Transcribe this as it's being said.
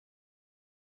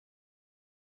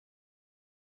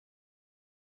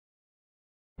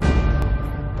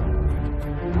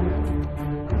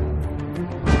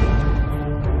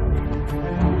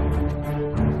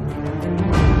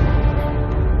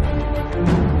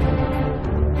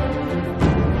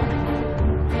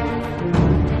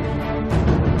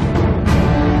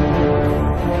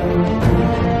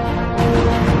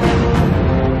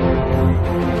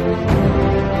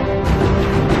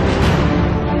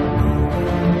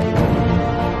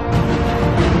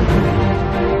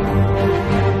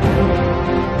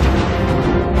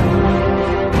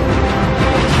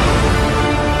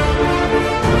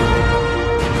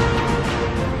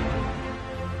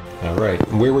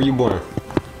born?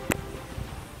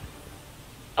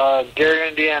 Gary,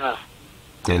 Indiana.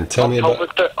 And tell me about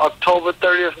October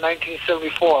 30th,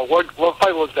 1974. What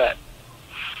fight was that?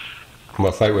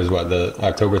 what fight was what? The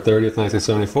October 30th,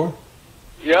 1974?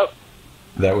 Yep.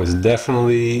 That was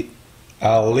definitely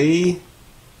Ali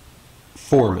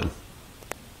Foreman.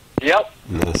 Yep.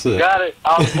 That's it. Got it.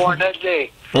 I was born that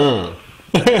day. Mm.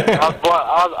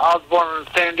 I was born on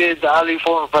the same day as the Ali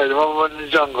Foreman fight, the one in the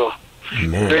jungle.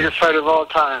 Man. Biggest fight of all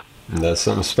time. That's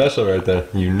something special right there.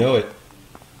 You know it.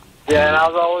 Yeah, and I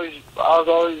was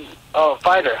always a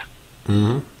fighter.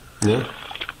 Mm-hmm. Yeah.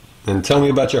 And tell me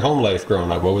about your home life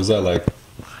growing up. What was that like?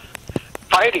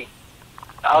 Fighting.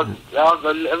 I was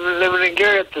living in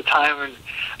Gary at the time, and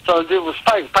so all I did was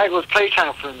fight. Fight was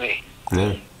playtime for me.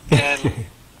 Yeah.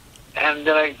 And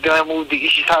then I moved to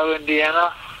East Chicago,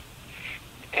 Indiana.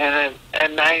 And then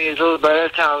at 9 years old, by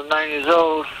that time I was 9 years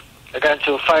old, I got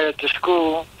into a fight at the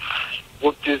school,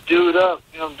 whooped this dude up,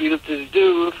 beat up this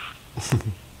dude.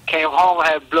 Came home,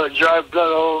 I had dry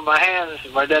blood all over my hands.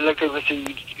 My dad looked at me and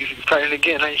said, you're fighting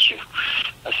again, ain't you?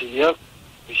 I said, yep.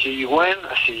 He said, you win?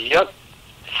 I said, yep.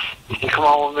 He said, come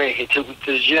on with me. He took me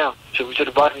to the gym, took me to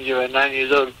the boxing gym at 9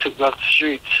 years old. He took me off the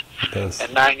streets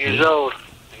at 9 years old,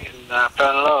 and I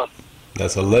fell in love.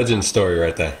 That's a legend story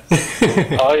right there.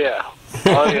 Oh, yeah.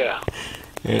 Oh, yeah.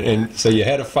 And so you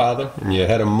had a father, and you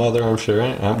had a mother, I'm sure,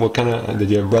 right? What kind of, did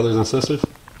you have brothers and sisters?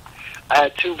 I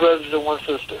had 2 brothers and 1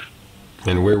 sister.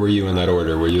 And where were you in that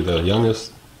order? Were you the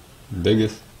youngest,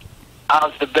 biggest? I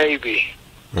was the baby.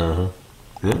 Uh-huh.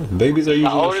 Yeah, babies are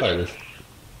usually the fighters.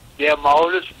 Yeah, my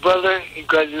oldest brother, he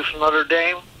graduated from Notre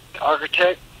Dame,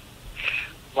 architect.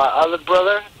 My other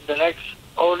brother, the next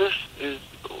oldest, is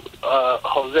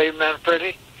Jose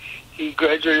Manfredy. He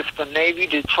graduated from the Navy,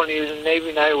 did 20 years in the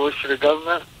Navy, now he works for the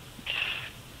government.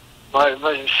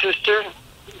 My sister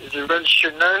is a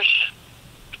registered nurse.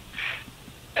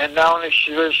 And not only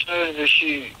she's registered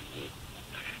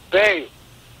nurse,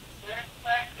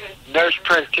 nurse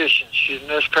practitioner. She's a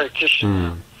nurse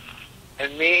practitioner.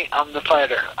 And me, I'm the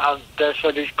fighter. That's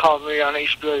what they call me on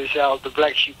HBO. They say I was the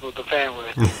black sheep of the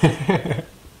family.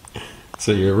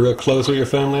 So you're real close with your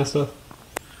family and stuff?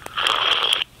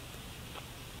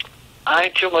 I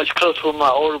ain't too much close with my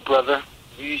older brother.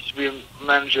 He used to be a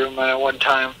manager of mine at one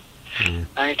time.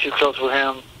 I ain't too close with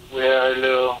him. We had a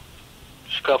little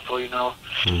scuffle,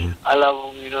 I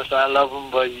love him, so I love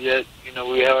him, but yet,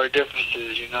 we have our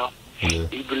differences, Yeah.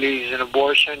 He believes in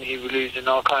abortion. He believes in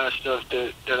all kind of stuff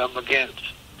that I'm against,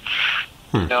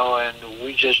 and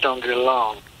we just don't get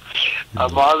along. My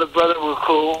other brother, we're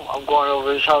cool. I'm going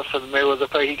over his house for the Mayweather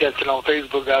fight. He got it on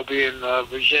Facebook. I'll be in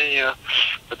Virginia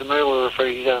for the Mayweather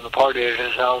fight. He's having a party at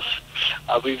his house.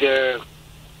 I'll be there,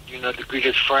 to greet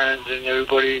his friends and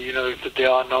everybody, that they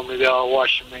all know me, they all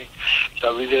watching me. So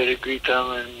I'll be there to greet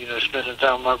them and, spend some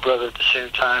time with my brother at the same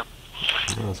time.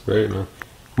 Oh, that's great, man.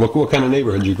 What kind of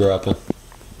neighborhood did you grow up in?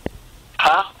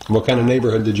 Huh? What kind of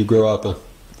neighborhood did you grow up in?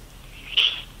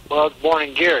 Well, I was born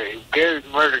in Gary. Gary's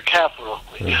murder capital.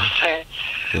 You know what I'm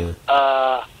saying?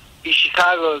 Yeah. East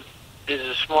Chicago is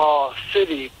a small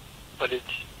city, but it's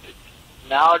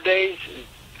nowadays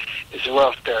it's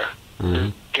rough there.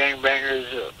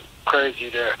 Gangbangers are crazy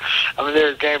there. I mean,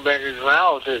 there's gangbangers when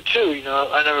I was there too.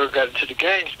 I never got into the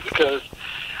gangs because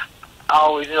I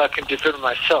always knew I could defend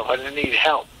myself. I didn't need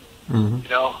help.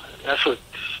 That's what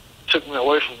took me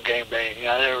away from gangbanging.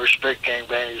 I didn't respect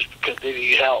gangbangers because they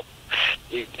need help.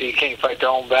 They can't fight their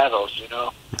own battles. You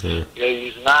gotta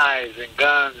use knives and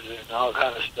guns and all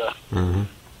kind of stuff.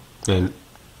 And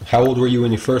how old were you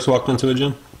when you first walked into a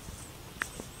gym?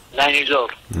 9 years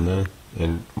old. No.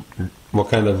 And what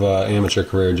kind of amateur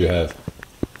career did you have?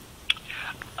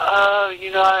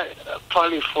 I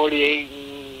probably 48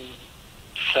 and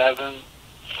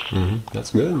 7.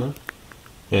 That's good, man.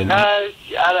 And I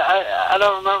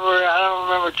don't remember. I don't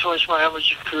remember too much of my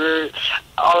amateur career.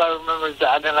 All I remember is that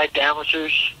I didn't like the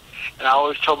amateurs, and I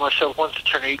always told myself once I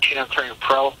turn 18, I'm turning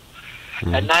pro.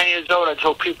 At 9 years old, I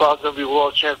told people I was going to be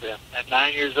world champion. At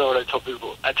 9 years old, I told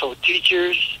people. I told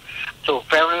teachers, I told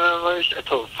family members, I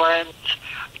told friends,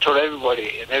 I told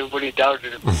everybody, and everybody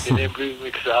doubted me. They didn't believe me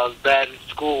because I was bad in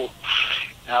school,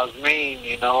 and I was mean.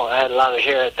 I had a lot of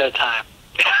hair at that time.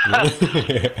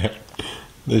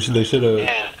 They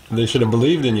should have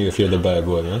believed in you if you're the bad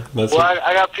boy, huh?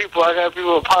 I got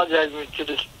people apologizing to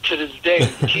this day.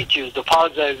 Teachers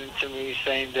apologizing to me,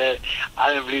 saying that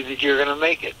I didn't believe that you were gonna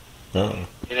make it. And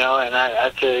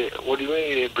I said, what do you mean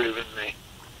you didn't believe in me?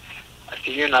 I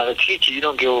said, you're not a teacher. You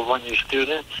don't give up on your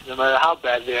students, no matter how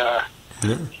bad they are.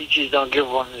 Teachers don't give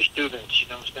up on their students. You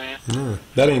know what I'm saying?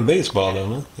 That ain't baseball, though,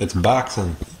 man. It's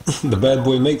boxing. The bad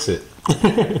boy makes it.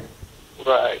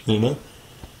 Right. You know.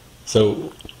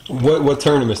 So, what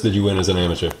tournaments did you win as an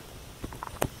amateur?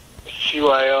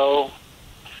 CYO,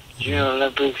 Junior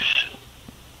Olympics.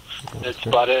 That's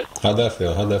about it. How'd that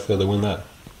feel? How'd that feel to win that?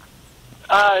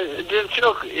 It didn't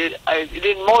feel it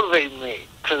didn't motivate me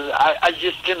because I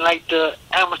just didn't like the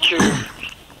amateur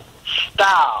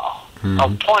style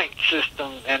of point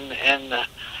system and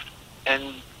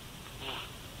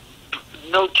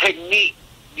no technique.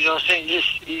 You know what I'm saying?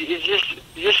 It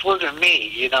just wasn't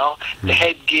me. You know, the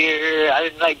headgear. I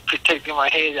didn't like protecting my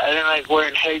head. I didn't like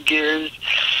wearing headgears.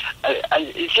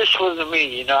 It just wasn't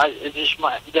me. You know,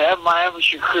 my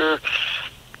amateur career,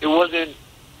 it wasn't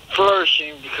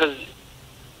flourishing because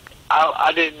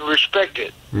I didn't respect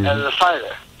it as a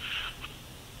fighter.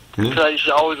 Because I used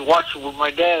to always watch it with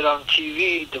my dad on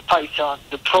TV, the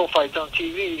pro fights on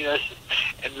TV, you know,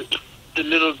 and the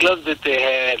little gloves that they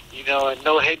had, you know, and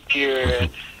no headgear.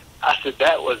 I said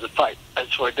that was a fight.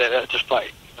 That's what that's a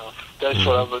fight. You know, that's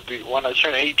what I'm gonna be. When I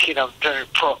turn 18, I'm turning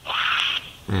pro.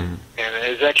 And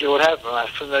exactly what happened. As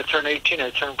soon as I turned 18, I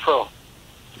turned pro.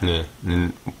 Yeah.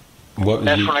 And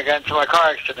that's when I got into my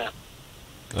car accident.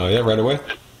 Oh yeah, right away.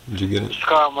 Did you get it? The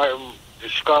scar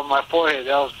on my forehead,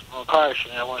 that was a car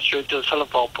accident. I went straight to the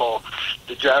telephone pole.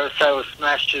 The driver's side was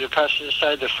smashed to the passenger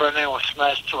side. The front end was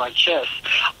smashed to my chest.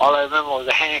 All I remember was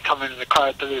a hand coming in the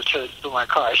car through my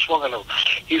car. I swung at him.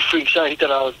 He freaked out. He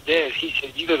thought I was dead. He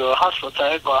said, "You go to the hospital."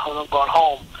 I said, "I'm going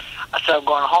home." I said, "I'm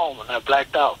going home," and I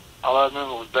blacked out. All I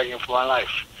remember was begging for my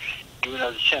life. Give me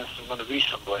another chance. I'm going to be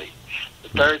somebody. The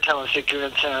third time I said, "Give me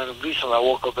another chance to be somebody," I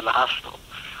woke up in the hospital.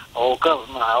 I woke up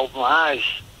and I opened my eyes.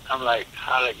 I'm like,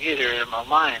 how did I get here in my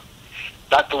mind?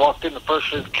 Doctor walked in, the first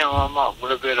thing that came out of my mouth,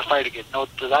 would have been a fight again. You know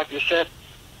what the doctor said?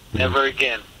 Never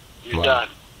again. You're done.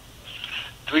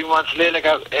 3 months later,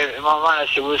 in my mind, I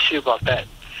said, we'll see about that.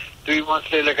 3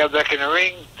 months later, I got back in the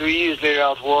ring. 3 years later, I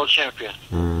was world champion.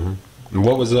 And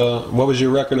what was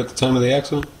your record at the time of the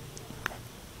accident?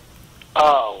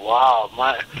 Oh, wow.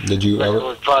 My record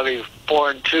was probably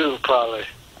 4-2, probably.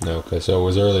 Okay, so it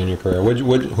was early in your career.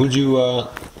 Who'd you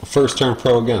first turn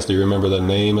pro against? Do you remember the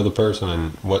name of the person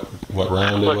and what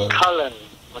round it was?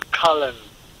 McCullen.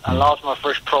 I lost my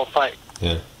first pro fight.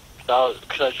 Yeah.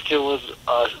 Because I still was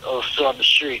still on the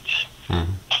streets. I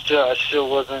still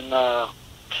wasn't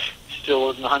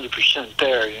 100%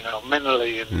 there, you know,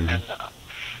 mentally, and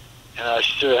I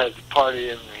still had the party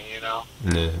in me, you know.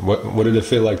 Yeah. What did it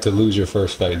feel like to lose your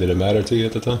first fight? Did it matter to you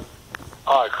at the time?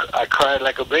 Oh, I cried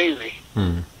like a baby.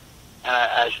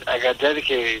 And I got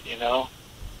dedicated, you know,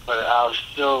 but I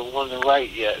still wasn't right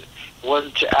yet. It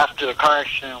wasn't until after the car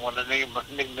accident when I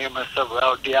nicknamed myself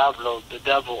El Diablo, the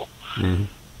devil.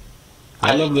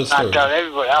 I love this story. I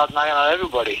was knocking out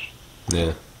everybody.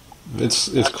 Yeah, it's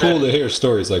cool to hear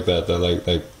stories like that. That like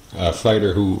a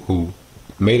fighter who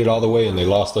made it all the way and they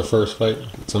lost their first fight.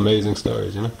 It's amazing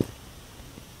stories, you know.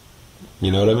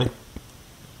 You know what I mean?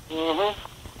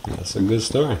 That's a good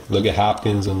story. Look at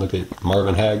Hopkins and look at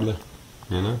Marvin Hagler,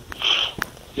 you know?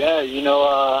 Yeah, you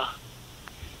know,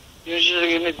 just like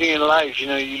anything in life, you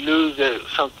know, you lose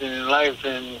something in life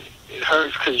and it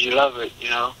hurts because you love it, you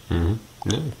know? Yeah.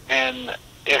 And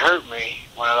it hurt me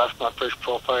when I lost my first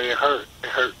pro fight. It hurt. It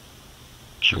hurt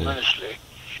tremendously.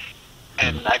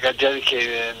 And I got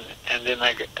dedicated, and then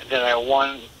I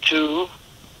won 2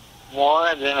 more,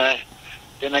 and then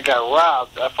I got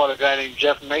robbed. I fought a guy named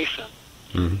Jeff Mason.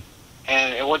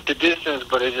 And it went the distance,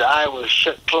 but his eye was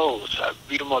shut closed. I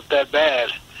beat him up that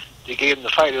bad. They gave him the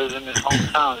fight. It was in his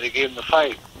hometown. They gave him the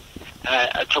fight. And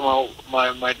I told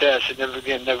my dad, I said, never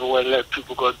again, never would let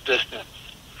people go the distance.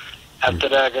 After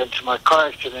that, I got into my car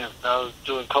accident. I was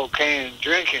doing cocaine and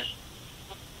drinking.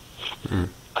 I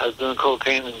was doing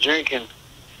cocaine and drinking.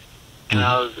 And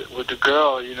I was with the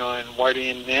girl, you know, in Whitey,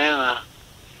 Indiana.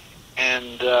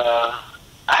 And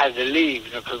I had to leave,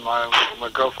 you know, because my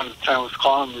girlfriend at the time was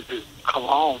calling me to come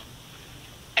home,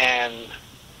 and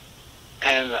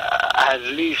I had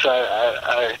to leave. So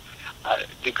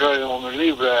the girl didn't want me to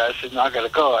leave, but I said, no, I gotta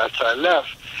go. So I left,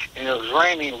 and it was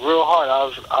raining real hard. I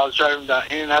was driving down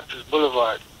Indianapolis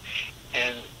Boulevard,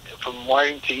 and from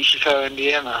Whiting to East Chicago,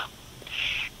 Indiana,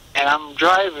 and I'm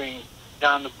driving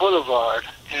down the boulevard,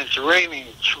 and it's raining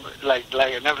like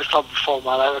I never saw before in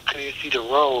my life. I couldn't even see the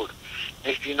road.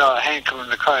 Next thing you know, a hand come in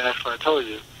the car, and that's what I told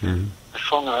you. I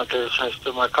swung out there trying to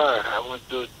steal my car. I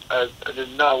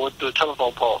didn't know I went through a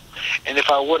telephone pole. And if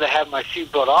I would have had my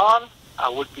seatbelt on, I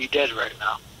would be dead right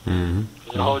now.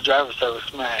 The whole driver's side was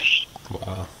smashed.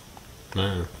 Wow.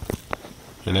 Man.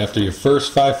 And after your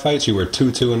first 5 fights, you were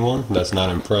 2-2-1. That's not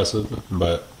impressive,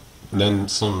 but then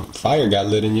some fire got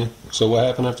lit in you. So what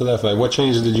happened after that fight? What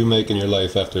changes did you make in your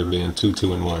life after being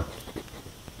 2-2-1?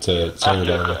 to turn it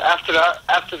over?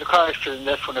 After the car accident,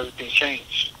 that's when everything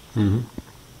changed. Mm-hmm.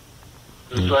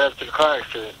 It was right after the car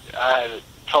accident. I had a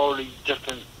totally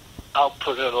different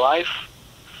output of life.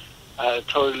 I had a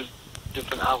totally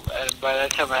different output. And by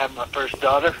that time, I had my first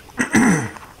daughter,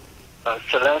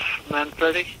 Celeste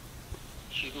Manfredy.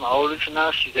 She's my oldest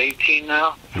now. She's 18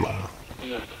 now. Wow. You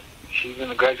know, she's going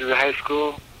to graduate high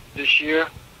school this year.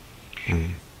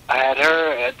 Mm-hmm. I had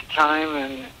her at the time,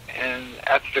 and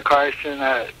after the car accident,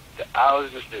 I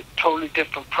was just a totally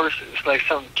different person. It's like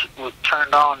something was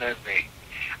turned on in me.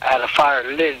 I had a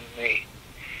fire lit in me.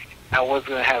 I wasn't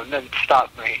going to have nothing to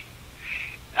stop me.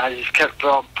 I just kept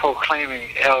on proclaiming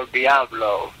El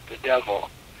Diablo, the devil.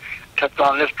 Kept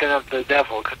on lifting up the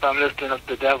devil, kept on lifting up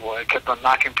the devil, and kept on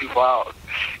knocking people out.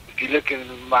 If you look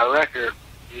into my record,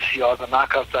 you see all the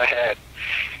knockouts I had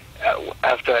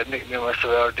after I nicknamed myself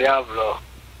El Diablo.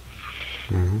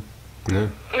 Mm-hmm. Yeah.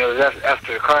 It was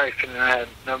after the car accident, I had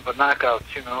nothing but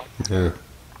knockouts, you know. Yeah.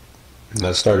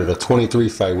 That started a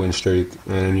 23-fight win streak,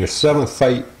 and in your 7th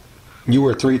fight, you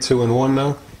were 3-2-1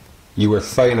 now. You were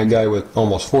fighting a guy with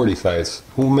almost 40 fights.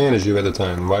 Who managed you at the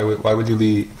time? Why would you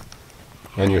be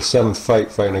in your 7th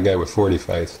fight fighting a guy with 40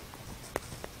 fights?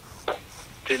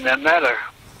 Didn't that matter?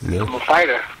 Yeah. I'm a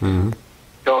fighter. Mm-hmm.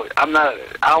 So I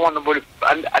don't want nobody.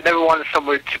 I never wanted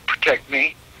somebody to protect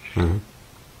me. Mm-hmm.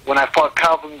 When I fought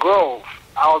Calvin Grove,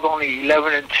 I was only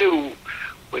 11-2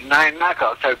 with 9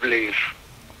 knockouts, I believe.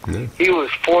 Yeah. He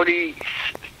was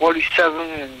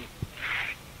 47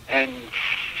 and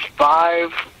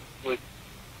 5 with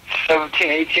 17,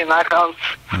 18 knockouts.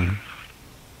 Mm-hmm.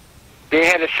 They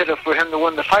had it set up for him to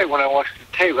win the fight when I watched the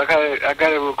tape. I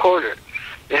got it recorded.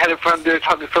 They had it for him. They were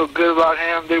talking so good about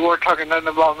him. They weren't talking nothing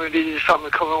about me. They just saw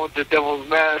me come in with the devil's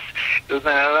mask. It was in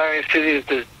Atlantic City at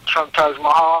the Trump Taj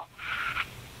Mahal.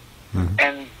 Mm-hmm.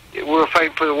 And we were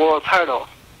fighting for the world title.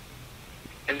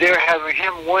 And they were having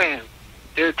him win.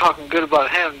 They were talking good about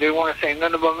him. They weren't saying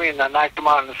nothing about me, and I knocked him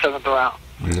out in the 7th round.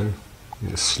 Yeah. You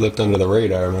just slipped under the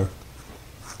radar, man.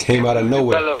 Came out of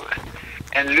nowhere.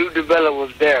 And Lou DiBella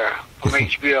was there from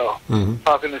HBO, mm-hmm.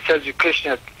 talking to Cedric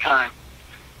Kushner at the time.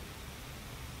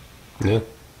 Yeah.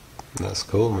 That's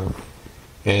cool, man.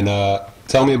 And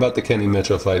tell me about the Kenny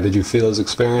Mitchell fight. Did you feel his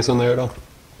experience on there at all?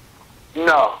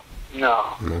 No.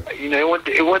 You know,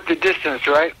 it went the distance,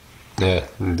 right? Yeah,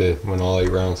 it did. Went all 8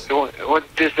 rounds. It went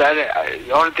the distance.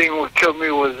 The only thing that killed me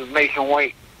was making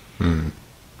weight. Hmm.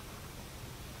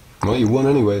 Well, you won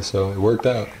anyway, so it worked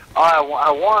out. Oh, I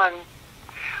won,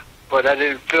 but I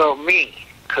didn't feel me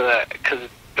because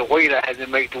the weight, I had to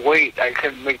make the weight. I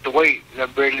couldn't make the weight. I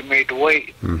barely made the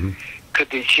weight. Mm-hmm. Because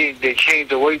they changed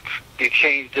the weights. They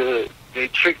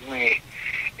tricked me.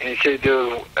 And they said there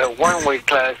was a one weight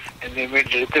class, and they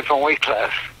made it a different weight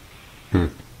class. Hmm.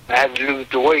 I had to lose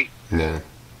the weight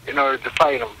in order to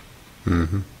fight them.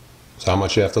 Mm-hmm. So how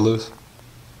much you have to lose?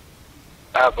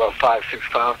 About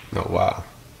 5-6 pounds. Oh, wow.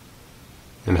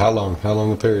 And how long? How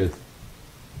long a period?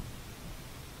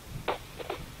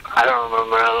 I don't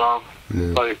remember how long.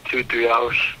 Yeah. Probably 2-3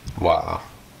 hours. Wow.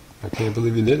 I can't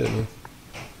believe you did it, man.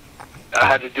 I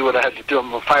had to do what I had to do.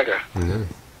 I'm a fighter. Yeah.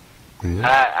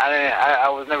 Yeah. I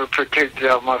was never protected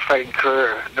of my fighting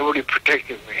career. Nobody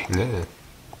protected me. Yeah.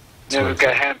 Never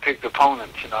got handpicked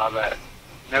opponents and all that.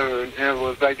 Never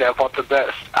was like that. I fought the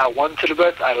best. I won to the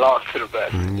best. I lost to the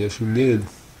best. Yes, you did.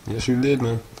 Yes, you did,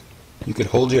 man. You could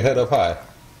hold your head up high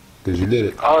because you did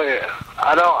it. Oh yeah.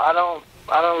 I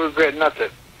don't regret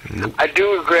nothing. Nope. I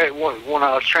do regret when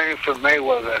I was training for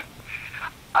Mayweather.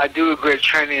 I do regret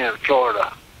training in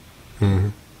Florida. Mm-hmm.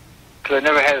 Because I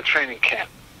never had a training camp.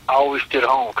 I always did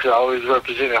home because I always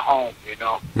represented home, you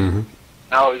know. Mm-hmm. And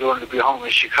I always wanted to be home in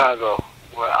Chicago,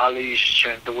 where Ali used to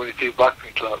train at the Winnie City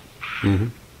Boxing Club. Mm-hmm.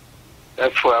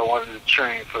 That's where I wanted to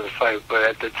train for the fight. But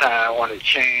at the time, I wanted to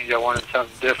change. I wanted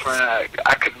something different.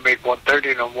 I couldn't make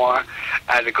 130 no more.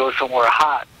 I had to go somewhere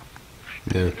hot.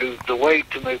 Yeah. Lose the weight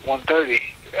to make 130.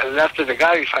 And after the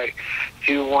Gotti fight,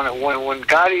 see, when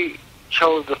Gotti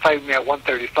chose to fight me at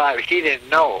 135, he didn't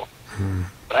know. Mm-hmm.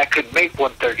 But I couldn't make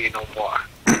 130 no more.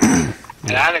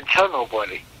 And I didn't tell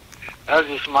nobody. That was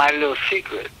just my little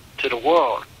secret to the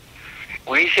world.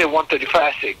 When he said 135,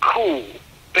 I said, cool,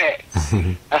 bet.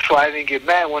 That's why I didn't get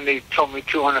mad when they told me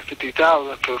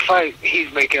 $250,000 for a fight.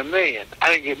 He's making $1 million.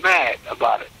 I didn't get mad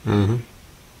about it.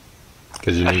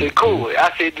 Mm-hmm. I said, cool.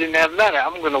 I said, it didn't have matter.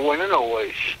 I'm going to win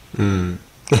anyways. Mm.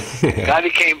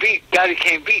 Gotti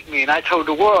can't beat me, and I told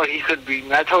the world he couldn't beat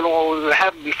me. I told him what was going to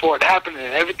happen before it happened,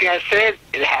 and everything I said,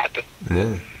 it happened.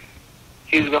 Yeah.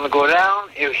 He was going to go down,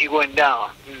 and he went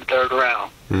down in the 3rd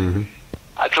round. Mm-hmm.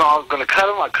 I told him I was going to cut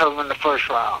him. I cut him in the 1st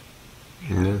round.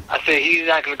 Yeah. I said he's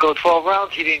not going to go 12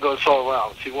 rounds. He didn't go 12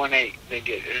 rounds. He won 8. They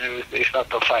did, and they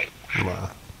stopped the fight. Wow.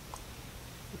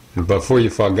 Before you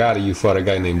fought Gotti, you fought a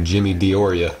guy named Jimmy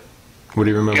Dioria. What do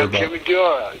you remember about? Jimmy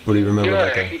Dioria. What do you remember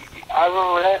about that? I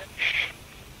remember that.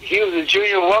 He was a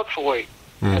junior welterweight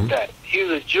at that. He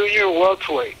was a junior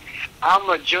welterweight. I'm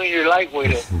a junior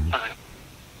lightweight at the time.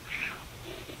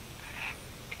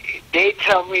 They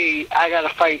tell me I got to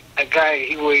fight a guy.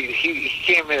 He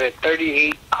came in at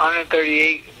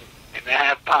 138 and a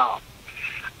half pounds.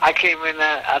 I came in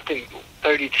at, I think,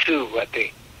 32, I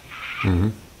think.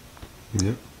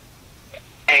 Yeah.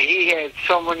 And he had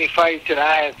so many fights and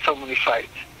I had so many fights.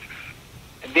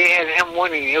 And they had him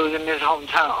winning. It was in his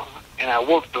hometown. And I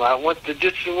whooped him. I went the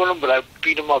distance with him, but I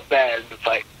beat him up bad in the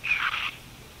fight.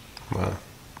 Wow.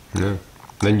 Yeah.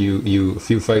 Then you a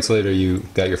few fights later, you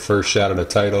got your first shot at a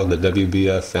title, the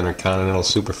WBF Intercontinental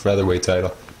Super Featherweight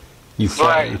title. You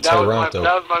fought in Toronto.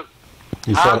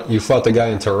 You fought the guy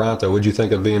in Toronto. What'd you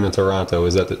think of being in Toronto?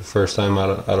 Was that the first time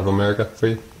out of America for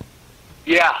you?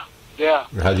 Yeah.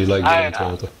 How'd you like being in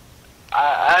Toronto?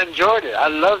 I enjoyed it. I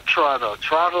love Toronto.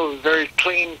 Toronto is a very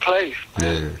clean place.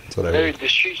 Yeah, that's what I heard. The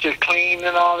streets are clean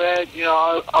and all that. You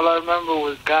know, all I remember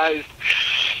was guys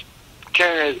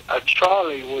carrying a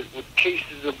trolley with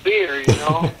cases of beer, you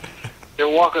know. They're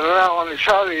walking around on the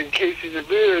trolley in cases of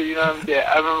beer, you know.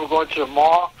 I remember going to the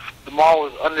mall. The mall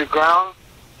was underground.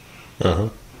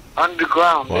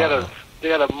 Underground. Wow. They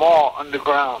had a mall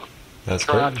underground. That's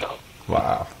Toronto. Crazy.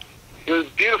 Wow. It was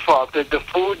beautiful out there. The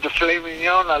food, the filet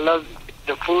mignon, I loved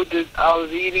the food that I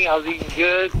was eating. I was eating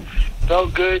good,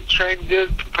 felt good, trained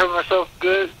good, prepared myself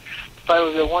good. The fight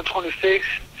was at 126.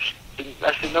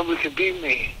 I said nobody could beat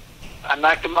me. I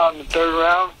knocked him out in the 3rd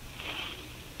round.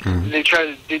 And they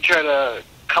tried to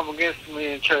come against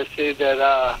me and try to say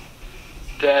that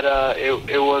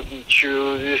it wasn't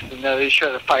true, this and that. They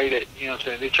tried to fight it, you know what I'm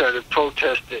saying? They tried to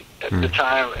protest it at the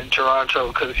time in Toronto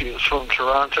because he was from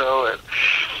Toronto and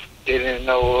they didn't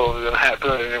know what was going to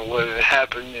happen and what had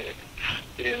happened.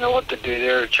 They didn't know what to do.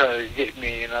 They were trying to get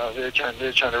me, you know. They're trying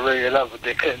to rig it up, but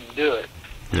they couldn't do it.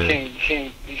 You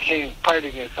can't fight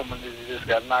against someone that just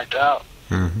got knocked out.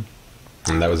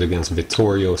 And that was against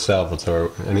Vittorio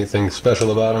Salvatore. Anything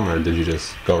special about him, or did you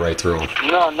just go right through him?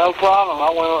 No problem.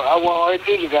 I went right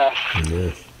through the guy.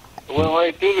 Yeah. I went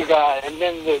right through the guy, and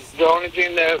then the only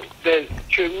thing that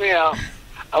tripped me out,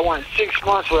 I went 6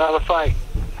 months without a fight.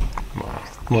 Wow.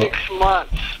 Well, 6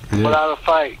 months without a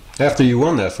fight. After you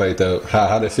won that fight, though,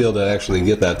 how did it feel to actually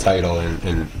get that title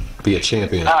and be a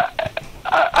champion? I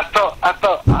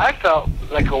felt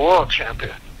like a world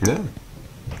champion. Yeah.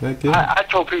 Heck yeah. I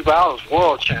told people I was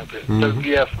world champion,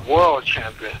 WBF world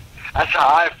champion. That's how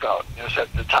I felt, you know,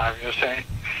 at the time, you know what I'm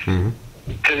saying?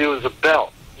 Because it was a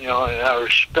belt, you know, and I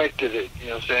respected it, you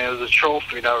know what I'm saying? It was a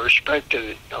trophy, and I respected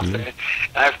it, you know what I'm saying?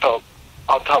 And I felt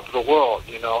on top of the world,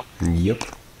 you know? Yep.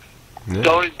 Yeah.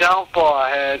 The only downfall I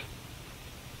had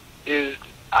is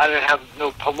I didn't have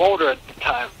no promoter at the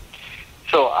time.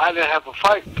 So I didn't have a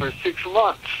fight for 6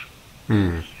 months.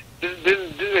 Then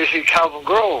they see Calvin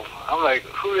Grove. I'm like,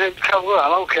 who the heck's Calvin Grove? I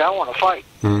don't care. I want to fight.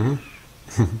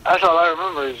 That's all I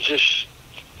remember is just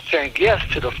saying yes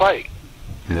to the fight.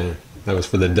 Yeah, that was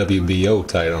for the WBO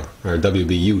title, or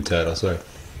WBU title, sorry.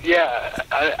 Yeah,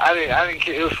 I didn't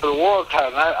care. It was for the world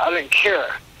title. I didn't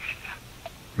care.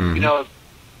 You know,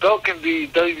 belt can be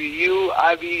WBU,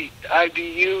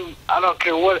 IBU. I don't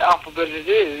care what alphabet it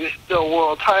is. It's still a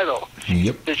world title.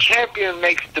 Yep. The champion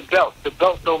makes the belt. The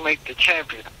belt don't make the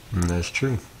champion. That's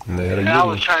true. And they had a good I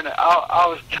one. I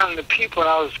was telling the people, and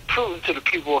I was proving to the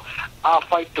people, I'll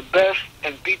fight the best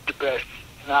and beat the best,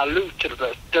 and I'll lose to the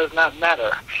best. It does not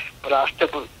matter. But I'll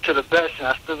step up to the best, and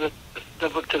I'll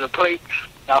step up to the plate,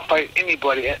 and I'll fight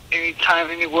anybody at any time,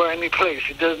 anywhere, any place.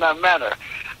 It does not matter.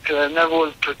 Because I never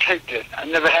was protected. I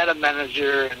never had a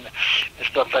manager and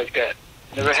stuff like that.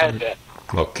 Never had that.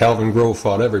 Well, Calvin Grove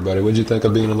fought everybody. What'd you think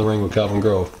of being in the ring with Calvin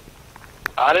Grove?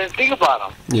 I didn't think about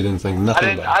him. You didn't think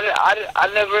nothing about him? I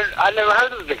never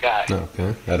heard of the guy.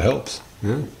 Okay, that helps.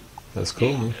 Yeah, that's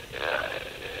cool, man.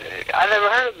 I never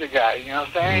heard of the guy. You know what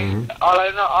I'm saying? All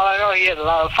I know, he had a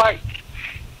lot of fights.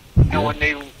 And when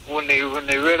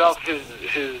they read off his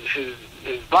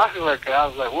boxing record, I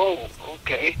was like, whoa,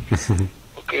 okay.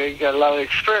 Okay, he got a lot of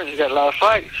experience. He got a lot of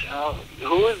fights. You know,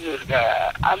 who is this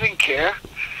guy? I didn't care.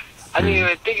 I didn't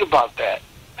even think about that.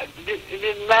 It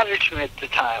didn't matter to me at the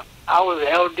time. I was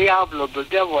El Diablo, the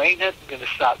devil. Ain't nothing gonna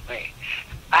stop me.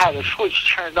 I had a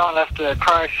switch turned on after that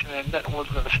car accident, and nothing was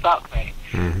gonna stop me.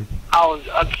 I was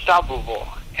unstoppable,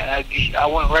 and I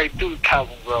went right through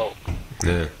Calvin Grove.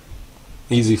 Yeah,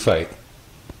 easy fight.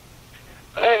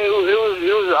 It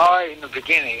was all right in the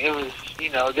beginning. It was, you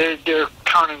know, they're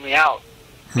counting me out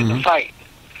in the fight.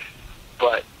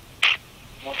 But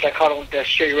once I caught him with that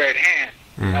straight right hand,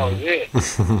 that was it.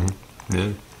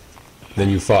 Yeah. Then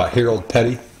you fought Harold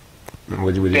Petty.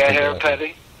 What do you think Harold of that?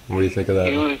 Petty. What do you think of that?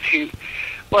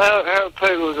 Well, Harold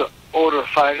Petty was an older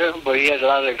fighter, but he had a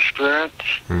lot of experience.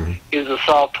 He was a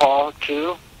southpaw,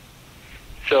 too.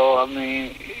 So, I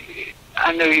mean,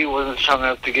 I knew he wasn't strong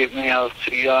enough to get me. I was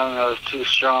too young, I was too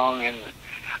strong, and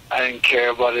I didn't care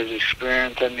about his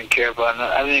experience. I didn't care about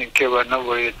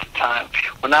nobody at the time.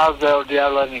 When I was the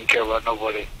LDL, I didn't care about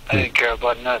nobody. I didn't care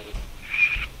about nothing.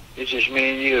 It's just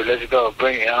me and you. Let's go.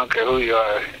 Bring it. I don't care who you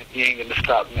are. You ain't gonna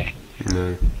stop me.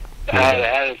 No. I had an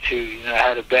attitude. You know, I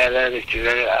had a bad attitude.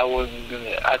 I wasn't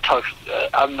gonna.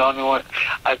 I'm the only one.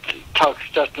 I talk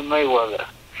stuff to Mayweather,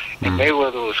 and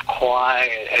Mayweather was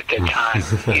quiet at that time.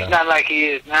 He's not like he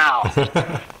is now.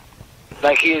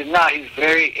 Like he is now. He's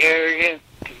very arrogant.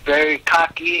 He's very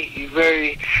cocky. He's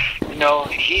very, you know,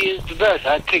 he is the best.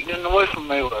 I take nothing away from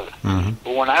Mayweather.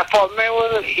 But when I fought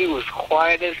Mayweather, he was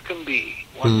quiet as can be.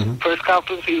 When press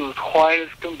conference, he was quiet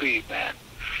as can be, man.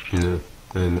 Yeah.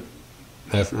 And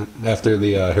after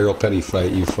the Harold Petty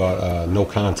fight, you fought no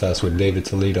contest with David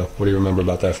Toledo. What do you remember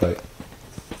about that fight?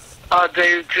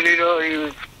 David Toledo, he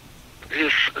was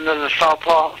another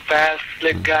southpaw, fast,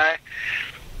 slick guy.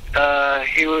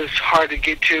 He was hard to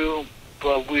get to,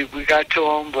 but we got to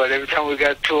him. But every time we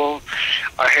got to him,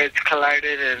 our heads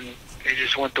collided, and it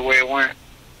just went the way it went.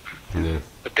 Yeah.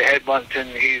 With the headbutts, and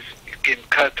he's getting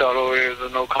cuts all over. It was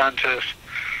a no contest.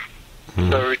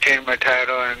 So I retained my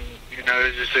title, and you know, it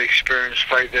was just an experienced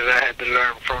fight that I had to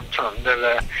learn from, something that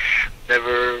I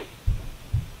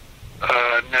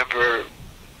never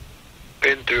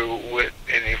been through with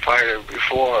any fighter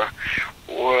before,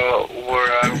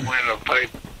 where I win a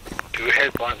fight through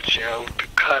headbutts, you know, through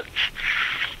cuts,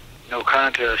 no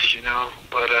contest, you know.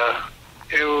 But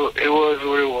it was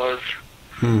what it was.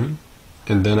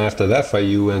 And then after that fight,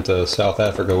 you went to South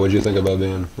Africa. What did you think about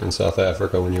being in South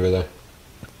Africa when you were there?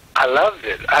 I loved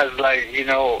it. I was like, you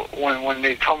know, when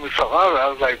they told me something else, I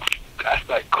was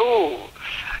like, cool.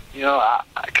 You know,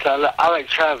 cause I like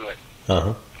traveling.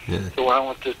 Yeah. So when I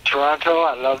went to Toronto,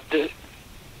 I loved it.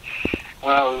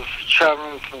 When I was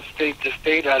traveling from state to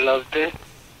state, I loved it.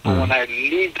 But when I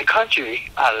leave the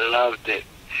country, I loved it.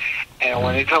 And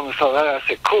when they told me so, I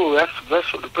said, cool, that's where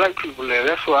the black people live.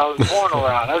 That's where I was born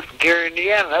around. That's Gary,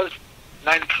 Indiana. That's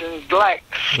 90% black.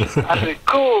 I said,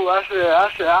 cool. I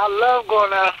said, I love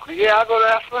going to Africa. Yeah, I'll go to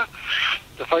Africa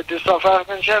to fight this South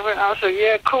African champion. I said,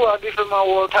 yeah, cool. I'll defend my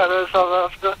world title in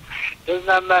South Africa. Does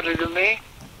not matter to me.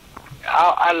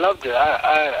 I loved it.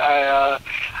 I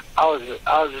was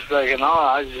just like, in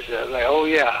awe. I was just like, oh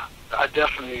yeah, I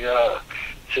definitely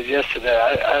said yes to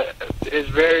that. It's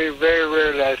very, very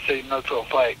rare that I say no to a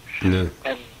fight. Yeah.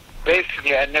 And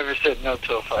basically, I never said no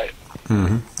to a fight.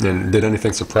 And did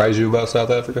anything surprise you about South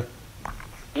Africa?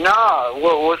 No.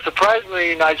 What surprised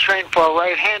me, you know, I trained for a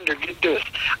right-hander. Get this.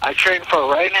 I trained for a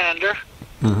right-hander.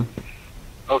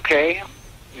 Okay.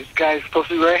 This guy's supposed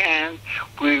to be right-hand.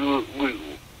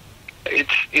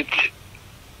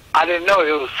 I didn't know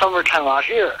it was summertime out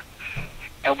here.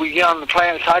 And we get on the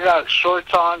plane, so I got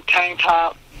shorts on, tank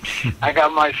top. I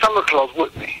got my summer clothes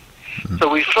with me. So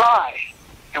we fly,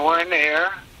 and we're in the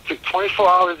air. It took 24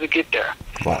 hours to get there.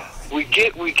 Wow. We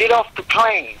get off the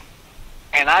plane,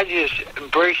 and I just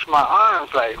embraced my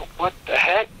arms like, what the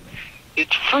heck?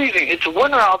 It's freezing. It's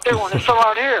winter out there when it's summer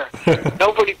out here.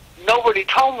 Nobody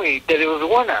told me that it was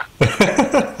winter.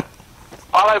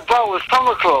 All I brought was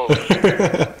summer clothes.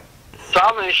 So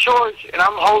I'm in shorts, and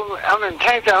I'm in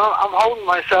tank top. I'm holding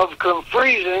myself because I'm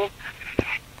freezing,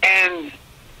 and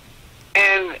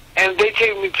they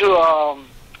take me to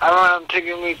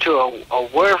taking me to a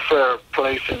welfare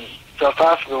place in South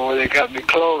Africa where they got me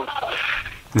clothes.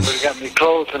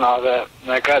 And all that.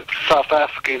 And I got South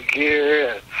African gear,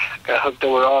 and got hooked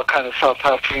up with all kind of South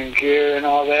African gear and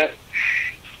all that.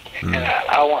 And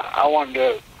I wanted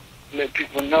to let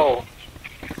people know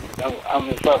I'm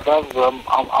in South Africa.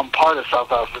 I'm part of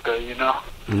South Africa, you know.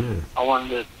 I wanted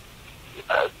to.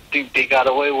 I think they got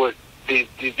away with. They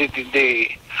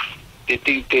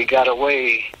think they got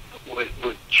away with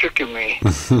tricking me.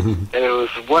 That it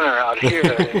was winter out here,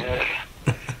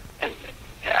 and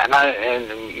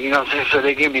you know what I'm saying. So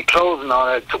they gave me clothes and all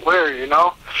that to wear, you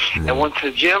know. And went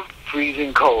to the gym,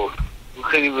 freezing cold. We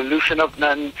couldn't even loosen up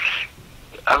nothing.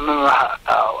 I remember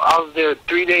I was there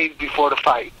 3 days before the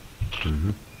fight.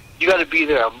 You got to be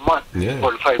there a month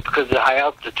before the fight because of the high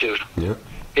altitude. They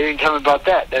didn't tell me about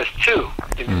that. That's 2.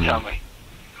 They didn't tell me.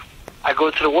 I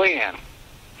go to the weigh-in.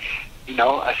 You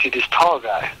know, I see this tall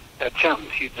guy. That's him.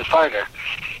 He's the fighter.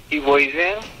 He weighs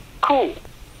in, Cool.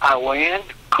 I weigh in.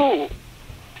 Cool.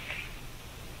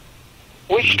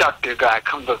 Witch doctor guy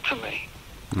comes up to me.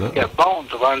 No. He got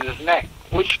bones around his neck.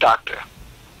 Witch doctor.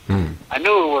 I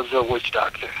knew it was a witch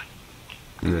doctor.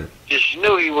 Yeah. Just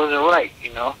knew he wasn't right,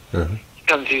 you know. Uh-huh.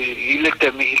 He looked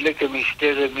at me,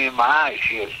 stared at me in my eyes.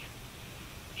 He goes,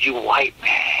 "You white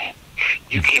man.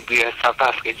 You can't be a South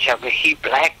African champion. He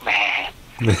black man."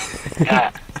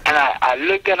 and I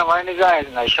looked at him right in his eyes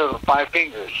and I showed him 5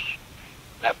 fingers.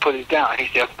 And I put it down. He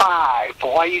said, 5.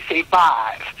 But why you say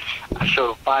 5? I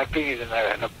showed him 5 fingers and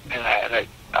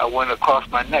I went across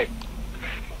my neck.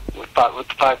 With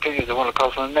the 5 fingers, I went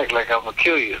across my neck like I'm going to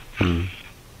kill you.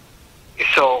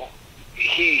 So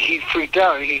he freaked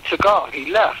out and he took off.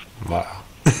 He left. Wow.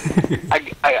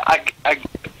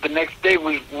 The next day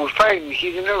we were fighting.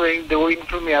 He's in the ring. They're waiting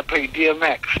for me. I played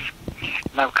DMX,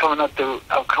 and I'm coming up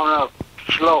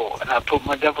slow, and I put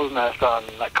my devil's mask on,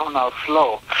 and I'm coming out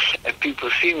slow, and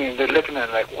people see me and they're looking at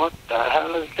me like, "What the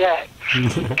hell is that?"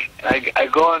 I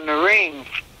go in the ring,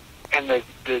 and the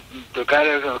guy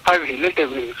that was going to fight me, he looked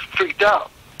at me. He was freaked out.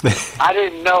 I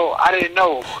didn't know.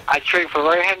 I trained for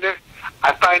right-hander.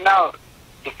 I find out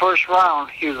the first round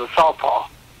he was a southpaw.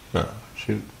 Oh,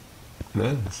 shoot.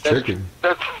 Man, it's tricky.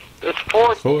 That's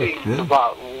 4 things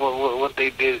about what they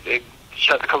did. They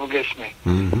tried to come against me.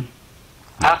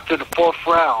 After the 4th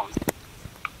round,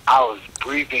 I was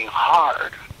breathing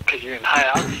hard because you're in high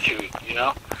altitude, you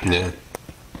know? Yeah.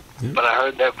 But I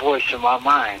heard that voice in my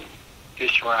mind,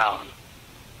 this round,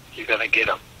 you're going to get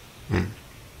him.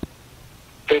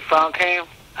 5th round came,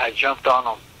 I jumped on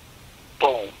him.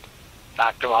 Boom.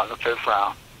 Knocked him out in the 5th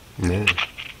round. Yeah.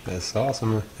 That's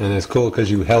awesome, man. And it's cool because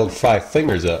you held 5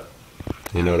 fingers up.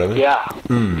 You know what I mean? Yeah.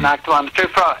 Knocked him on the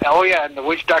 5th round. Oh, yeah, and the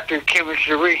witch doctor came into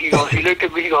the ring. He looked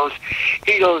at me, he goes,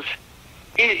 you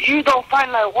don't fight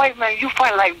like white man, you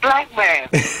fight like black man.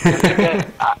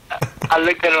 I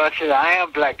looked at him, I said, I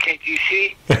am black, can't you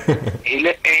see? He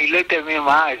looked at me in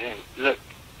my eyes and looked,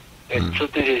 and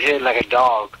tilted his head like a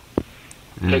dog.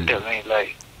 Looked at me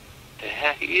like, the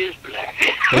heck, he is black.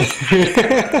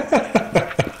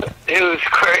 It was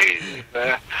crazy,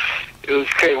 man. It was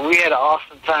crazy. We had an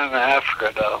awesome time in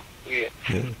Africa, though.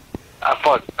 I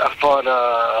fought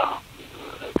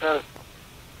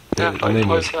His name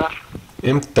was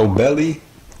Mtobeli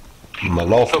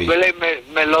Malofi. Mtobeli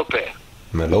Melope.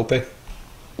 Melope?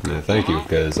 Yeah, thank you,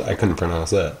 because I couldn't pronounce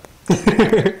that.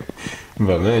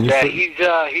 But man, he's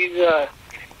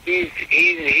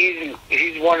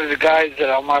one of the guys that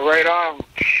on my right arm,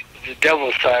 the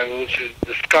devil's side, which is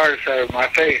the scar side of my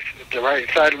face. The right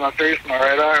side of my face, my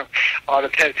right arm, all the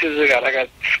tattoos I got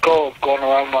skulls going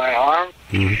around my arm.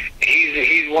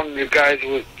 He's one of the guys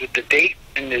with the date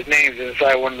and his name's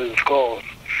inside one of the skulls.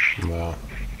 Wow.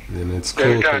 And it's cool.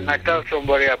 Every time I knocked out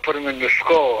somebody, I put him in the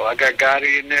skull. I got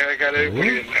Gotti in there, I got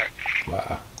everybody in there.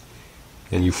 Wow.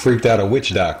 And you freaked out a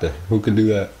witch doctor. Who can do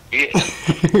that?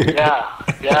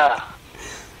 Yeah.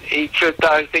 He tripped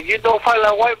out. He said, "You don't fight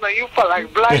like white man, you fight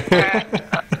like black man."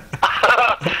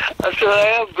 I said, "I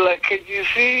am black, can you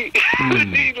see?"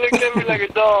 He looked at me like a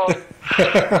dog.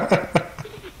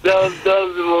 That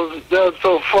was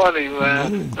so funny,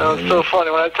 man. That was so funny.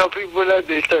 When I tell people that,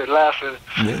 they start laughing.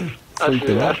 Yeah. I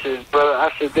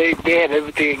said, they had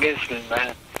everything against me,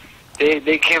 man.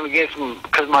 They came against me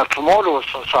because my promoter was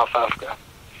from South Africa.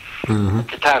 At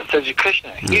the time, Sergio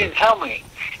Krishna. He didn't tell me.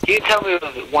 He didn't tell me it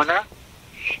was a winner.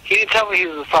 He didn't tell me he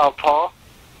was a southpaw.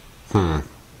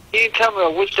 He didn't tell me a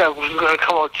witch doctor was going to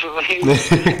come up to me. He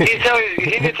didn't tell me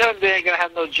they ain't going to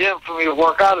have no gym for me to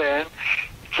work out in.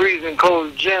 Freezing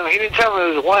cold gym. He didn't tell me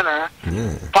it was a winner.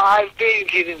 5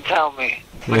 things he didn't tell me.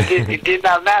 But it did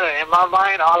not matter. In my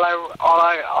mind, all I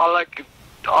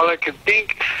could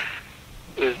think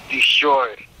was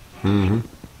destroy.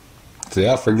 See,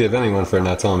 I'll forgive anyone for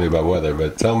not telling me about weather,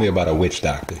 but tell me about a witch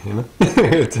doctor, you know?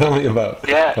 Tell me about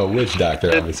a witch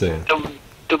doctor, I was saying.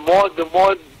 The more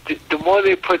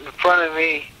they put in front of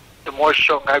me, the more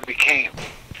strong I became.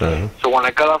 So when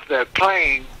I got off that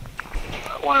plane,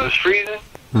 when it was freezing,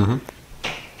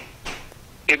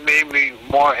 it made me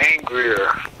more angrier.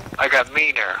 I got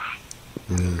meaner.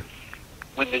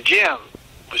 When the gym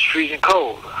was freezing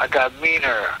cold, I got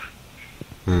meaner.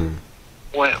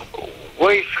 When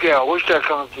weight scale, what's that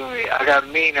coming to me? I got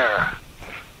meaner.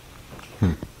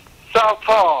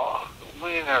 Southpaw,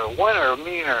 meaner.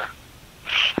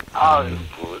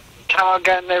 Time I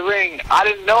got in that ring, I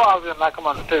didn't know I was going to knock him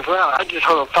on the 5th round. I just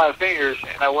held up 5 fingers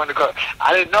and I went to go.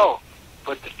 I didn't know.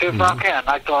 But the 5th round came, I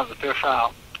knocked him on the 5th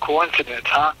round. Coincidence,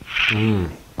 huh?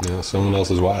 Yeah, someone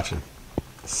else is watching.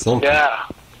 Something.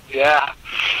 Yeah.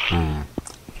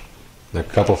 A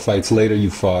couple fights later, you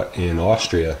fought in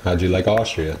Austria. How'd you like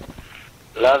Austria?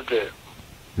 Loved it.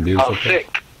 Beautiful. I was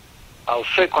sick. I was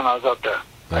sick when I was up there.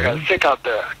 I got sick out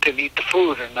there. I couldn't eat the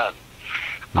food or nothing.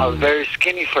 I was very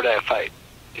skinny for that fight.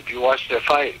 If you watch that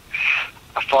fight,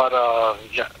 I fought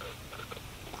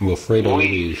Wilfredo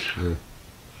Luis. Yeah.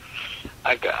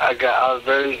 I was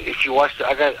very. If you watch,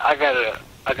 I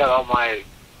got all my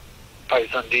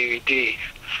fights on DVD.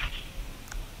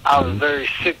 I was very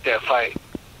sick that fight.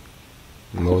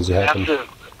 And what was happening?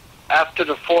 After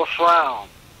the fourth round,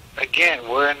 again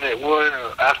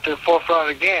after the fourth round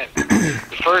again.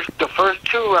 the first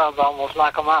two rounds I almost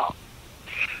knocked him out.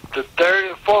 The third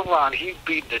and fourth round, he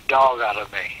beat the dog out of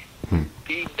me.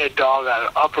 Beating the dog out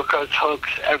of uppercuts, hooks.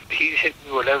 He's hitting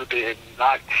me with everything.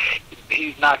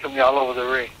 He's knocking me all over the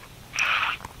ring.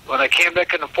 When I came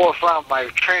back in the fourth round, my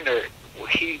trainer,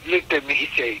 he looked at me. He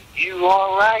said, "You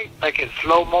all right?" Like in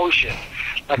slow motion,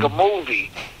 like a movie.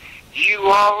 "You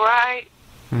all right?"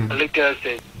 I looked at him and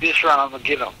said, "This round I'm gonna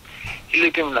get him." He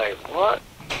looked at me like, "What?"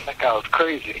 Like I was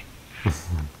crazy.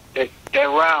 That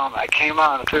round, I came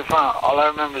out in the fifth round. All I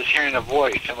remember is hearing a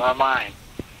voice in my mind.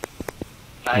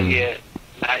 Not yet,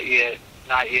 not yet,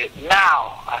 not yet.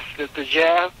 Now, I slipped the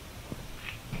jab,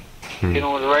 hit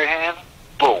him with the right hand,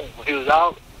 boom, he was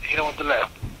out, hit him with the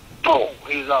left, boom,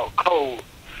 he was out cold.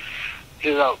 He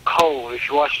was out cold. If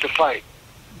you watch the fight,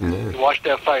 you watch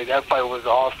that fight was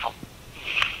awesome.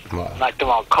 Wow. Knocked him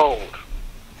out cold.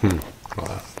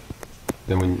 Wow.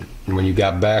 Then when you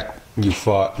got back, you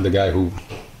fought the guy who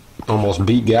almost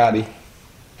beat Gotti,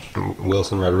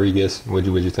 Wilson Rodriguez. What'd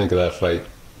you think of that fight?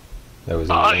 That was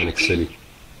in Atlantic City.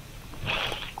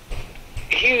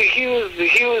 He was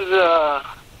a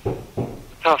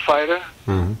tough fighter.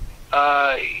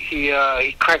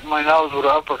 He cracked my nose with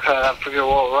an uppercut. I forget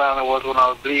what round it was when I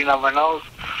was bleeding out my nose.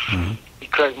 He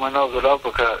cracked my nose with an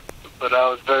uppercut. But I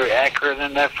was very accurate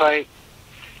in that fight.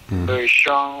 Very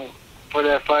strong for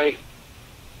that fight.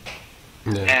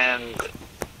 And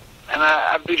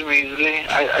I beat him easily.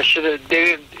 I should have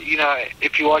did it. You know,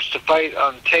 if you watch the fight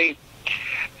on tape,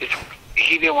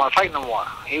 he didn't want to fight no more.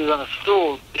 He was on the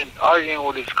stool and arguing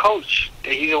with his coach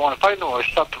that he didn't want to fight no more.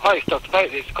 Stop the fight, stop the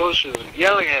fight. His coach was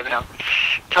yelling at him,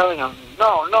 telling him,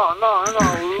 no,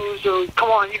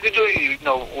 come on, you can do it. You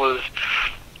know, was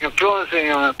influencing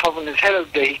him and pumping his head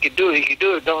up that he could do it.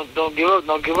 Don't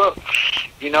give up.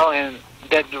 You know, and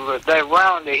that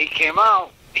round that he came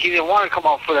out, he didn't want to come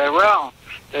out for that round.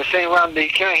 The same round that he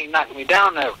came out, he knocked me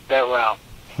down that round.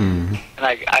 And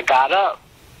I got up.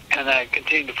 And I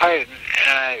continued to fight, and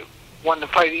I won the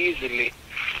fight easily.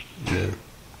 Yeah.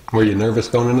 Were you nervous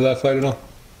going into that fight at all?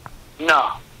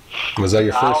 No. Was that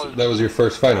your first? That was your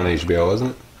first fight on HBO,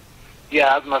 wasn't it? Yeah,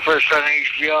 that was my first fight on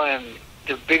HBO, and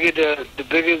the bigger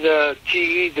the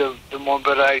TV, the more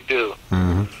better I do.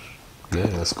 Yeah,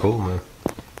 that's cool, man.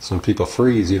 Some people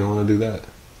freeze. You don't want to do that.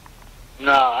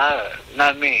 No,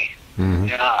 not me.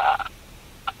 You know,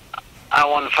 I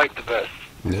want to fight the best.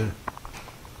 Yeah.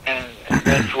 And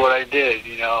that's what I did,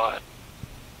 you know.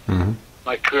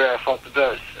 My career, I fought the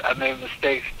best. I made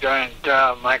mistakes during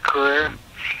my career,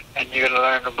 and you're going to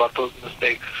learn about those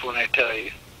mistakes when I tell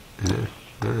you. Yeah,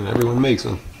 everyone makes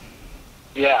them.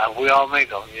 Yeah, we all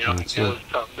make them, you know. It was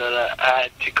something that I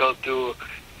had to go through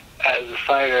as a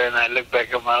fighter, and I look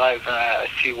back at my life, and I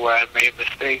see where I made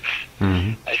mistakes.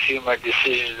 I see my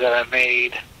decisions that I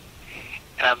made.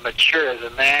 And I'm mature as a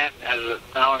man,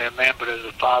 not only a man, but as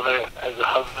a father, as a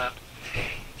husband,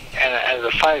 and as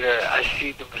a fighter. I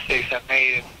see the mistakes I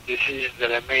made and decisions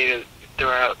that I made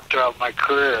throughout my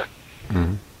career.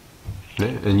 Yeah,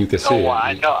 and you can see it.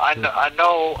 I know,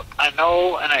 and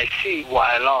I see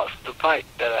why I lost the fight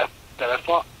that I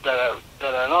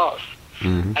lost.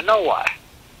 I know why.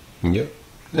 Yep.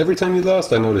 Every time you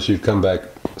lost, I noticed you'd come back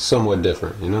somewhat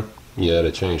different. You know, you had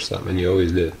to change something, and you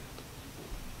always did.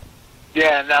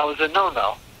 Yeah, and that was a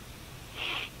no-no.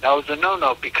 That was a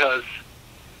no-no because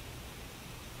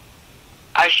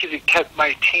I should have kept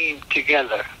my team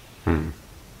together.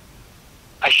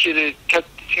 I should have kept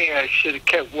the team. I should have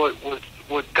kept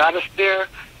what got us there.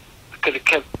 I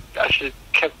should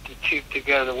have kept the team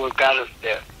together. What got us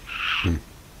there.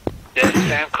 There's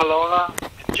Sam Colonna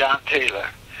and John Taylor.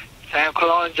 Sam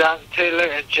Colonna, John Taylor,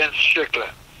 and Jen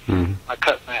Strickland. My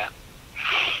cut man.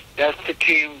 That's the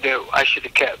team that I should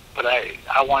have kept, but I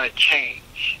want to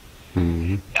change.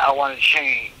 I want to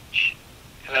change,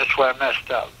 and that's where I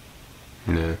messed up.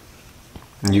 Yeah.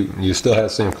 You still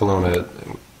had Sam Colonna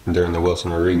during the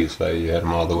Wilson Rodriguez fight. You had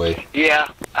him all the way. Yeah,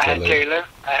 I had Taylor.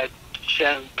 I had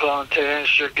Sam Colonna, Taylor, and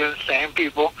Strickland, same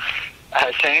people. I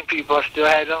had same people. I still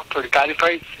had them for the Gotti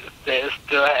fights. I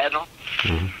still had them.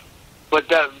 But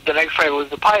the next fight was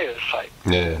the Pius fight.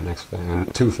 Yeah, next fight.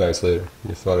 And 2 fights later,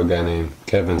 you fought a guy named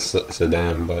Kevin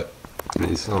Saddam, but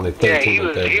he's only 13. Yeah,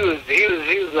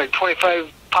 he was like 25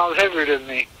 pounds heavier than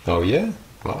me. Oh yeah,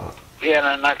 wow. Yeah, and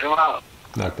I knocked him out.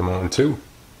 Knocked him out in 2.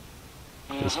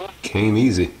 Just Mm-hmm. came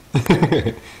easy.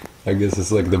 I guess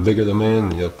it's like the bigger the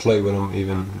man, you'll play with him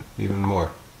even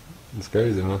more. It's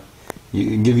crazy, man.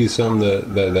 You give you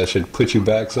something that should put you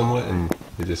back somewhat, and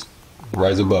you just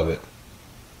rise above it.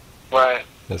 Right.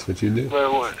 That's what you do.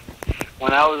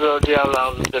 When I was out there, I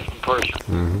was a different person.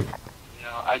 Mm-hmm. You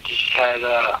know, I just had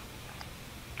a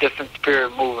different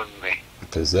spirit moving me.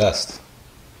 Possessed.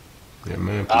 Yeah,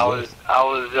 man. Possessed. I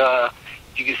was.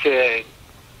 You could say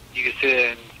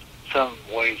in some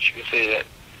ways, you could say that.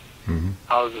 Mm-hmm.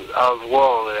 I was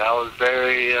worldly. I was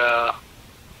very.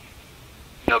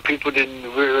 People didn't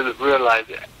really realize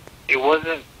it. It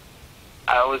wasn't.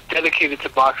 I was dedicated to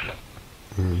boxing.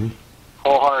 Mm-hmm.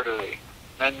 Wholeheartedly.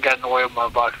 Nothing got in the way of my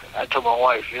boxing. I told my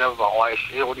wife, "You know my wife."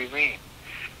 She said, "What do you mean?"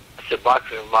 I said,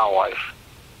 "Boxing is my wife.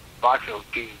 Boxing will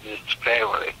be this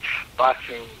family.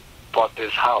 Boxing bought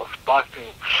this house.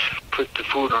 Boxing puts the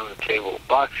food on the table.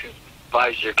 Boxing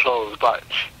buys your clothes. But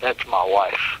that's my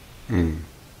wife." Mm.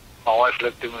 My wife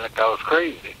looked at me like I was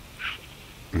crazy.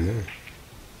 Yeah.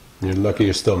 You're lucky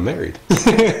you're still married.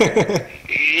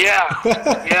 Yeah.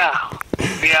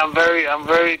 I'm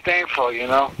very thankful, you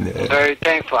know. Yeah. I'm very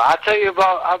thankful. I'll tell you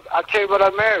about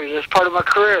our marriage. It's part of my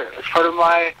career. It's part of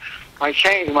my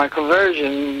change, my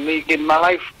conversion, me getting my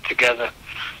life together.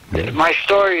 Yeah. My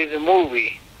story is a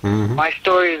movie. Mm-hmm. My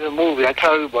story is a movie. I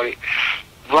tell everybody.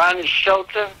 Ron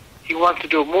Shelton, he wants to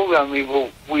do a movie on me,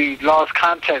 but we lost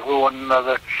contact with one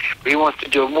another. But he wants to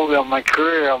do a movie on my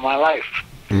career, on my life.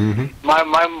 Mm-hmm.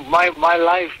 My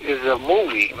life is a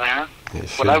movie, man.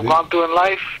 What I've gone through in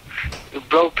life, it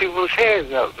broke people's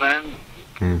heads up, man.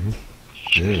 Mm-hmm.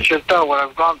 Yeah. Tripped out what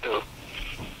I've gone through.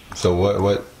 So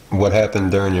what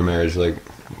happened during your marriage? Like,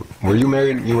 were you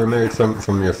married? You were married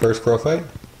from your first pro fight?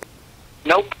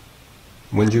 Nope.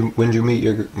 When'd you meet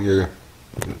your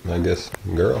I guess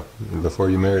girl before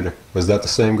you married her? Was that the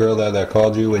same girl that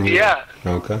called you when you? Yeah.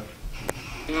 Okay.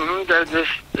 Mm-hmm.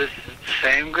 This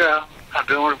same girl. I've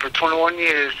been with her for 21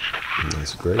 years.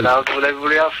 That's great. But I was with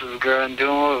everybody else's girl and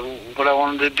doing what I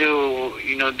wanted to do,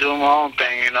 doing my own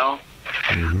thing,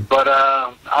 Mm-hmm. But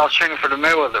I was training for the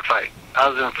Mayweather fight. I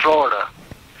was in Florida.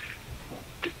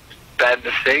 Bad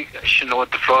mistake. I shouldn't have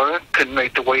went to Florida. Couldn't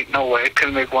make the weight, no way.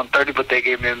 Couldn't make 130, but they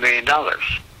gave me $1 million.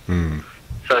 Mm.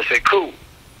 So I said, cool.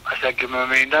 I said, give me $1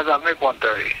 million, I'll make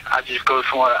 130. I just go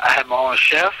somewhere. I had my own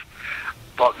chef.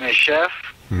 Bought me a chef.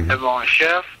 Mm-hmm. Had my own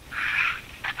chef.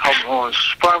 Helped my own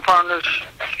sparring partners,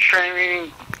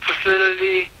 training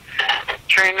facility,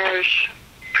 trainers,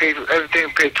 paid for everything,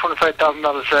 paid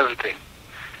 $25,000 for everything.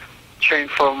 Trained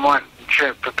for a month,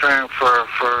 preparing for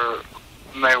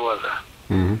Mayweather.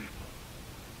 Mm-hmm.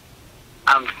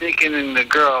 I'm sneaking in the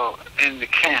girl in the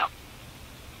camp.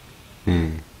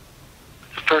 Mm.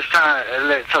 It's the first time I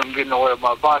let something get in the way of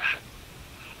my boxing.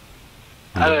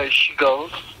 She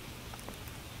goes.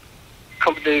 A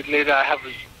couple days later, I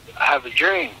have a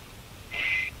dream.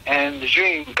 And the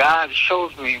dream, God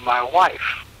shows me my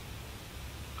wife.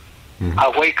 Mm-hmm.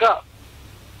 I wake up.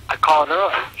 I called her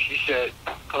up. She said,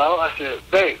 hello? I said,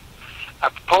 babe, I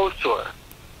proposed to her.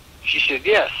 She said,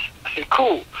 yes. I said,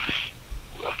 cool.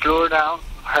 I flew her down,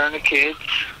 her and the kids.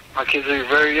 My kids were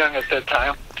very young at that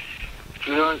time.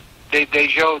 They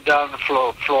drove down to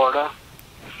Florida.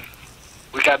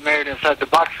 We got married inside the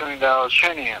boxing ring that I was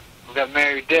training in. We got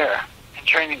married there in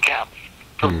training camp,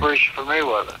 preparation for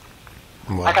Mayweather.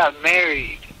 Wow. I got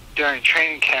married during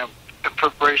training camp in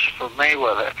preparation for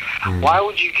Mayweather. Why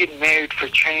would you get married for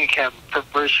training camp in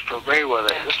preparation for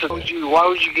Mayweather? Why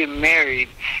would you get married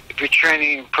if you're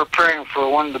training, preparing for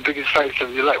one of the biggest fights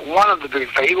of your life? One of the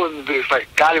biggest fights. He wasn't the biggest fight.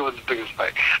 Gotti was the biggest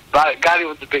fight. Gotti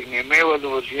was the big name. Mayweather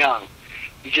was young.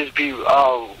 You just beat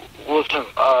Wilson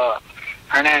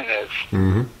Hernandez.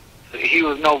 Mm-hmm. He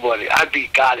was nobody. I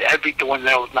beat Gotti. I beat the one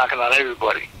that was knocking out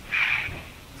everybody.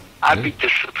 I beat the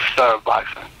superstar of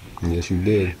boxing. Yes, you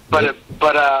did. But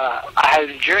I had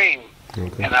a dream,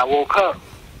 and I woke up.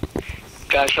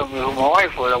 God showed me who my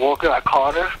wife was. I woke up. I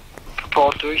called her,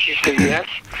 proposed to her. She said yes.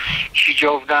 She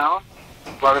drove down,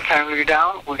 brought her family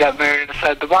down. We got married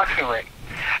inside the boxing ring.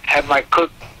 Had my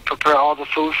cook prepare all the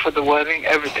food for the wedding,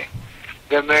 everything.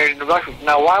 Got married in the boxing.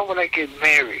 Now, why would I get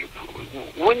married?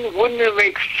 Wouldn't it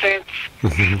make sense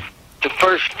the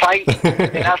first fight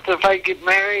and after the fight get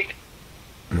married?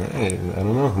 I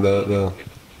don't know. The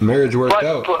marriage worked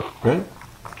out, right?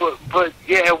 But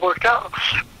yeah, it worked out.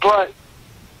 But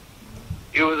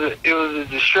it was a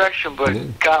distraction,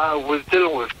 but God was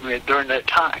dealing with me during that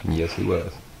time. Yes, He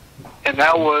was. And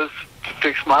that was to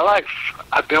fix my life.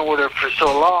 I've been with her for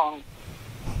so long.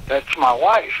 That's my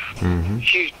wife. Mm-hmm.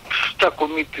 She stuck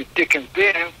with me through thick and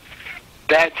thin.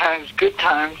 Bad times, good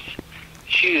times.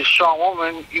 She's a strong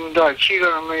woman. Even though I cheated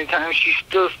on her many times, she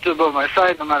still stood by my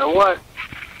side no matter what.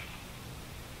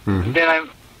 Mm-hmm. Then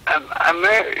I'm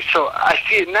married. So I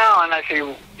see it now, and I say,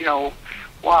 you know,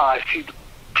 wow, I see the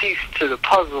piece to the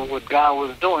puzzle what God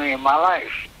was doing in my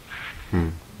life.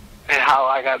 Mm. And how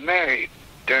I got married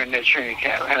during that training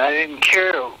camp. And I didn't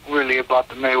care really about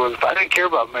the Mayweather. I didn't care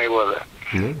about Mayweather.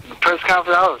 Mm-hmm. In the press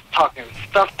conference, I was talking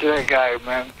stuff to that guy,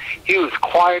 man. He was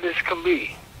quiet as can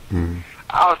be. Mm-hmm.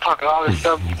 I was talking all this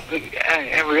stuff. And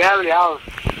in reality, I was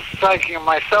psyching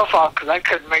myself out because I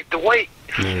couldn't make the weight.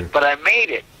 Mm-hmm. But I made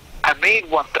it. I made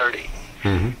 130.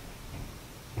 Mm-hmm.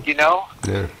 You know?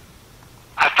 Yeah.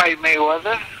 I fight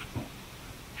Mayweather.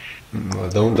 Well,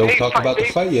 don't talk about the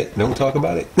fight yet. Don't talk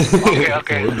about it.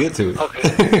 Okay. We'll get to it.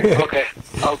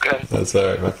 Okay. That's all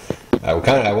right, man. I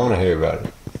want to hear about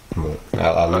it, but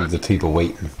I'll leave the people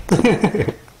waiting.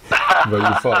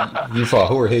 But you fought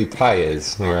Jorge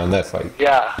Paez around that fight.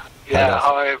 Yeah,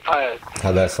 Jorge Paez.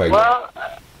 How'd that fight Well,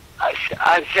 I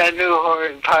knew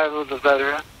Jorge Paez was a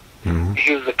veteran. Mm-hmm.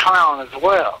 He was a clown as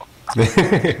well.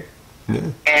 Yeah.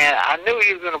 And I knew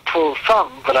he was going to pull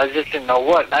something, but I just didn't know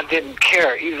what. And I didn't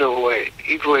care either way.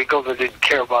 Either way it goes, I didn't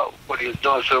care about what he was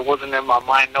doing, so it wasn't in my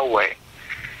mind no way.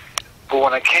 But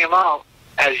when I came out,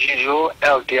 as usual,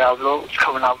 El Diablo was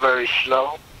coming out very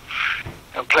slow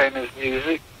and playing his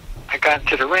music. I got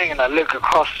into the ring, and I look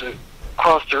across the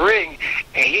ring,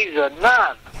 and he's a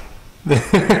nun.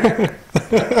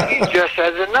 He's dressed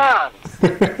as a nun.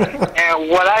 And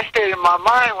what I said in my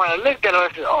mind when I looked at him, I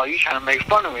said, "Oh, you trying to make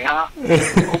fun of me, huh?"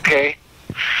 Okay.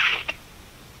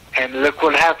 And look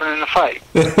what happened in the fight.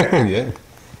 Yeah.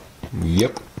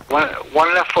 Yep.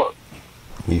 One left foot.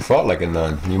 He fought like a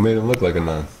nun. You made him look like a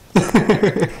nun.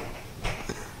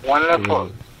 One left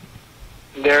foot.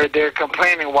 They're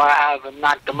complaining why I haven't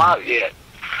knocked them out yet.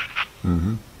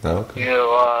 Mm-hmm. Okay. You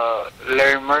know,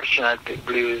 Larry Merchant, I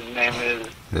believe his name is.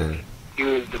 Yeah. He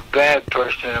was the bad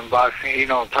person in boxing. He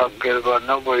don't talk good about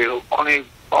nobody. Only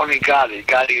Gotti.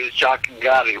 Gotti was jocking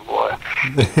Gotti, boy.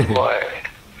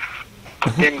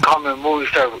 Didn't call me a movie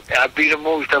star. I beat a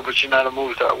movie star, but you're not a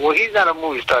movie star. Well, he's not a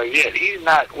movie star yet. He's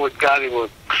not what Gotti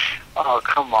was. Oh,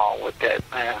 come on with that,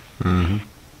 man. Mm-hmm.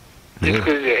 Just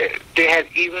because they had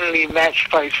evenly matched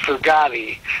fights for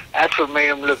Gotti. That's what made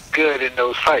him look good in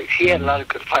those fights. He had a lot of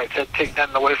good fights. I'd take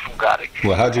nothing away from Gotti.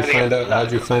 Well, how'd you find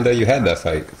out you had that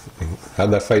fight? How'd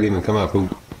that fight even come up?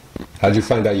 How'd you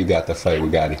find out you got the fight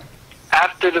with Gotti?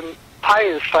 After the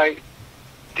Paez fight,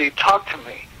 they talked to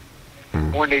me.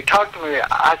 Mm-hmm. When they talked to me,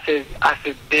 I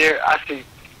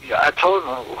told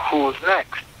them who was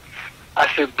next. I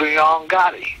said, bring on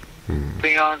Gotti. Mm-hmm.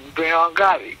 Bring on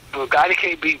Gotti. But Gotti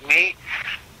can't beat me.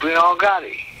 Bring on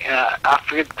Gotti. And I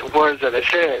forget the words that I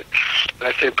said. But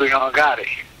I said, bring on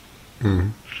Gotti. Mm-hmm.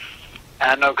 And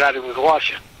I know Gotti was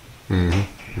watching. Mm-hmm.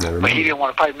 But he didn't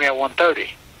want to fight me at 130.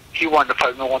 He wanted to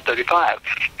fight me at 135.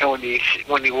 And when he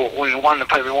wanted to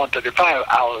fight me at 135,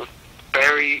 I was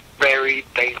very, very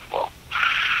thankful.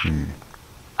 Mm-hmm.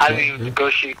 I didn't even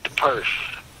negotiate the purse.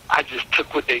 I just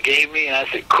took what they gave me, and I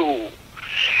said, cool.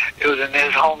 It was in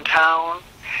his hometown.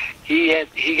 He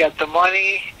got the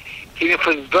money. He didn't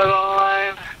put his blood on the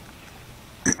line.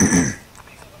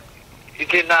 It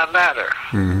did not matter.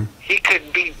 Mm-hmm. He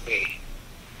couldn't beat me.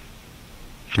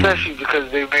 Especially because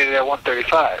they made it at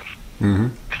 135. Mm-hmm.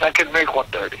 Because I couldn't make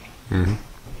 130. Mm-hmm.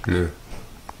 Yeah.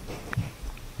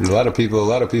 And a lot of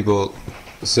people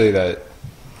say that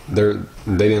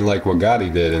they didn't like what Gotti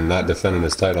did in not defending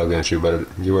his title against you, but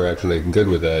you were actually good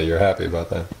with that. You're happy about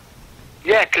that.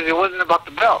 Yeah, because it wasn't about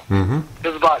the belt. Mm-hmm. It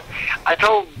was about. I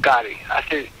told Gotti. I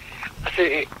said,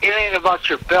 it ain't about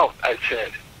your belt. I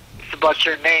said, it's about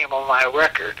your name on my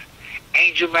record.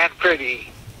 Angel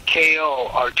Manfredy, KO,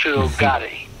 Arturo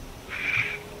Gotti.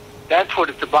 That's what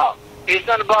it's about. It's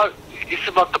not about. It's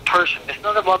about the person. It's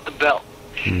not about the belt.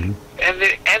 Mm-hmm. And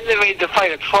they made the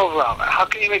fight a 12-round. How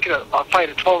can you make it a fight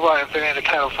a 12-round if it ain't a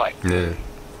title fight? Yeah.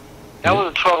 That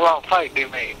was a 12-round fight they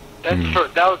made. That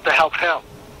was to help him.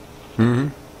 Mm-hmm.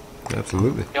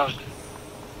 Absolutely. You know,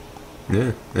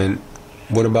 yeah. And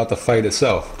what about the fight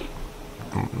itself?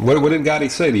 What did Gotti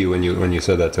say to you when you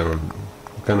said that to him?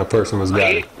 What kind of person was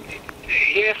Gotti?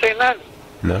 He didn't say nothing.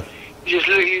 No. He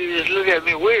just looked at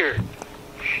me weird.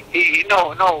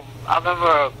 No. I remember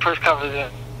a press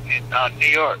conference in New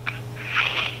York.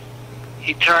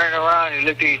 He turned around and he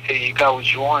looked at me and said, "You got what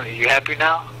you wanted. You happy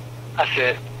now?" I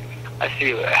said,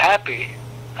 happy?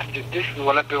 I said, this is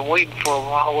what I've been waiting for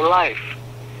my whole life.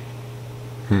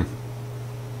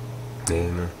 Yeah,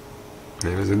 no.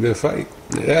 It was a good fight.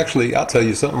 Actually, I'll tell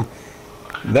you something.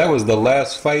 That was the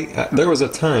last fight. There was a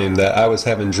time that I was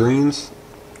having dreams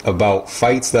about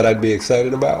fights that I'd be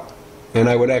excited about, and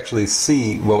I would actually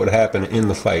see what would happen in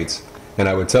the fights, and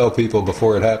I would tell people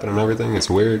before it happened and everything. It's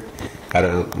weird. I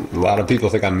don't. A lot of people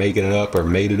think I'm making it up or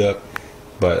made it up,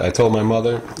 but I told my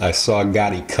mother I saw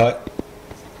Gotti cut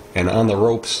and on the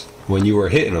ropes when you were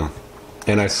hitting him,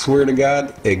 and I swear to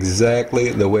God, exactly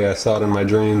the way I saw it in my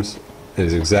dreams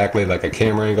is exactly like a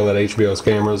camera angle that HBO's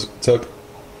cameras took,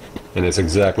 and it's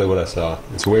exactly what I saw.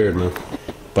 It's weird, man.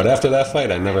 But after that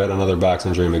fight, I never had another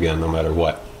boxing dream again, no matter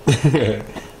what. I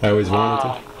always wanted to.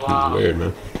 Wow. It was weird,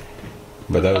 man.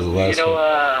 But that was the last one.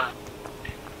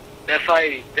 That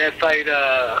fight,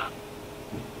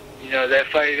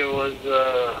 was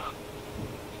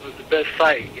the best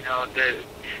fight, that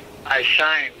I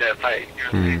shined that fight,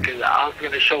 because I was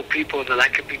going to show people that I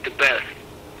could be the best.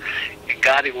 And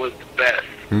Gotti was the best.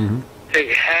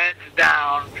 Hands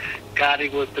down, Gotti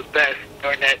was the best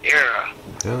during that era.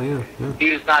 Hell yeah. He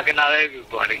was knocking out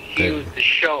everybody. He was the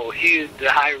show. He was the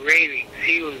high ratings.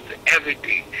 He was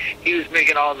everything. He was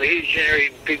making he was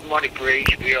generating big money for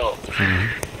HBO.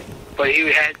 But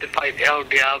he had to fight El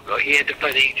Diablo. He had to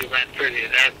fight Angel Manfredy,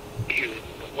 and that he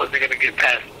wasn't going to get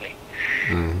past me.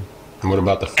 And what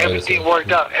about the fight? Everything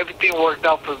worked out. Everything worked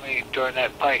out for me during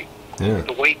that fight. Yeah.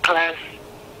 The weight class.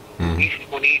 When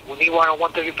he won at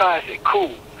 135, I said,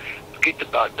 "Cool, forget the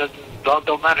belt.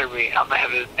 Don't matter to me. I'm gonna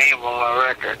have his name on my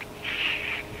record."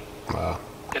 Wow.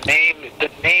 The name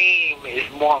is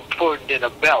more important than a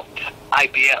belt.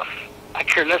 IBF. I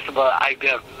care less about an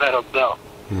IBF metal belt.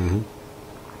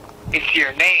 It's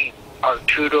your name,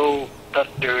 Arturo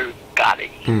Thunder Gotti.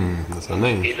 That's a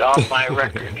name. It's on my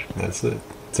record. That's it.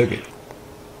 Took it.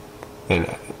 And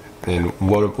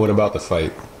what about the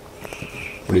fight?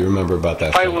 What do you remember about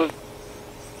that fight? Fight was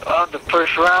the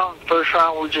first round. First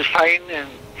round we were just fighting, and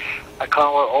I caught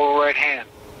him with over right hand.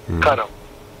 Cut him.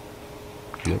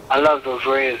 Yep. I love those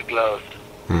Reyes gloves.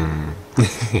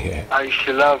 Yeah. I used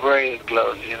to love Reyes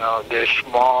gloves. They're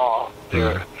small.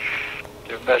 They're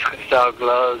Mexican style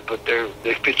gloves, but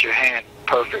they fit your hand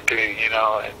perfectly. And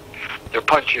they're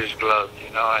puncher's gloves.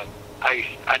 And I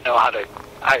know how to.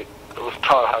 I was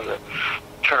taught how to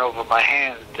turn over my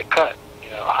hands to cut.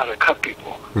 How to cut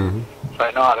people. So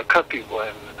I know how to cut people,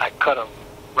 and I cut them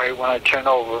right when I turn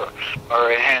over my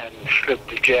right hand, slip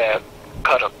the jab,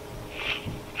 cut them.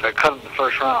 So I cut him the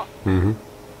first round.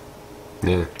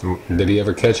 Yeah. Did he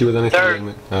ever catch you with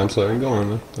anything? I'm sorry. Go on,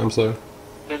 man. I'm sorry.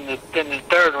 Then the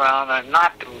third round, I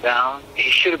knocked him down. He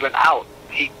should have been out.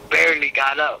 He barely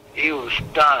got up. He was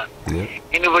stunned. Yeah.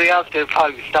 Anybody else there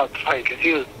probably stopped the fight because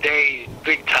he was dazed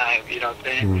big time. You know what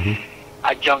I'm saying?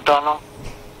 I jumped on him.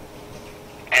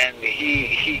 And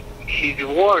he's a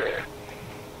warrior.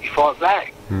 He fought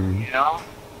back,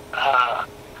 I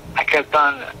kept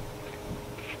on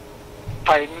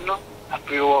fighting him. I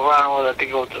flew around I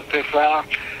think it was the fifth round.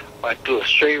 I threw a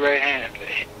straight right hand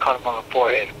and caught him on the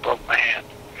forehead and broke my hand.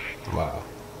 Wow.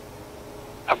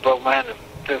 I broke my hand in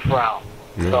the fifth round.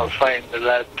 So I was fighting the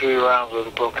last 3 rounds with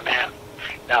a broken hand.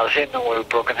 And I was hitting him with a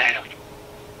broken hand.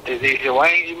 They said, why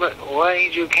ain't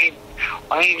you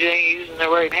ain't using the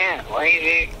right hand? Why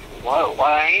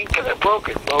ain't? Because I broke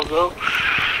it, bozo.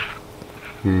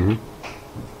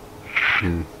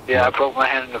 Yeah, I broke my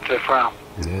hand in the fifth round.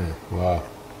 Yeah, wow.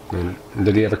 And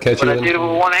did he ever catch you? But I did it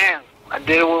with one hand. I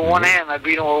beat him with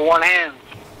one hand.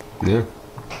 Yeah.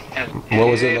 And what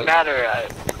was it didn't like? matter.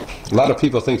 A lot of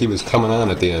people think he was coming on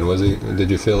at the end. Was he?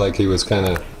 Did you feel like he was kind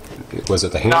of? Was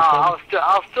it the hand? No, I was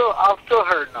still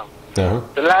hurting him.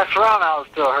 The last round, I was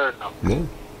still hurting him.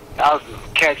 Yeah. I was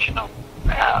catching him.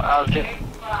 I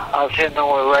was hitting him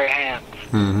with right hands.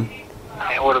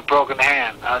 And with a broken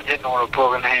hand. I was hitting him with a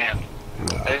broken hand.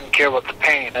 No. I didn't care about the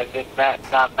pain. That did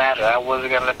not matter. I wasn't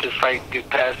going to let this fight get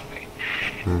past me.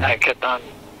 I kept on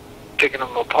picking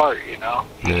him apart, Yeah.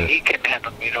 He couldn't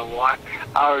handle me no more.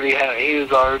 He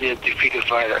was already a defeated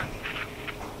fighter.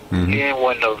 He didn't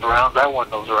win those rounds. I won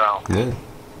those rounds. Yeah.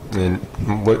 And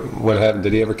what happened?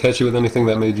 Did he ever catch you with anything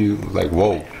that made you like,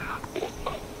 whoa?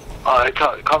 He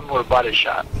caught me with a body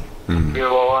shot. What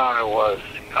round it was.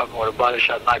 He caught me with a body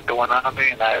shot, knocked the one out of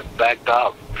me, and I backed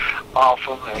off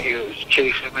him, and he was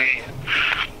chasing me.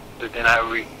 But then I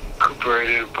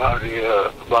recuperated probably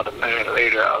about a minute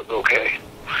later. I was okay.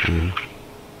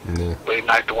 Yeah. But he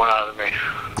knocked the one out of me.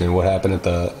 And what happened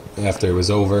after it was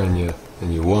over and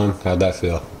you won? How'd that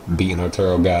feel? Beating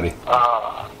Arturo Gotti.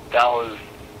 That was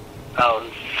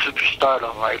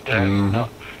superstardom right there. I'm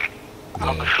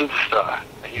a superstar.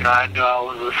 You know, I knew I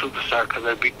was a superstar because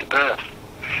I beat the best.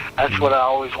 That's what I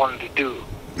always wanted to do,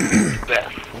 the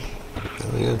best.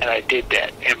 Oh, yeah. And I did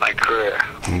that in my career.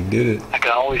 You did it. I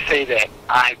can always say that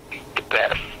I beat the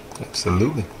best.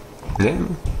 Absolutely. Yeah.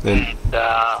 And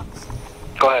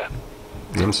go ahead.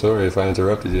 I'm sorry if I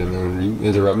interrupted you, man. You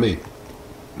interrupt me.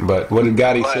 But what did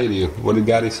Gotti say to you? What did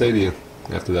Gotti say to you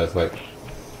after that fight?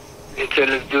 He said,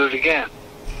 let's do it again.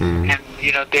 Mm-hmm. And,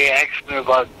 you know, they asked me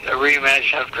about a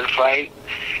rematch after the fight.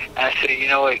 And I said, you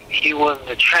know what, he wasn't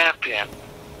the champion.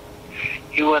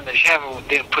 He wasn't the champion who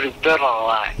didn't put his belt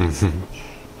on the line.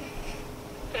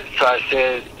 So I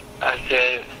said,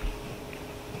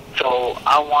 so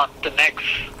I want the next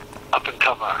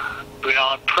up-and-comer. Bring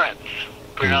on Prince.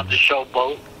 Bring on the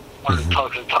showboat. One of the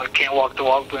talk, can't walk the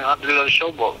walk. Bring on the little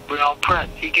showboat. Bring on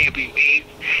Prince. He can't beat me.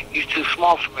 He's too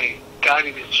small for me.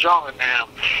 Gotti is stronger than him.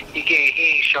 He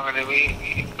ain't stronger than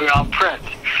me. Bring on Prince.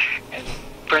 And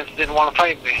Prince didn't want to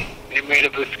fight me. They made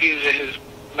up excuses. His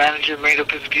manager made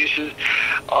up excuses.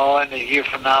 Oh, and a year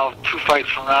from now, 2 fights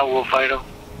from now, we'll fight him.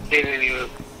 They didn't even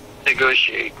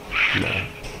negotiate.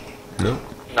 No.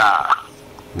 Nah.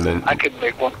 Then, I could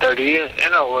make 130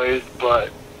 in a ways, but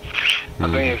I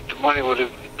mean, if the money would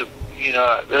have, you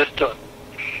know,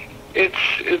 it's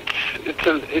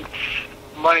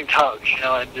money talks, you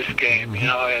know, in this game, you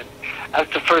know, and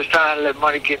that's the first time I let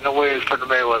money get in the way for the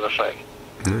Mayweather fight.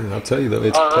 I'll tell you though,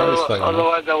 it's prize fighting.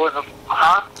 Otherwise, I wouldn't have.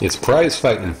 Huh? It's prize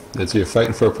fighting. You're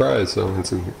fighting for a prize, so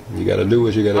you got to do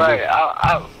what you got to right. do.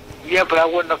 Right. Yeah, but I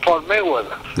wouldn't have fought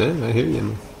Mayweather. Yeah, I hear you,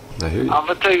 man. I hear you. I'm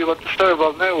gonna tell you about the story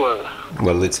about Mayweather.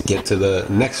 Well, let's get to the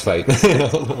next fight.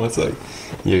 It's like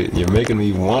you're making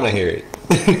me want to hear it.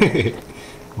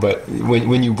 But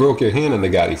when you broke your hand in the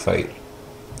Gotti fight,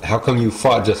 how come you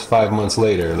fought just 5 months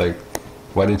later? Like,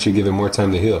 why didn't you give it more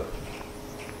time to heal?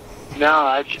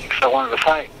 No, because I wanted to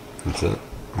fight. That's it.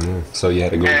 Yeah. So you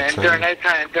had to go. And during that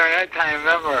time,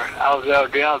 remember, I was El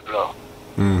Diablo.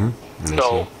 Mm-hmm.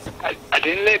 So I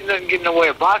didn't let nothing get in the way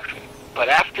of boxing. But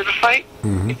after the fight,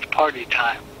 it's party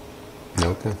time.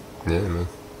 Okay. Yeah, man.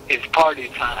 It's party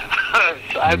time.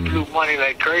 So I blew money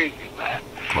like crazy, man.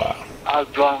 Wow. I was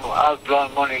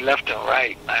blowing money left and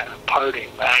right, man. Partying,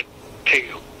 man. I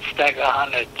take a stack of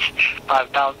hundreds,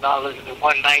 $5,000 in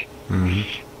one night. Mm-hmm.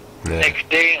 Yeah. Next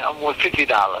day, I'm with $50.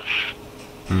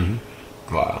 Mm-hmm.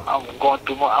 Wow. I'm going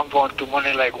through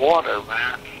money like water,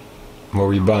 man. What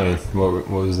were you buying? What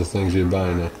was the things you were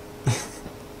buying there?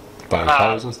 Buying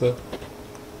cars and stuff?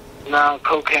 No,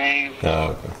 cocaine.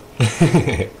 Oh,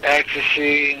 okay.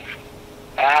 Ecstasy,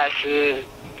 acid,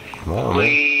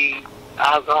 weed,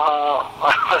 alcohol. I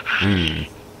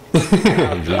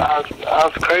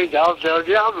was crazy. I was El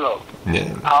Diablo.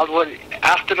 Yeah.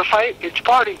 After the fight, it's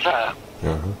party time.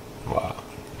 Wow.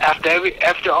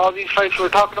 After all these fights we're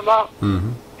talking about,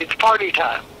 it's party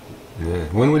time. Yeah.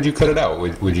 When would you cut it out?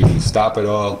 Would you stop it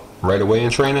all right away in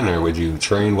training, or would you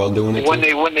train while doing it? When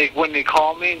they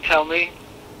call me and tell me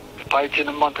the fight's in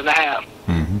a month and a half,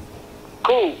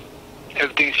 cool.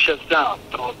 Everything shuts down.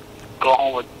 So go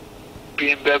home with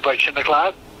be in bed by 10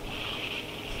 o'clock.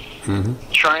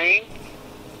 Train,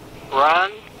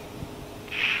 run,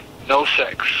 no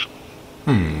sex.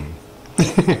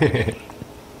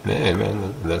 Yeah,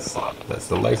 man, that's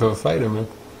the life of a fighter, man.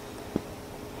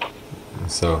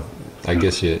 So, I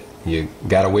guess you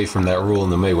got away from that rule in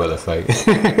the Mayweather fight.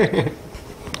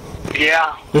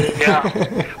 Yeah.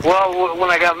 Well,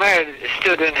 when I got married, it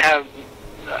still didn't have.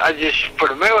 I just for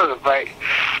the Mayweather fight,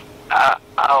 I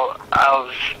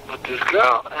was with this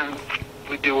girl, and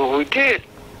we did what we did.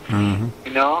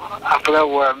 You know, I forgot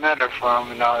where I met her from.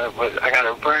 You know, but I got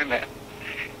her pregnant,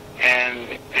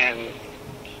 and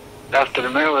after the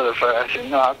Mayweather fight, I said,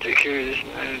 no, I'll take care of this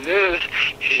and this.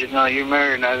 She said, no, you're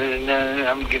married now.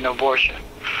 I'm getting an abortion.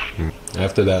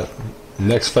 After that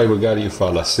next fight with Gotti, you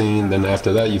fought Lacine. Then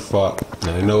after that, you fought,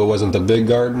 I know it wasn't the big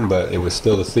Garden, but it was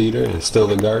still the theater and still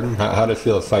the Garden. How did it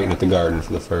feel fighting at the Garden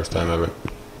for the first time ever?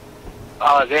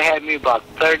 They had me about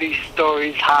 30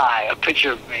 stories high, a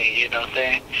picture of me, you know what I'm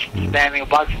saying? Standing in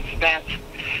boxing stance.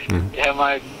 They had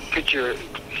my picture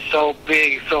so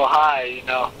big, so high, you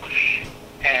know.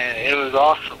 And it was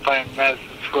awesome fighting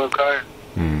Madison Square Garden.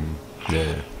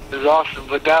 Yeah. It was awesome.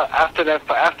 But after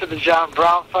the John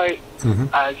Brown fight,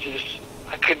 I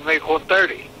couldn't make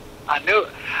 130. I knew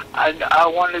it. I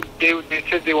wanted. They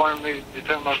said they wanted me to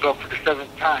defend my belt for the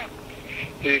 7th time.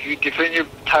 If you defend your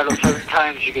title 7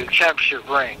 times, you get a championship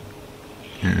ring.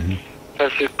 So I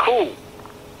said, cool.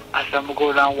 I said, I'm going to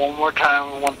go down one more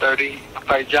time at 130. I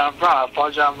fight John Brown. I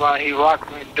fought John Brown. He rocked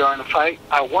me during the fight.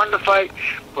 I won the fight,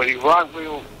 but he rocked me.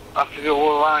 I forget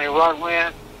what round he rocked me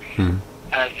in. And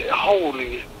I said,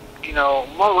 holy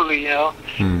morally,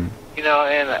 Mm.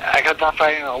 And I got done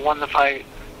fighting. I won the fight,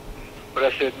 but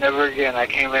I said never again. I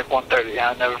can't make 130.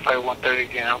 I'll never fight 130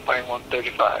 again. I'm fighting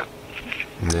 135.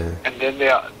 Yeah. And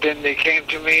then they came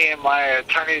to me in my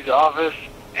attorney's office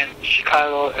in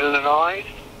Chicago, Illinois,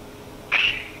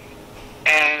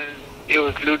 and it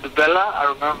was Lou DiBella.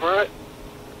 I remember it.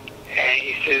 And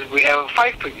he said, "We have a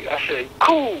fight for you." I said,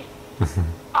 "Cool.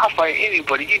 I'll fight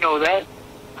anybody. You know that.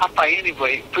 I'll fight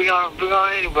anybody. Bring on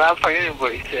anybody. I'll fight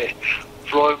anybody." He said,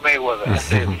 "Floyd Mayweather." I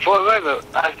said, "Floyd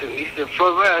Mayweather." He said,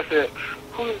 "Floyd Mayweather." I said,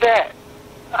 "Who's that?"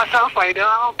 I said, "I'll fight him.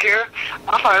 I don't care.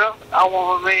 I'll fight him. I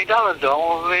want $1 million though. I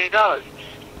want $1 million.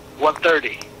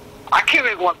 130. I can't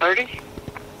make 130.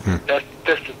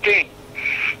 That's the thing.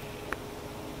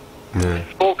 Yeah.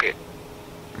 I spoke it.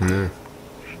 Yeah.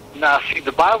 Now, see,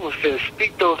 the Bible says,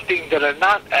 "Speak those things that are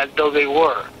not as though they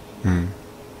were." Mm.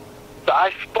 So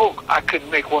I spoke I couldn't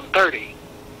make 130.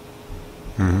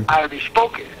 Mm-hmm. I already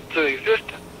spoke it into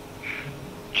existence.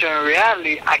 So in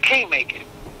reality, I can't make it.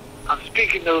 I'm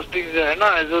speaking those things that are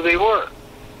not as though they were.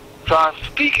 So I'm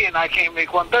speaking I can't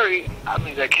make 130. That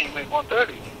means I can't make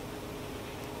 130.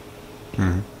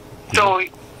 Mm-hmm. So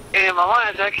in my mind,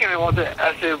 I said, I can't make 130.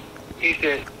 I said, he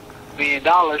said, $1 million.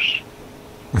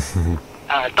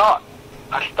 And I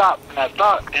stopped, and I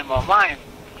thought in my mind,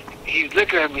 he's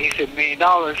looking at me, he said, $1 million.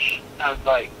 I was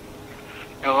like,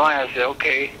 in my mind, I said,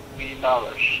 okay, $1 million.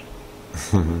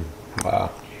 Wow.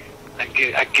 I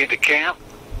get the camp,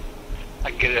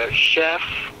 I get a chef,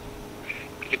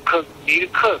 get a cook, need a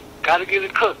cook, gotta get a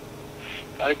cook,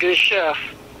 gotta get a chef,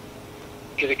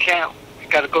 get a camp,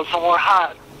 gotta go somewhere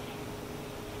hot.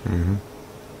 Mm-hmm.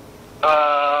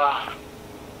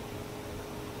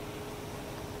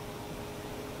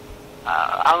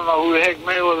 I don't know who the heck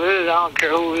Mayweather is. I don't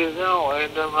care who he is. No,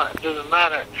 it doesn't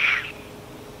matter.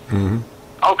 Mm-hmm.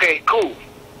 Okay, cool.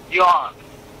 You on?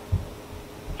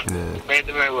 Yeah. Made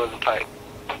the Mayweather fight.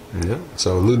 Yeah.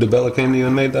 So Lou DiBella came to you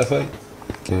and made that fight?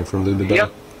 Came from Lou DiBella?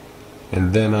 Yep.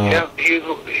 And then Yep. He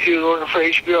was working for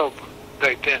HBO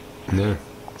back then. Yeah.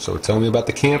 So tell me about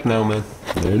the camp now, man.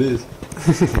 There it is.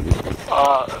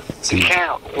 The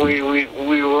camp. We were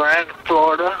in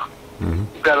Florida. Mm-hmm.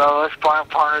 We got all our sparring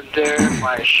partners there.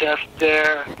 My chef's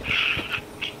there.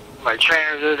 My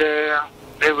trainers are there.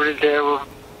 Everybody's there. We're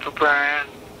preparing.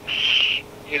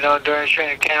 During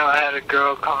training camp, I had a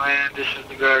girl come in. This is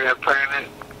the girl that got pregnant.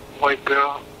 White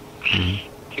girl.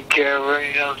 Mm-hmm. Took care of her,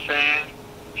 you know what I'm saying?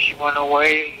 She went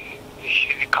away. She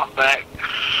didn't come back.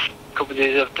 A couple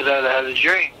days after that, I had a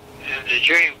dream. And the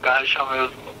dream, God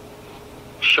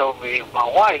showed me my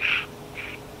wife.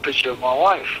 Picture of my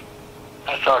wife.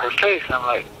 I saw her face, and I'm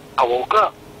like, I woke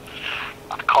up.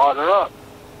 I called her up.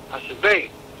 I said,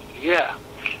 babe, yeah.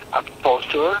 I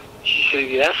proposed to her. She said,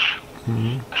 yes.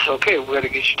 Mm-hmm. I said, okay, we got to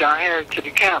get you down here to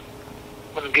the camp.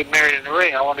 I'm going to get married in the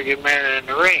ring. I want to get married in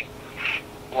the ring.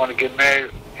 I want to get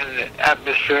married in the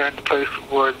atmosphere, in the place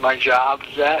where my job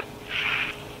is at,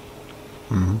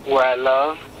 where I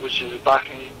love, which is a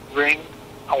boxing ring.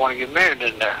 I want to get married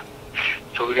in there.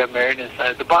 So we got married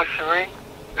inside the boxing ring,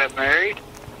 got married,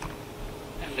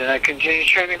 and then I continued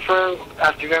training for her.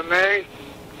 After we got married,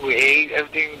 we ate,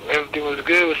 everything was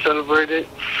good, we celebrated,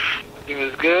 everything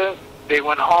was good. They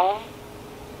went home,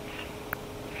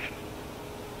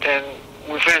 and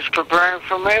we finished preparing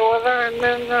for Mayweather, and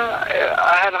then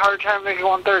I had a hard time making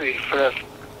 130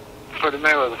 for the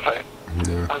Mayweather fight.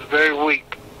 Yeah. I was very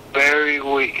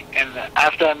weak. And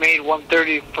after I made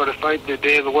 130 for the fight, the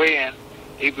day of the weigh-in,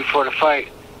 even before the fight,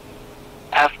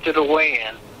 after the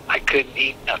weigh-in, I couldn't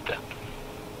eat nothing.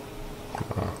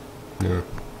 Yeah.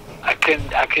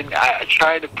 I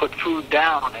tried to put food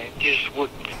down, and it just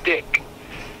wouldn't stick.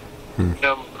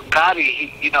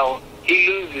 Gotti, he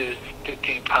loses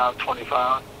 15 pounds, 20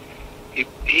 pounds. He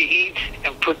eats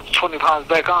and puts 20 pounds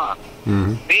back on.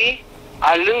 Mm-hmm. Me,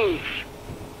 I lose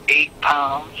 8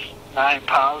 pounds, 9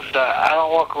 pounds. I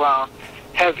don't walk around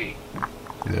heavy.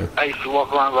 Yeah. I used to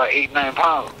walk around about 8, 9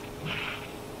 pounds.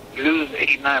 Lose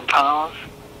 8, 9 pounds.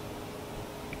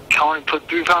 Can only put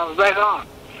 3 pounds back on.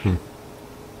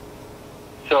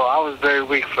 So I was very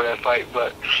weak for that fight,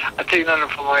 but I take nothing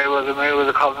from Mayweather.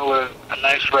 Mayweather caught me with a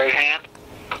nice right hand,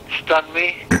 stunned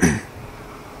me.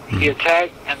 He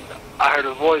attacked, and I heard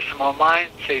a voice in my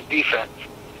mind say defense.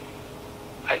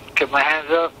 I kept my hands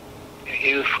up, and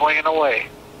he was swinging away.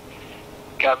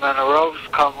 Got me on the ropes,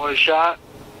 caught me with a shot.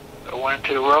 I went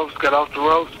into the ropes, got off the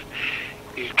ropes.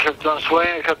 He kept on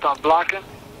swinging, kept on blocking.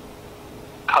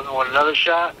 Caught me with another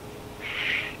shot.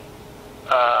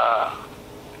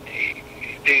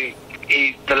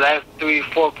 The last 3,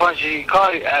 4 punches he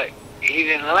caught, he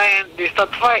didn't land. They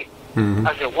stopped the fight. Mm-hmm.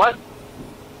 I said, what?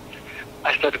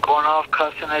 I started going off,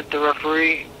 cussing at the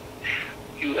referee.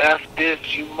 You F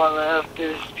this, you mother F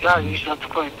this. God, you shut the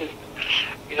point this.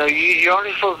 You know, you're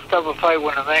only supposed to stop a fight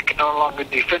when a man can no longer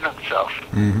defend himself.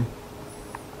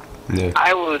 Yeah.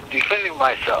 I was defending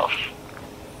myself.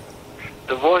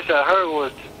 The voice I heard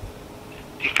was,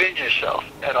 defend yourself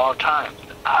at all times.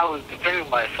 I was defending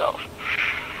myself.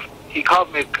 He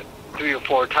caught me 3 or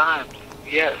 4 times.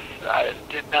 Yes, I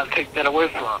did not take that away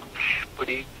from him. But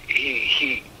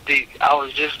I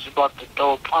was just about to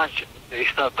throw a punch, and they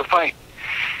stopped the fight.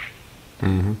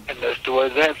 And that's the way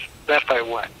that fight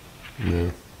went.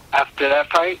 Yeah. After that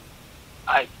fight,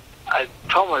 I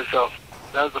told myself,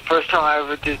 that was the first time I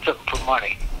ever did something for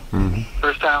money.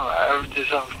 First time I ever did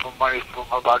something for money for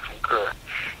my boxing career.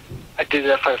 I did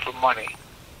that fight for money.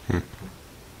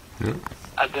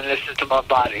 I didn't listen to my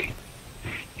body.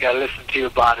 You gotta listen to your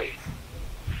body.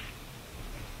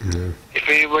 If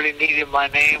anybody needed my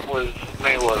name, was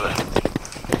Mayweather.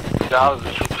 I was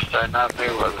a superstar, not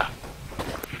Mayweather.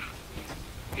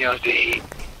 You know, they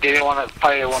didn't want to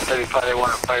fight at 135. They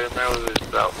wanted to fight at Mayweather's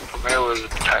belt for Mayweather's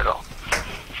title.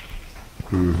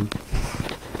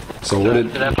 So what did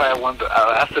after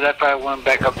that fight, I went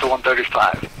back up to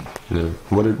 135. Yeah.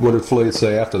 What did Floyd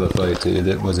say after the fight?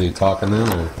 Was he talking then,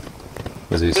 or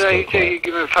was he? Yeah, he said he'd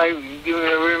give me a fight, give me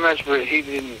a rematch, but he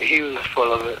didn't. He was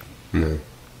full of it. No.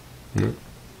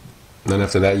 Then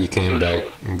after that, you came back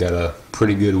and got a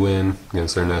pretty good win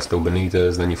against Ernesto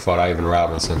Benitez. Then you fought Ivan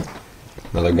Robinson,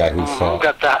 another guy who fought.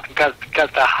 Got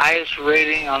the highest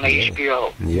rating on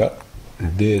HBO. Yep,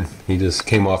 it did. He just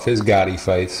came off his Gotti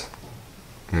fights,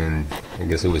 and I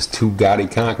guess it was 2 Gotti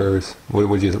conquerors. What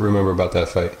would you remember about that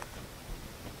fight?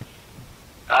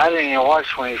 I didn't even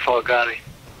watch when he fought Gotti.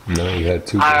 No, you had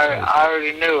 2. I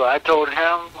already knew. I told him.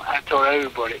 I told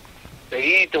everybody that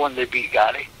he ain't the one that beat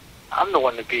Gotti. I'm the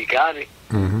one that beat Gotti.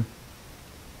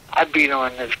 I beat him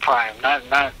in his prime.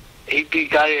 Not. He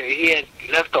beat Gotti. He had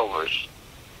leftovers.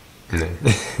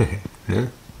 Yeah.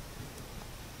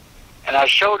 And I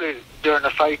showed it during the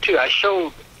fight too. I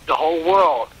showed the whole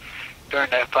world during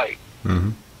that fight.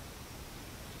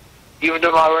 Even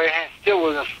though my right hand still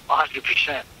wasn't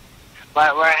 100%. My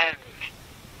right hand,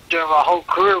 during my whole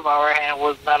career, my right hand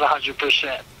was not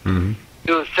 100%.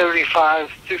 It was 75,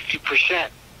 60%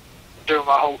 during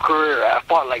my whole career. I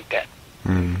fought like that.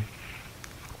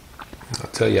 I'll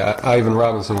tell you, Ivan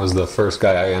Robinson was the first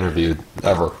guy I interviewed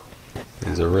ever.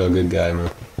 He's a real good guy,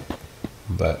 man.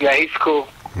 But yeah, he's cool.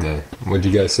 Yeah. What'd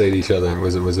you guys say to each other?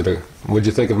 What'd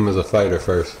you think of him as a fighter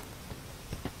first?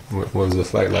 What was the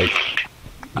fight like?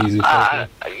 Easy fight?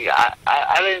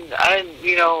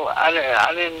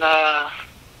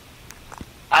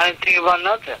 I didn't think about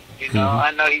nothing. You know,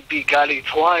 I know he beat Gotti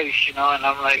twice. You know, and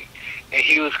I'm like, and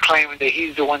he was claiming that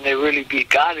he's the one that really beat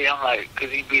Gotti. I'm like,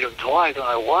 because he beat him twice.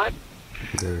 I'm like, what?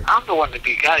 Yeah. I'm the one that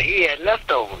beat Gotti. He had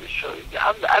leftovers. So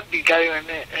I beat Gotti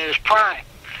in his prime.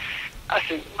 I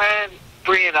said, man,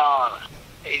 bring it on.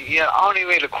 You know, I only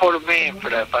made $250,000 for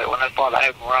that fight when I fought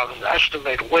Ivan Robinson. I should have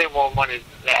made way more money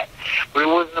than that. But it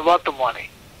wasn't about the money.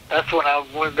 That's when I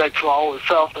went back to my old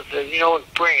self and said, you know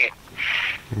what, bring it.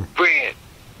 Bring it.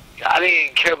 I didn't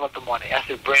even care about the money. I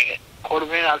said, bring it.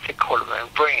 $250,000, I said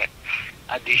 $250,000, bring it.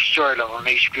 I destroyed them on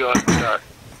HBO at the start.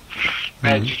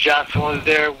 Magic Johnson was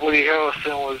there. Woody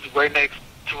Harrelson was right next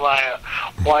to my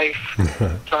wife.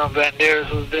 Tom Van Deres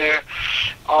was there.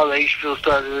 All the HBO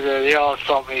stars were there. They all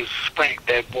saw me spank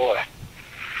that boy.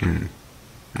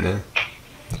 Yeah.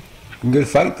 Good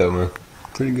fight, though, man.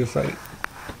 Pretty good fight.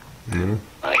 Yeah.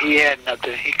 He had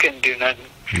nothing. He couldn't do nothing.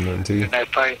 Nothing to you? In that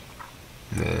fight.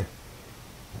 Yeah.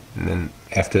 And then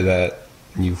after that,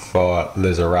 you fought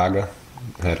Lizarraga.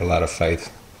 Had a lot of fights.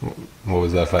 What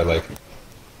was that fight like?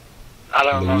 I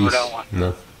don't remember that one.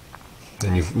 No.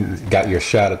 Then you got your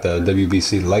shot at the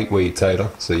WBC lightweight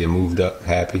title, so you moved up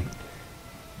happy.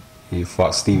 You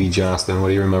fought Stevie Johnston. What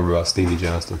do you remember about Stevie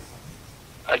Johnston?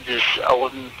 I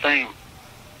wasn't the same.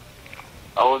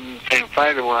 I wasn't the same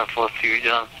fighter when I fought Stevie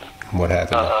Johnston. What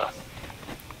happened?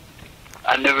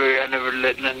 I never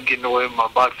let nothing get in the way of my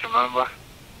boxing, remember?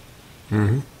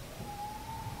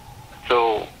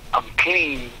 So I'm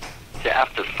clean to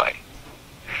after the fight.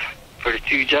 For the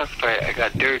Stevie Johnston fight, I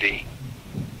got dirty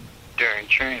during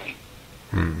training.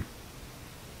 Then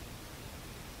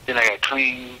I got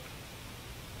clean.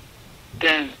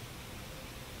 Then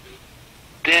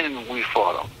we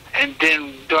fought him. And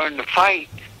then during the fight,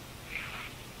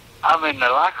 I'm in the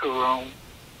locker room,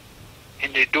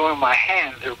 and they're doing my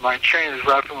hands. My trainer's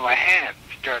wrapping my hands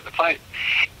during the fight.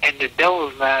 And the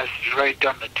devil's mask is right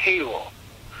on the table.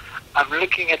 I'm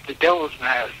looking at the devil's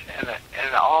mask, and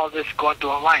all this going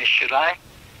through my mind. Should I?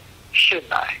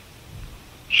 Shouldn't I?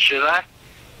 Should I?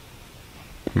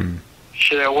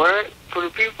 Should I wear it for the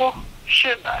people?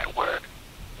 Shouldn't I wear it?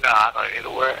 No, I don't need to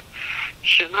wear it.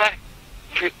 Shouldn't I?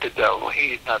 Fit the devil.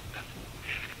 He's nothing.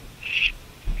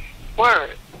 Wear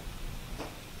it.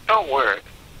 Don't wear it.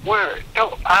 Wear it.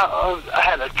 Don't. I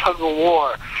had a tug of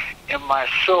war in my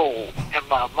soul, in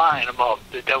my mind about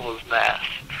the devil's mask,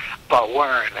 about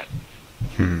wearing it.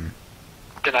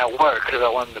 Then I wear it because I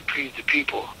wanted to please the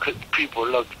people, because the people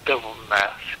love the devil's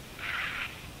mask.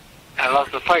 And I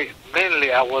lost the fight.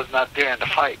 Mainly, I was not there in the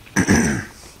fight.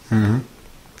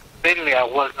 Mainly, I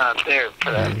was not there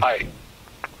for that fight.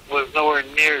 Was nowhere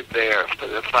near there for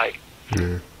the fight.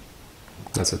 Yeah.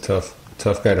 That's a tough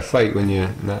guy to fight when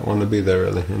you're not wanting to be there,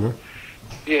 really, you know?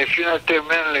 Yeah, if you're not there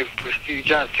mentally for Steve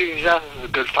Johnson. Steve Johnson's a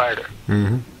good fighter.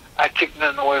 I took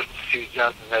nothing away from Steve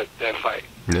Johnson that fight.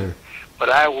 Yeah. But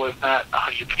I was not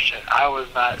 100%. I was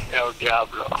not El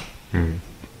Diablo.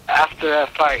 After that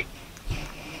fight,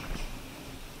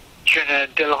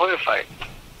 Trinidad De La Hoya fight.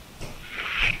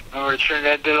 Remember the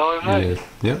Trinidad De La Hoya fight?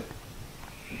 Yeah.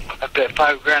 I bet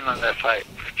 $5,000 on that fight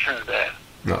for Trinidad.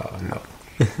 No.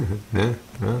 Yeah.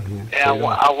 Well, yeah, I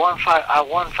won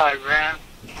 $5,000.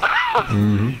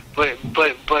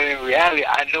 But in reality,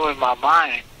 I knew in my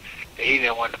mind that he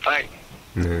didn't win the fight.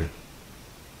 Yeah.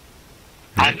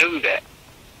 I knew that.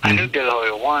 I knew De La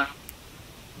Hoya won.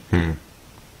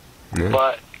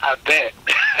 But I bet.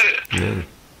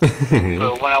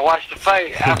 But when I watched the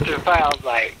fight, after the fight, I was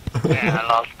like, man, I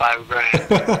lost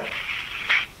 $5,000.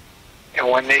 And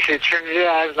when they said Trinidad,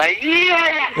 I was like,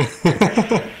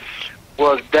 yeah!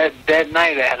 Well, that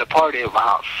night I had a party at my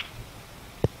house.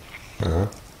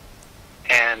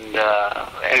 And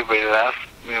everybody left.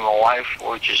 Me and my wife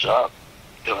were just up,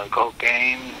 doing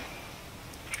cocaine.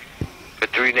 For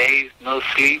 3 days, no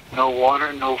sleep, no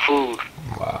water, no food.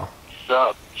 Wow.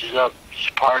 Just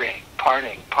partying.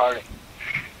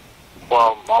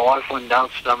 Well, my wife went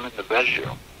downstairs in the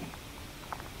bedroom.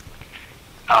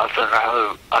 All of a sudden,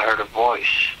 I heard a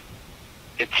voice.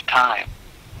 It's time.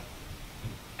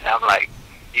 And I'm like,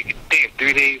 you can think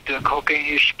 3 days doing cocaine,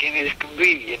 you're skinny as can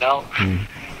be, you know? And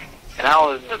I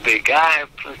wasn't a big guy,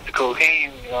 plus the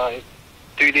cocaine, you know,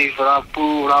 3 days without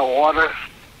food, without water.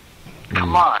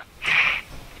 Come on.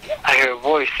 I hear a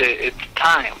voice say, it's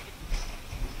time.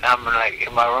 And I'm like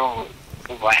in my room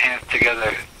with my hands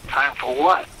together. Time for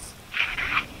what?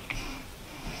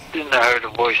 Then I heard a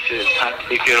voice say, it's time to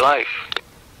take your life.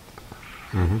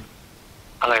 I'm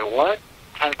like, what?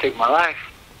 Time to take my life?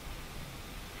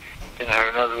 Then I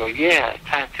heard another one, yeah, it's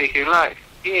time to take your life.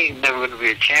 You ain't never gonna be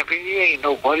a champion. You ain't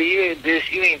nobody. You ain't this.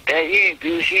 You ain't that. You ain't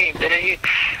this. You ain't that.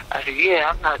 I said,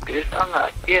 yeah, I'm not this. I'm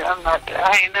not that.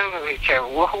 I ain't never gonna be a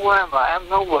champion. Well, who am I? I'm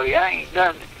nobody. I ain't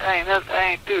nothing. I ain't nothing. I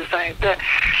ain't this. I ain't that.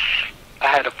 I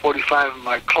had a 45 in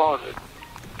my closet.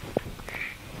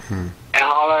 And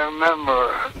all I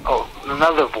remember,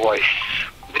 another voice.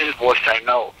 This voice I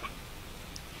know.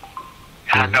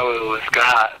 I know it was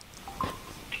God.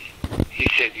 He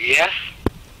said, yes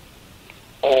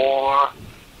or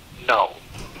no.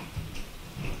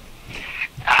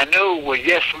 I knew what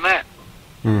yes meant.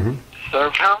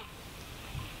 Serve him,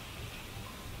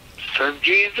 serve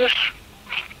Jesus,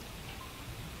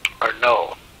 or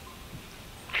no.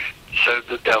 Serve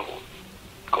the devil,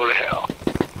 go to hell.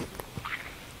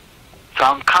 So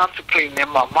I'm contemplating in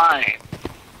my mind,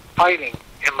 fighting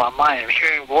in my mind,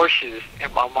 hearing voices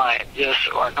in my mind, yes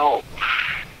or no.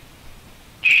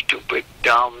 Stupid,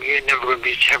 dumb, you're never going to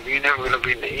be champion, you're never going to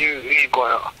be, you ain't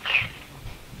going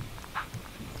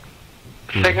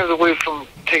to. Seconds away from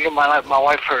taking my life, my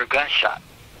wife heard a gunshot.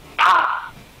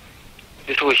 Pa!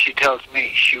 This is what she tells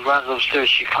me. She runs upstairs,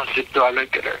 she comes to the door, I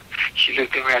look at her. She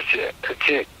looked at me, I said, that's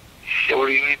it. She said, what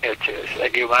do you mean that's it? I said, I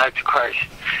gave my life to Christ.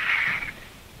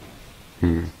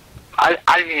 I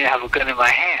didn't even have a gun in my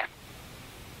hand.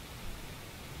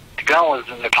 The gun was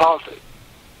in the closet.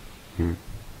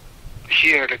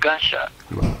 She heard a gunshot.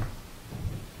 Wow.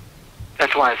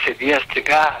 That's why I said yes to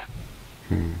God.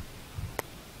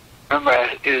 Remember,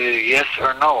 is it yes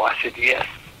or no? I said yes.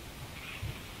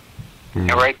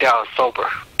 And right there I was sober.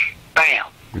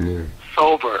 Bam.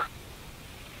 Sober.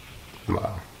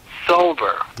 Wow.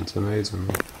 Sober. That's amazing,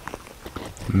 man.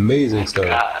 Amazing stuff.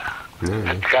 God. Yeah.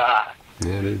 That's God.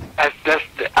 Yeah, it is. I'm telling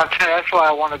you, that's why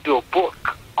I want to do a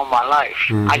book on my life.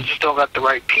 I just don't got the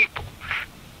right people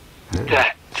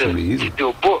to do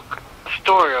a book, a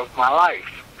story of my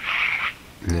life.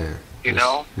 Yeah. You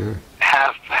know? Yeah.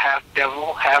 Half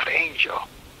devil, half angel.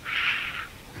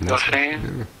 You know what I'm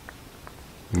saying?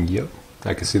 Yeah. Yep.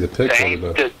 I can see the picture of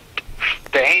it.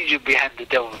 The angel behind the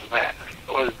devil's mask,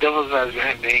 or the devil's mask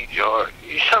behind the angel, or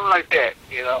something like that,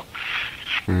 you know?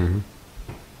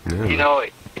 Yeah. You know,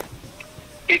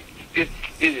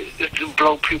 it's to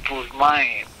blow people's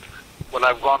mind what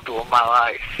I've gone through in my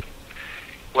life,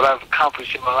 what I've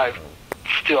accomplished in my life.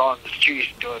 Still on the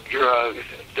streets doing drugs,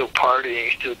 still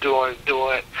partying, still doing.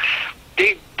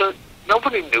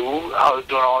 Nobody knew I was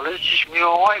doing all this. Just me and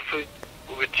my wife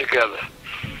were together.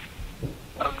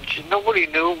 Nobody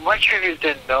knew. My trainers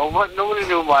didn't know. Nobody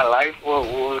knew my life, what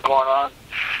was going on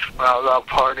when I was out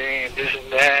partying and this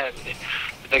and that. And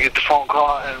they get the phone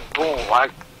call and boom,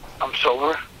 I'm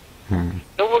sober.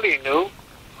 Nobody knew.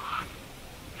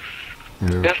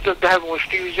 That stuff that happened with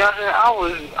Stevie Johnson.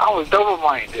 I was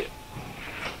double-minded.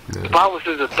 The Bible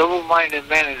says a double-minded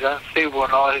man is unstable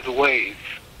in all his ways.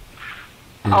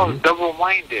 I was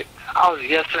double-minded. I was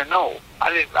yes or no. I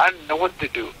didn't know what to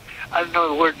do. I didn't know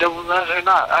the word double-minded or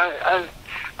not. I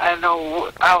didn't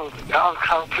know. I was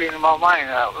contemplating in my mind.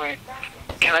 I mean,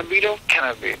 can I beat him? Can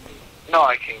I beat him? No,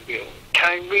 I can't beat him.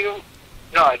 Can I beat him?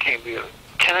 No, I can't beat him.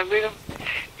 Can I beat him?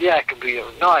 Yeah, I can beat him.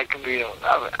 No, I can beat him.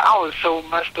 I was so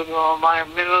messed up in my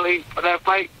mind mentally for that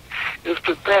fight. It was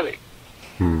pathetic.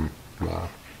 Wow.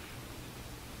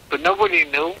 But nobody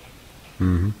knew.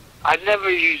 I never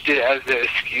used it as an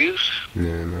excuse.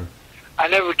 Yeah, no. I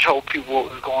never told people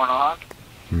what was going on.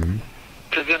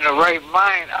 Because in the right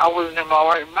mind, I wasn't in my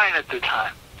right mind at the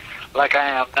time, like I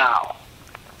am now.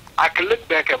 I can look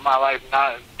back at my life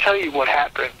now and tell you what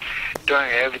happened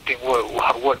during everything,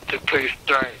 what took place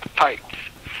during the fights.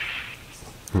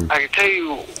 I can tell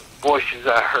you voices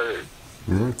I heard,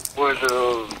 whether it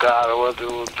was God or whether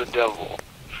it was the devil.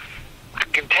 I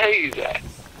can tell you that.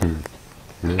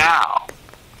 Now.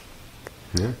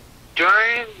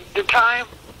 During the time,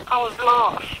 I was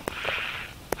lost.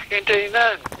 I can't tell you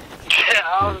nothing.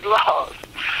 I was lost.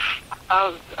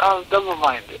 I was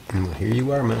double-minded. Here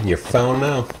you are, man. You're found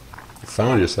now. You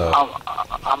found yourself.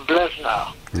 I'm blessed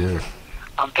now. Yeah.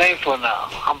 I'm thankful now.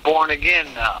 I'm born again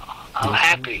now. I'm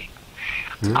happy.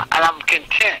 And I'm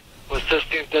content with such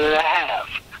things that I have.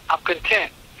 I'm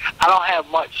content. I don't have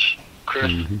much,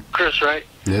 Chris. Chris, right?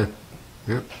 Yeah.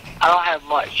 I don't have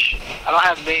much. I don't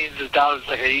have millions of dollars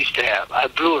like I used to have. I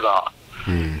blew it all.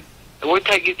 And wait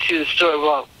till I get to the story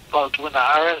about when the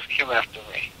IRS came after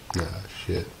me. Oh,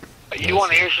 shit. You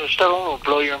want to hear some stuff? I'm going to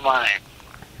blow your mind.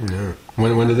 Yeah.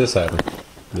 When did this happen?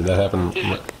 Did that happen?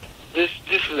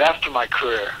 This was after my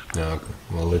career. Oh, okay.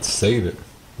 Well, let's save it.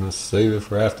 Let's save it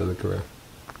for after the career.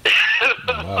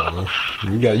 Wow,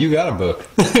 man. You got a book.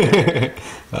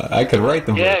 I can write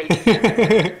the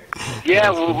book. Yeah,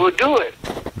 we'll do it.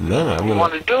 No, I'm gonna.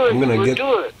 Want to do it? We'll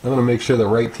do it. I'm gonna make sure the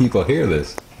right people hear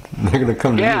this. They're gonna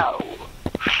come to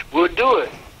you. We'll do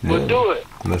it. We'll do it.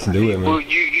 Let's do it, man. Well,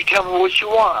 you tell me what you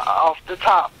want off the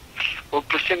top, what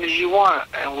percentage you want,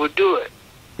 and we'll do it.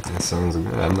 That sounds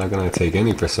good. I'm not gonna take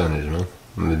any percentage, man.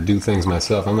 I'm gonna do things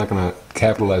myself. I'm not gonna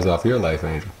capitalize off your life,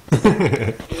 Angel.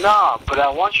 No, but I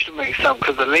want you to make something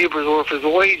because the labor's worth his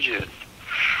wages.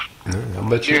 Yeah,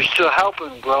 but you're still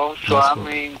helping, bro. So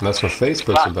that's what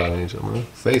Facebook's about, Angel, man.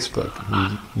 Facebook.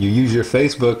 You use your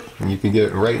Facebook, and you can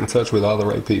get right in touch with all the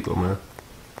right people, man.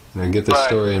 And get the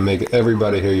story and make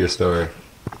everybody hear your story.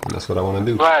 And that's what I want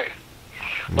to do. Right.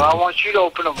 Well, I want you to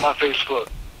open up my Facebook.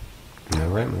 All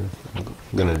right, man. I'm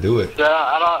gonna do it.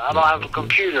 I don't have a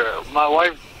computer. My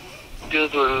wife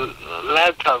deals with a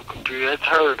laptop computer. That's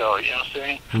her, though. You know what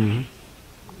I'm saying?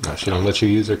 She don't let you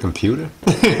use her computer?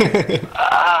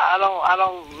 I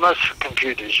don't mess with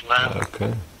computers, man.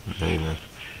 Okay. Hey, man.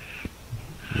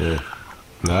 Yeah.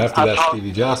 Now, after that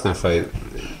Stevie Johnson fight,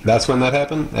 that's when that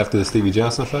happened? After the Stevie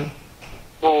Johnson fight?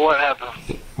 Well, what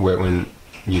happened? When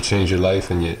you changed your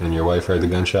life and your wife heard the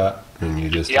gunshot and you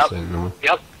just said no more?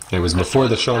 Yep. It was before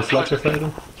the Sean Fletcher fight?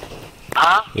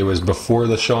 Huh? It was before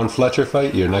the Sean Fletcher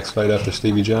fight, your next fight after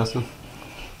Stevie Johnson?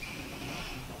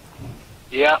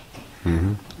 Yeah.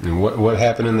 And what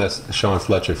happened in that Sean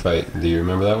Fletcher fight? Do you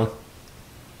remember that one?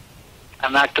 I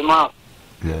knocked him out.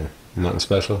 Yeah. Nothing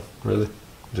special, really?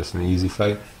 Just an easy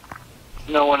fight?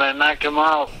 No, when I knocked him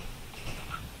out,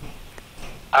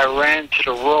 I ran to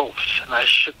the ropes and I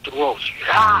shook the ropes.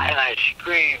 And I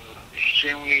screamed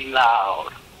extremely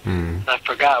loud. I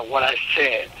forgot what I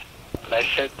said. But I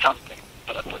said something,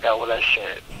 but I forgot what I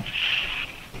said.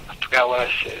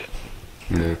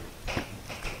 Yeah.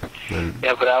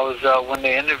 Yeah, but I was, when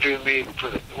they interviewed me,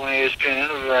 when ESPN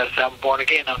interviewed me, I said, I'm born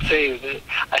again, I'm saved.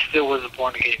 I still wasn't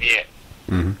born again yet.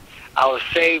 I was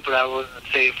saved, but I wasn't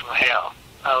saved from hell.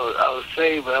 I was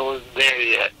saved, but I wasn't there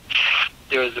yet.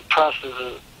 There was a process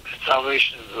of,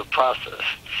 salvation is a process.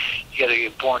 You got to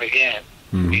get born again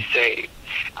to be saved.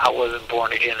 I wasn't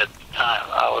born again at the time.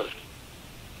 I was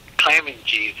claiming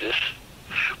Jesus,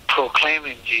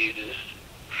 proclaiming Jesus.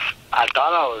 I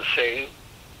thought I was saved.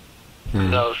 I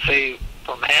was saved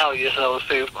from hell. Yes, I was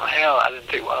saved from hell. I didn't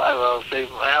take my life. I was saved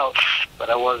from hell, but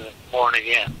I wasn't born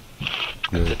again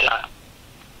at the time.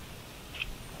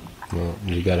 Well,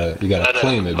 you gotta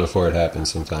claim it before it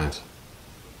happens sometimes.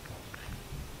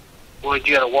 Well,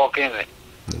 you gotta walk in it.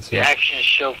 That's Your right. actions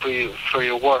show for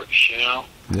your works, you know?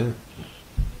 Yeah.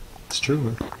 It's true,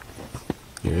 man.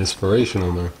 You're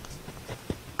inspirational, man.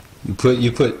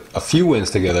 You put a few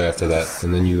wins together after that,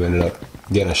 and then you ended up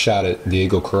getting a shot at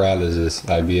Diego Corrales'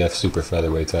 IBF super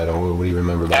featherweight title. What do you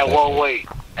remember about that? At what weight?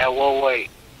 At what weight?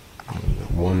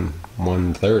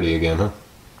 130 again, huh?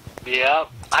 Yeah,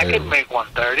 I could make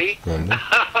 130.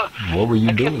 What were you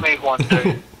I doing? could make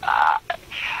 130.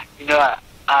 You know,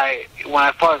 when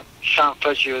I fought Sean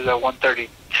Fletcher, it was at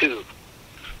 132.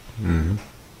 Mm-hmm.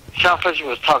 Sean Fletcher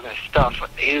was talking stuff.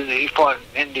 He fought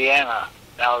in Indiana.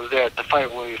 I was there at the fight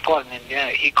where he fought in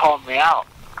Indiana. He called me out.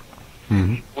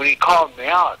 Mm-hmm. When he called me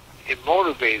out, it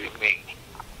motivated me.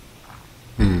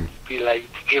 Mm-hmm. Be like,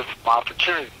 to give him an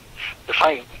opportunity to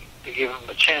fight me, to give him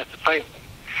a chance to fight me.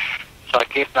 So I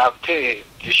gave him the opportunity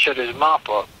to shut his mouth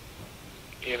up.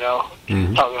 You know, he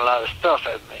was talking a lot of stuff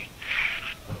at me.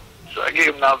 So I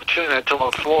gave him the opportunity. I told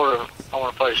him before, I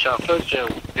want to fight Sean Fletcher.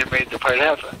 They made the fight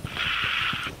happen.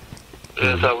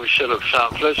 That's how we shut up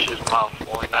Sean Fletcher's mouth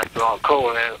when we knocked him out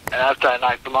cold. And after I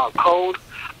knocked him out cold,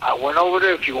 I went over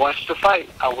there. If you watched the fight,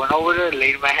 I went over there,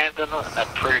 laid my hands on him, and I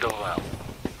prayed over him.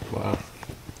 Wow.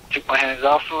 Took my hands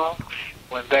off of him,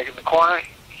 went back in the corner.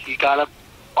 He got up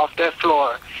off that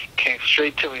floor, came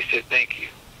straight to me, said, "Thank you.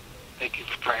 Thank you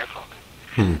for praying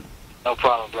for me." No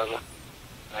problem, brother.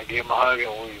 And I gave him a hug,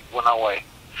 and we went our way.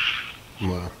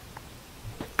 Wow.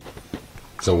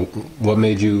 So, what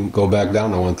made you go back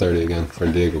down to 130 again for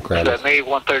Diego Corrales? Because I made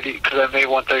 130. Because I made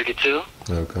 132.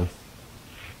 Okay.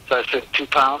 So I said 2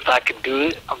 pounds. I can do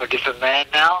it. I'm a different man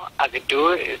now. I can do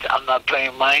it. I'm not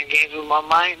playing mind games with my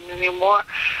mind anymore.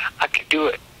 I can do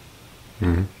it.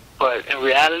 Mm-hmm. But in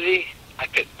reality, I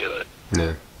couldn't do it.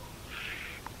 Yeah.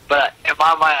 But in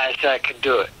my mind, I said I can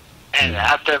do it. And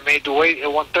after I made the weight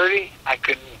at 130, I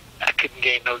couldn't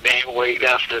gain no damn weight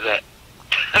after that.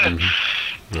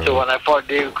 So when I fought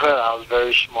Diego Corrales, I was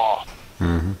very small.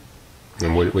 Mm-hmm.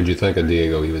 And what did you think of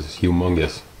Diego? He was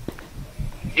humongous.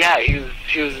 Yeah, he's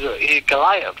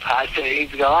Goliath. I said he's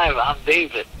Goliath. I'm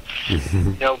David.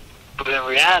 You know, but in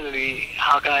reality,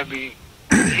 how can I be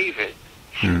David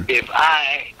if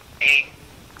I ain't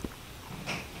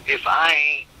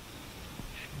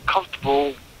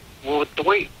comfortable with the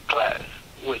weight class,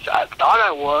 which I thought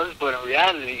I was, but in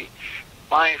reality,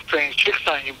 mind's playing tricks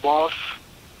on you, boss.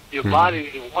 Your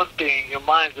body's one thing, your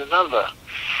mind's another.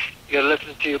 You gotta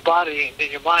listen to your body, and then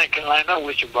your mind can line up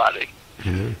with your body.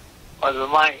 Or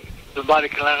the body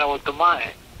can line up with the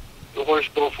mind. It works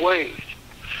both ways.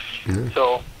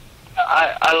 So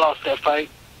I lost that fight.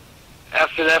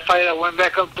 After that fight, I went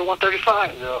back up to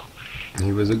 135, though.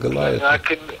 He was a Goliath. I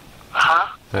couldn't, huh?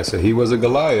 I said he was a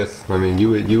Goliath. I mean, you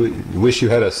would wish you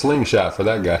had a slingshot for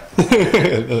that guy.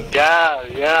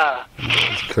 Yeah.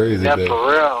 It's crazy. Yeah, babe.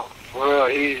 for real.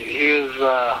 He was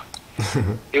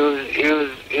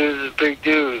a big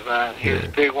dude, man. He was a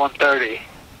big 130.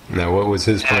 Now, what was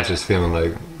his punches feeling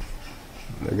like?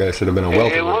 That guy should have been a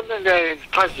welterweight. It wasn't that his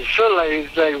punches feel like,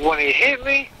 it's like when he hit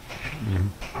me,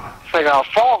 it's like I'll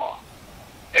fall.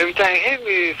 Every time he hit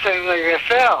me, it seemed like I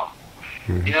fell.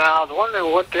 You know, I was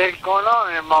wondering what the heck's going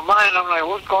on. In my mind, I'm like,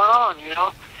 what's going on, you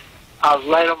know? I was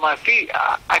light on my feet.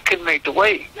 I couldn't make the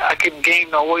weight. I couldn't gain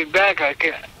no weight back. I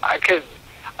couldn't. I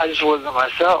just wasn't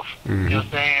myself. You know what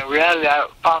I'm saying? In reality, I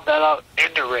found that out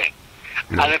in the ring.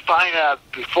 I didn't find out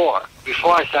before.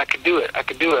 Before I said I could do it. I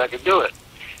could do it.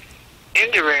 In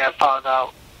the ring, I found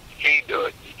out you can't do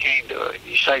it. You can't do it.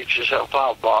 You psyched yourself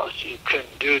out, boss. You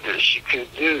couldn't do this. You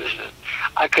couldn't do this. And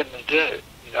I couldn't have done it.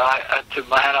 You know, I took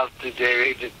my hat off to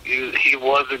David. He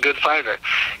was a good fighter.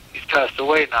 He's passed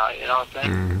away now. You know what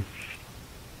I'm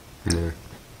saying? Yeah.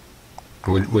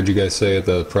 What'd you guys say at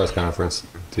the press conference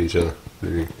to each other?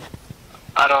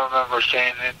 I don't remember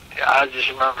saying it. I just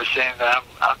remember saying that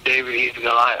I'm David, he's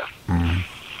Goliath.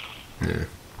 Yeah.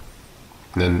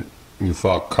 Then you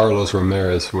fought Carlos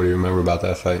Ramirez. What do you remember about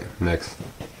that fight next?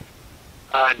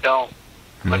 I don't.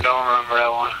 I don't remember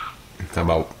that one. How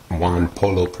about Juan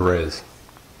Polo Perez?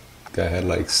 Guy had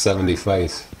like 70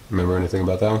 fights. Remember anything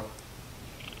about that one?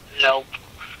 Nope.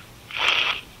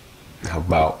 How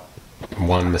about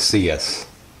Juan Macias?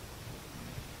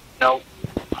 Nope.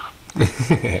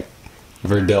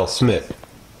 Verdell Smith.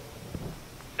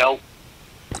 Nope.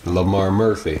 Lamar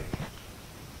Murphy.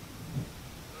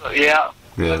 Yeah.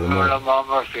 Yeah, Lamar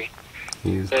Murphy.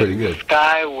 He was pretty good. The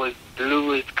sky was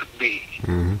blue as could be.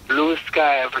 Bluest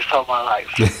sky I ever saw in my life.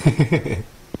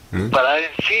 but I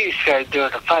didn't see these guys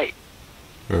during the fight.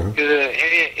 Uh-huh.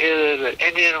 It was an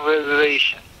Indian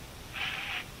reservation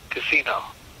casino.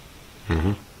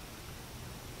 Mm-hmm.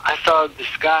 I saw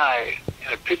this guy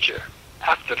in a picture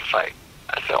after the fight.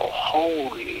 I said, "Oh,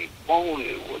 holy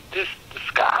moly! Was this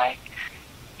guy?"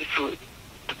 This was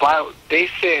the Bible. They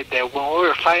said that when we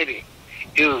were fighting,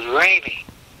 it was raining.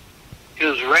 It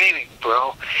was raining,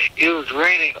 bro. It was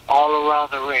raining all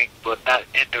around the ring, but not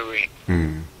in the ring.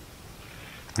 Mm.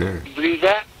 Yeah. You believe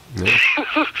that? Yeah.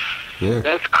 Yeah.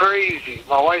 That's crazy.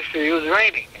 My wife said it was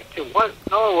raining. I said, what?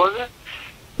 No, it wasn't.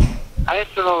 I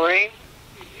didn't see no rain.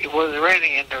 It wasn't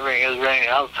raining in the ring. It was raining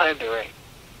outside the ring.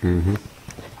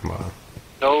 Mm-hmm. Wow.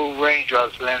 No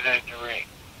raindrops landing in the ring.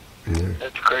 Yeah.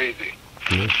 That's crazy.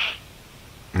 Yeah.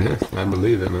 Yeah, I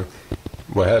believe it, man.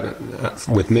 What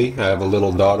happened with me? I have a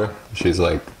little daughter. She's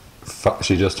like,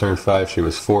 she just turned 5. She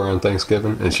was 4 on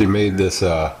Thanksgiving, and she made this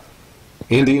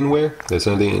Indian wear, this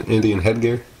Indian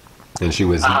headgear, and she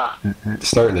was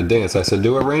starting to dance. I said,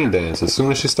 "Do a rain dance." As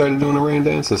soon as she started doing a rain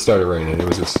dance, it started raining. It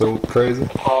was just so crazy.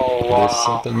 Oh, wow. There's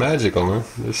something magical, man.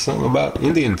 There's something about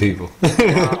Indian people.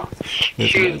 Wow.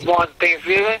 She was born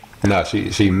Thanksgiving? No,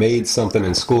 she made something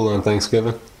in school on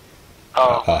Thanksgiving.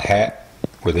 Oh. A hat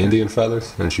with Indian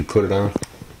feathers, and she put it on,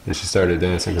 and she started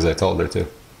dancing because I told her to.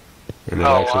 And it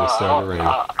actually started raining.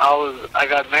 I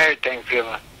got married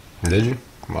Thanksgiving. Did you?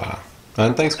 Wow.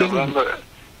 On Thanksgiving?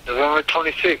 November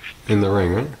 26th. In the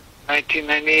ring, right?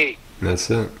 1998. That's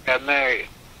it. Got married.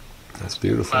 That's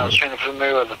beautiful. I was training for the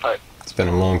Mayweather fight. It's been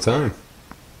a long time.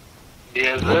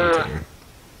 Yes, sir. Time.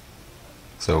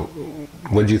 So,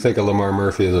 what did you think of Lamar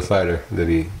Murphy as a fighter? Did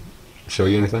he show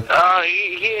you anything?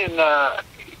 He didn't, I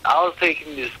was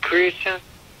taking this Christian.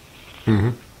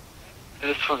 Mm-hmm.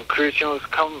 This one Christian was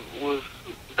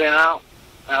been out,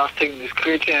 and I was taking this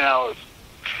Christian, and I was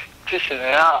pissing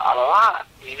it out a lot,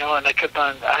 you know, and I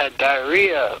had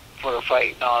diarrhea for the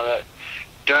fight and all that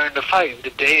during the fight, the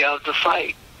day of the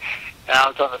fight, and I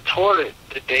was on the toilet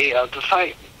the day of the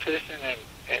fight, pissing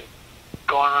and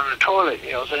going on the toilet,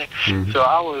 you know what I'm saying? Mm-hmm. So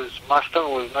my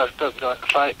stomach was messed up during the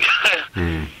fight.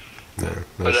 Mm. Yeah,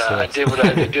 but I did what I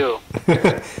had to do.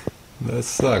 That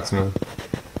sucks, man.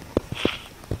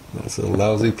 That's a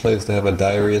lousy place to have a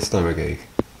diarrhea stomachache.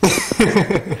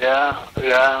 Yeah.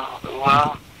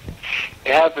 Well,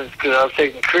 it happens because I was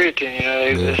taking creatine. You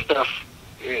know, this stuff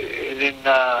it didn't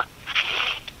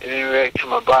react to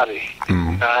my body.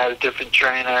 Mm. You know, I had a different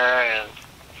trainer and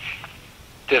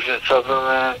different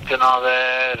supplements and all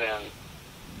that, and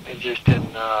it just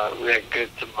didn't react good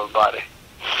to my body.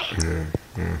 Yeah.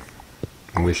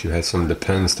 I wish you had some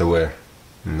Depends to wear,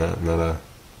 not a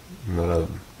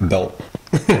belt,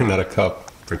 not a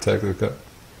cup, protective cup.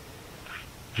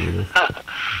 Yeah.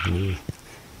 Yeah.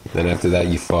 Then after that,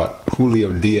 you fought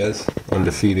Julio Diaz,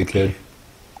 undefeated kid,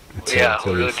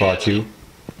 until he fought you.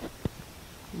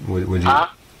 Would you? Huh?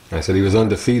 I said he was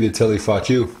undefeated till he fought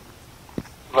you.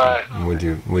 Right.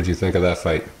 What'd you think of that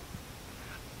fight?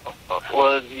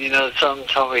 Well, you know, some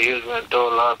told me he was going to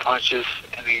throw a lot of punches,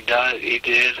 and he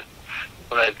did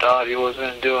what I thought he was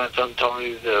going to do, and some told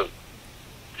me to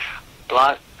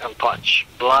block and punch,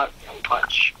 block and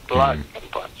punch, block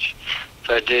and punch.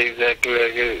 So I did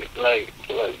exactly like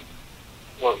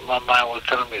what my mind was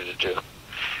telling me to do.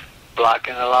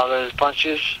 Blocking a lot of his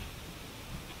punches,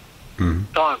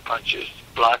 throwing punches,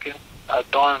 blocking. I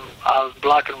was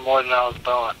blocking more than I was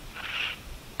throwing,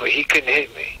 but he couldn't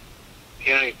hit me.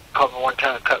 He only caught me one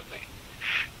time and cut me.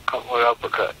 Caught me with an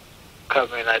uppercut. Cut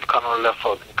me and I caught him with a left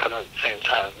hook and cut him at the same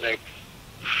time. Next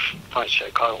punch I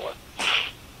caught him with.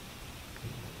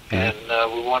 And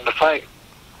we won the fight.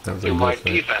 That was a good fight.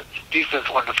 Defense. Defense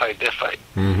won the fight, that fight.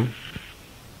 Mm-hmm.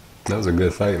 That was a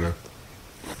good fight, man.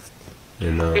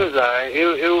 And, it was alright.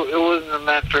 It wasn't a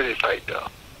Manfredy fight, though.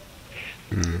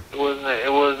 It wasn't.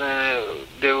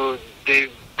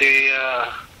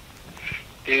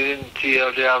 They didn't see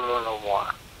El Diablo no more.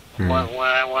 When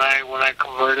I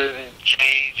converted and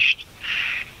changed,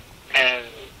 and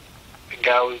the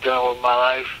guy was done with my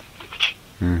life,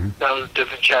 that was a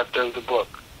different chapter of the book.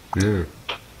 Yeah.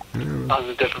 I was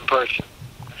a different person,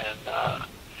 and I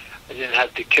didn't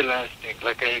have the killer instinct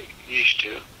like I used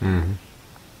to. When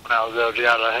I was El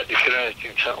Diablo, I had the killer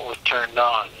instinct. Something was turned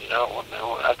on, you know.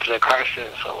 After the car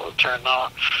accident, something was turned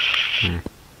on.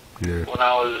 Yeah. When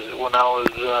I was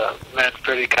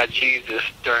Manfredy got Jesus,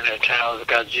 during that time I was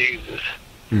got Jesus.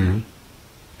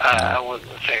 I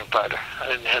wasn't the same fighter. I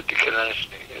didn't have the killer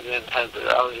instinct.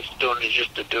 I was just doing it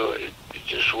just to do it. It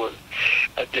just was.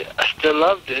 I still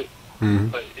loved it,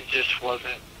 but it just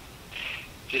wasn't.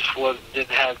 Didn't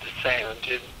have the same.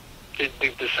 Didn't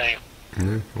think the same.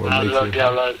 Yeah. When I loved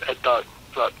Diablo, I thought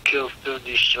kill, steal,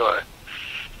 destroy.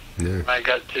 Yeah. When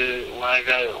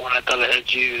I thought I had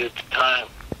Jesus at the time,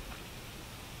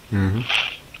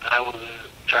 I wasn't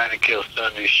trying to kill, steal,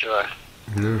 and destroy.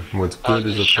 Yeah. What's good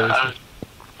is a person.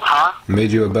 Huh?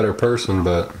 Made you a better person,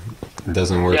 but it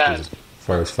doesn't work as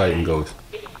far as fighting goes.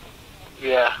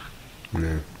 Yeah.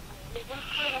 Yeah.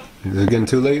 Is it getting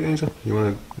too late, Angel? You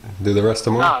want to do the rest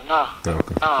tomorrow? No. Oh,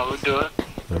 okay. No, we'll do it.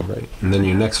 All right. And then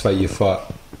your next fight, you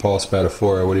fought Paul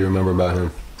Spadafora. What do you remember about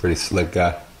him? Pretty slick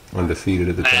guy, undefeated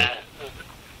at the time.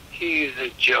 He's a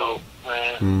joke,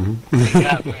 man. Mm-hmm. He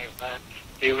got me, man.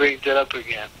 He rigged it up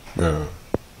again. Oh.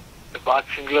 The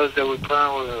boxing gloves that we put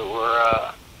on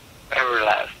were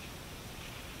Everlast.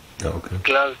 Oh, okay.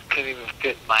 Gloves couldn't even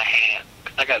fit in my hand.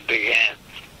 I got big hands.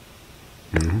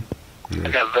 Mm-hmm. Yeah.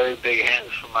 I got very big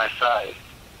hands for my size.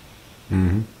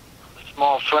 Mm-hmm.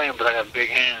 Small frame, but I got big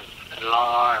hands and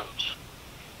long arms.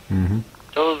 Mm-hmm.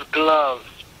 Those gloves,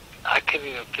 I couldn't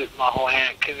even fit my whole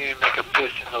hand. Couldn't even make a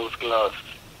fist in those gloves.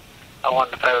 I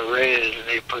wanted to fight with Reyes, and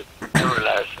they put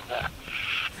Everlast in there.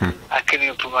 I couldn't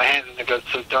even put my hands in the gloves.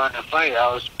 So during the fight,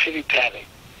 I was pity patting.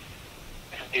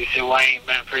 And they said, "Why ain't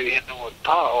Manfredy hitting him with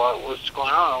power? What's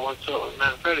going on? What's up with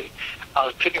Manfredy?" I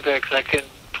was pity patting because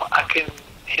I couldn't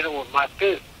hit him with my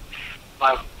fist,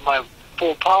 my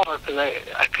full power, because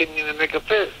I couldn't even make a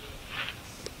fist.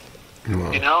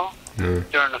 Wow. You know, Yeah.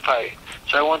 during the fight.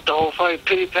 So I won the whole fight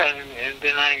pity patting, and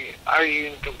then I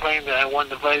argued and complained that I won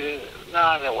the fight. No,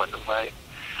 I didn't win the fight.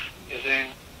 You see,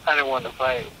 I didn't win the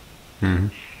fight. Mm-hmm.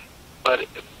 But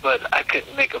I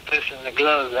couldn't make a fist in the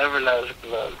gloves, Everlast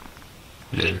gloves.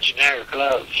 Yeah. The generic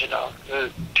gloves, you know. They're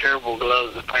terrible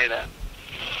gloves to fight at.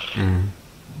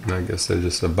 Mm-hmm. I guess they're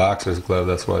just a boxer's glove.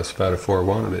 That's why Spadafora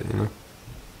wanted it, you know?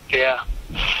 Yeah.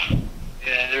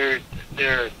 Yeah,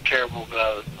 they're terrible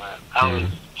gloves, man. I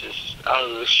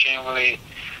was extremely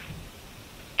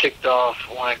ticked off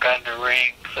when I got in the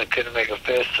ring because I couldn't make a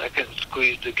fist. I couldn't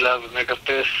squeeze the glove and make a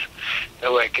fist.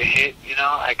 That way I could hit, you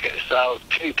know. So I was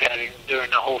pity patting during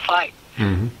the whole fight.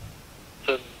 Mm-hmm.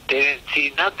 So they didn't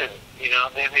see nothing, you know.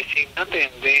 They didn't see nothing.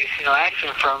 They didn't see no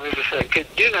action from me because I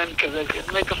couldn't do nothing because I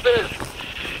couldn't make a fist.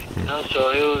 You know,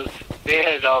 so they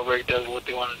had it all rigged up what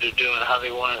they wanted to do and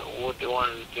what they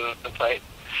wanted to do in the fight.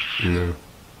 No.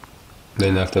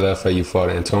 Then after that fight, you fought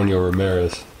Antonio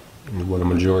Ramirez. You won a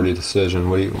majority decision.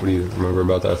 What do you remember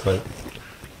about that fight?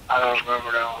 I don't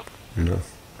remember that one. No.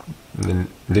 And then,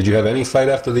 did you have any fight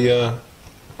after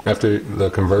the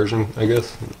conversion, I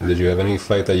guess? Did you have any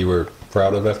fight that you were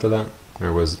proud of after that?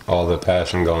 Or was all the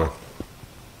passion gone?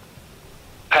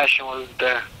 Passion wasn't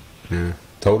there. Yeah.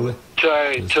 Totally?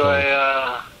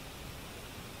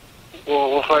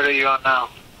 What fight are you on now?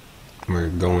 We're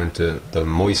going to the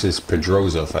Moises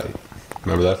Pedroza fight.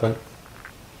 Remember that fight?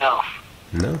 No.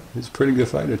 No? He's a pretty good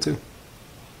fighter, too.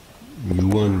 You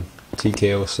won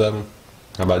TKO 7.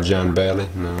 How about John Bailey?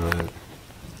 No.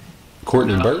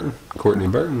 Courtney Burton? Courtney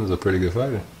Burton was a pretty good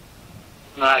fighter.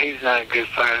 No, he's not a good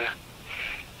fighter.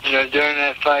 You know, during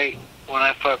that fight, when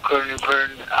I fought Courtney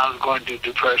Burton, I was going through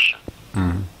depression.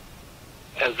 Mm-hmm.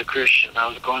 As a Christian, I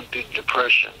was going through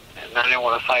depression, and I didn't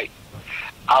want to fight.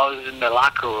 I was in the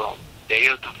locker room, day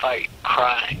of the fight,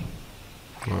 crying.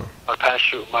 Wow. My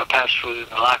pastor was in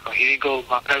the locker room. He didn't go.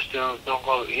 My pastor don't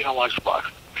go. He don't watch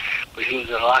boxing, but he was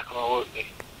in the locker room with me,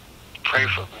 pray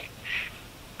for me,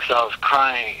 because I was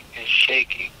crying and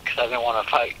shaking because I didn't want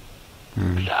to fight.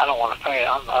 Mm-hmm. I said, I don't want to fight.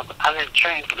 I didn't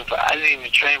train for the fight. I didn't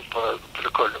even train for the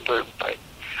Courtney Burton fight.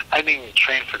 I didn't even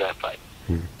train for that fight.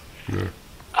 Mm-hmm. Yeah.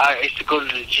 I used to go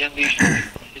to the gym.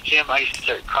 I used to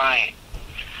start crying.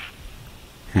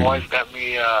 My wife got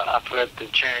me, I forgot the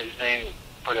trainer's name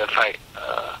for that fight.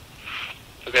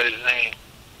 Forgot his name.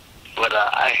 But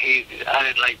I hated it. I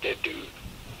didn't like that dude.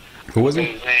 Who was he?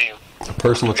 His name. A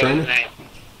personal trainer? His name.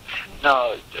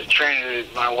 No, the trainer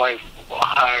that my wife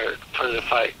hired for the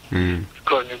fight. Mm.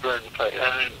 Courtney Burton fight.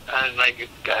 I didn't like this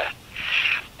guy.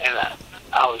 And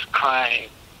I was crying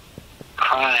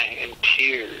in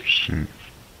tears. Mm.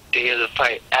 Day of the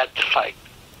fight, at the fight.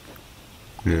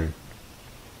 Yeah.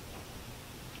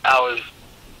 I was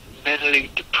mentally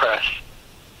depressed.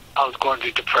 I was going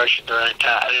through depression during that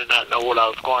time. I did not know what I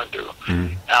was going through.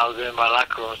 Mm. I was in my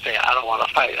locker room saying, I don't want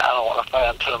to fight. I don't want to fight.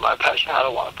 I'm telling my passion, I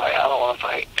don't want to fight. I don't want to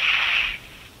fight.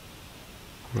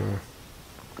 Yeah.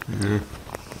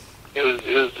 It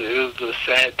was a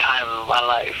sad time in my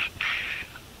life.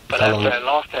 But after I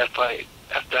lost that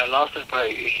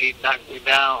fight, he knocked me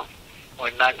down.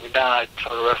 When he knocked me down, I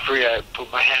told the referee, I put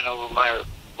my hand over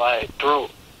my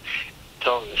throat.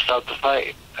 Told him to stop the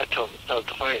fight. I told him to stop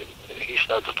the fight. He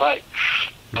stopped the fight.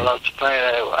 I lost the fight.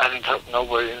 I didn't talk to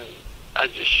nobody. I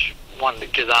just wanted to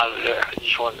get out of there. I just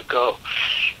just wanted to go.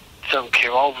 Something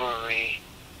came over me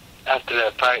after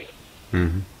that fight.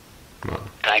 Mm-hmm. Wow.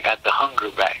 And I got the hunger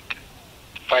back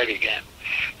to fight again.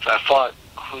 So I fought.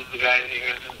 Who's the guy?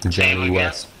 Johnny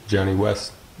West. Johnny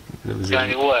West.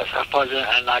 Johnny West. I fought him.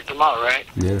 I knocked him out, right?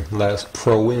 Yeah. Last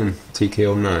pro win,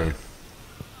 TKO 9.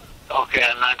 Okay,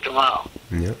 I knocked him out.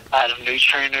 Yep. I had a new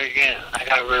trainer again. I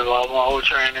got rid of all my old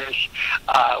trainers.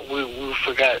 We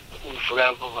forgot.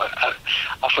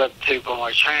 I forgot to take all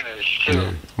my trainers too.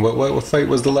 Yeah. What fight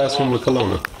was the last one with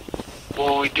Kelowna?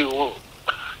 What we do?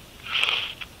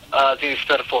 I think it's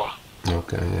better for.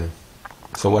 Okay, yeah.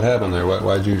 So what happened there?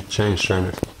 Why'd you change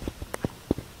trainers?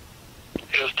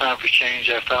 It was time for change,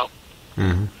 I felt.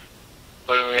 Mm-hmm.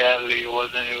 But in reality, it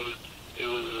wasn't. It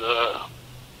was.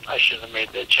 I shouldn't have made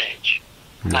that change.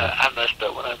 No. I messed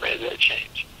up when I made that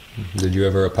change. Did you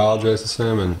ever apologize to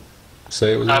Sam and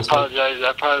say it was? I apologize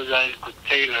to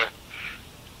Taylor.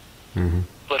 Mm-hmm.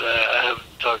 But I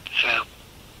haven't talked to Sam.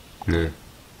 Yeah.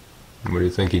 What do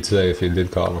you think he'd say if you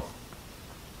did call him?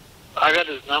 I got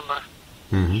his number.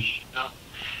 Mm-hmm. You know,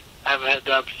 I haven't had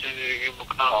the opportunity to give him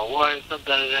a call. Why? Sometimes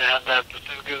I didn't have the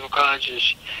opportunity to give him a call.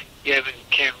 Just, you haven't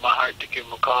came to my heart to give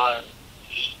him a call and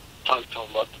just talk to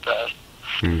him about the past.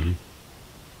 Mm-hmm.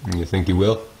 And you think you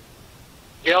will?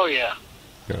 Yeah, oh yeah.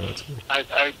 Yeah, that's good.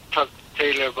 I talked to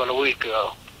Taylor about a week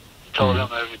ago. Told him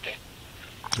everything.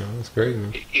 Oh, that's great,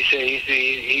 man. He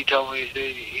told me,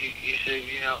 he said,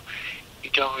 you know, he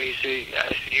told me, I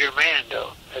said, you're a man,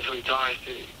 though. That's what he told me.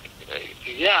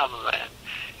 He said, yeah, I'm a man.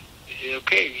 He said,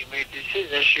 okay, you made a decision.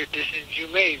 That's your decision you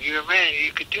made. You're a man.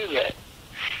 You could do that.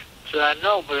 So I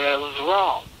know, but that was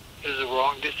wrong. It was a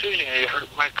wrong decision. It hurt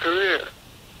my career.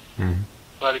 Mm-hmm.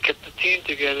 If I'd have kept the team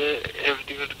together,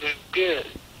 everything would have been good.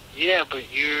 Yeah, but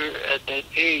you're at that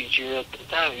age. You're at the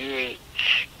time. You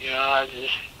know, it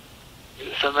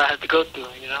was something I had to go through,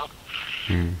 you know.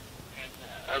 Mm-hmm.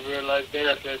 I realized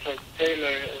that after I talked to Taylor,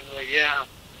 it was like, yeah,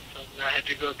 something I had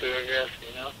to go through, I guess,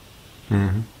 you know.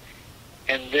 Mm-hmm.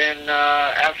 And then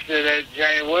after that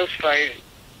Johnny West fight,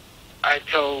 I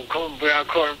told Corbin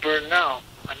Bird now,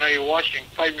 I know you're watching,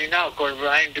 fight me now, Corbin,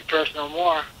 I ain't depressed no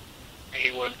more. And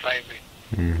he wouldn't fight me.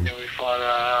 Mm-hmm. Then we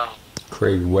fought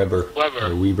Craig Weber.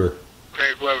 Or Weber.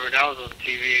 Craig Weber, that was on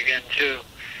TV again, too.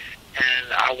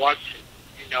 And I watched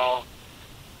it, you know,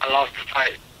 I lost the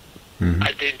fight. Mm-hmm.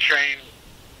 I didn't train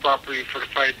properly for the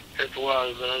fight as well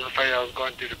as the other fight. I was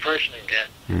going through depression again.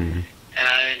 Mm-hmm. And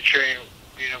I didn't train,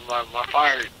 you know, my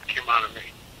fire came out of me.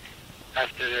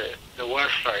 After the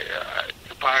West fight,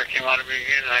 the fire came out of me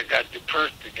again and I got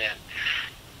depressed again.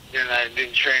 Then I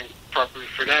didn't train properly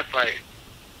for that fight.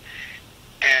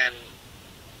 And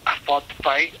I fought the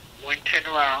fight, went 10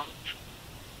 rounds.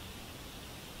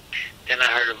 Then I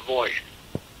heard a voice.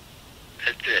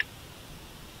 That's it.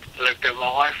 I looked at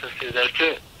my wife and said, that's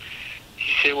it.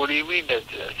 She said, what do you mean that's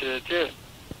it? I said, that's it.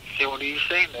 She said, what are you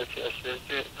saying that's it? I said,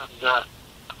 that's it. I'm done.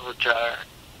 I'm retired.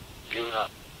 I'm giving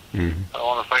up. Mm-hmm. I don't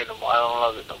want to fight no more. I don't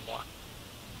love it no more.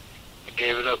 I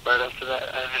gave it up right after that.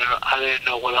 I didn't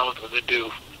know what I was going to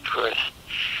do, Chris.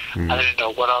 Mm-hmm. I didn't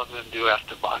know what I was going to do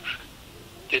after boxing.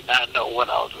 Did not know what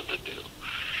I was going to do.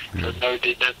 Mm-hmm. I never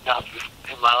did nothing else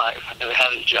in my life. I never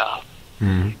had a job.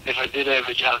 Mm-hmm. If I did have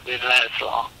a job, it didn't last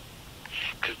long.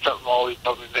 Because something always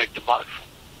brought me back to boxing.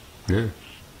 Yeah.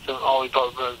 Something always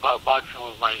brought me back. Boxing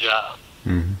was my job.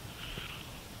 Mm-hmm.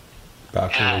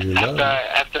 Boxing was your job.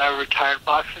 After I retired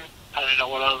boxing, I didn't know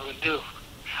what I was going to do.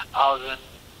 I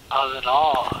was in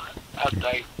awe. After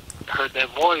I heard that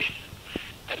voice,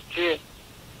 that's it.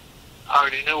 I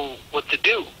already knew what to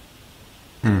do.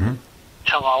 Mm-hmm.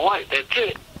 Tell my wife, that's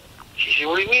it. She said,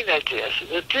 what do you mean that's it? I said,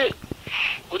 that's it.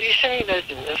 What are you saying that's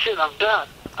it? That's it, I'm done.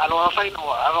 I don't want to fight no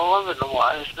more. I don't love it no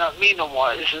more. It's not me no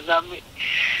more. This is not me.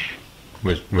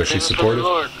 Was she supportive?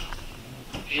 Lord.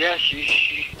 Yeah,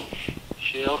 she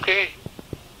okay.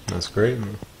 That's great,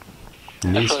 man.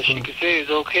 That's all she could say is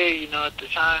okay, you know, at the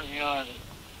time, you know,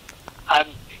 and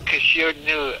because she already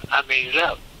knew I made it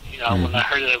up. You know, when I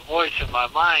heard that voice in my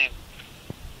mind,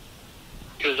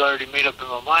 it was already made up in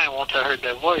my mind. Once I heard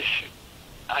that voice,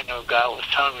 I know God was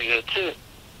telling me that's it.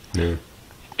 Yeah.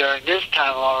 During this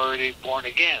time, I was already born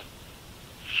again.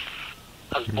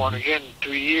 I was born again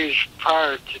 3 years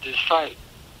prior to this fight.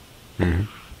 Mm-hmm.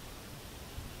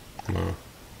 Wow.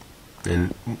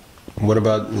 And what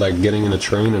about, like, getting into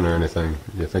training or anything?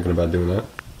 You thinking about doing that?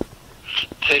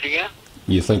 Say it again?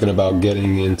 You thinking about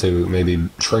getting into maybe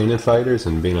training fighters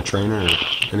and being a trainer or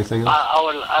anything else?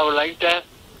 I would like that.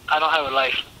 I don't have a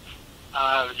license.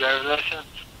 I don't have a driver's license.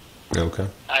 Okay.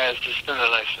 I have a suspended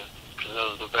license because I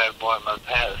was a bad boy in my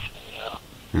past, you know.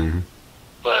 Mm-hmm.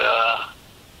 But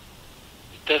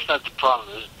that's not the problem.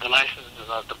 The license is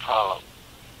not the problem.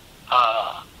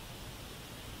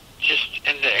 just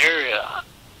in the area,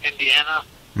 Indiana,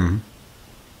 Mm-hmm.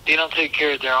 they don't take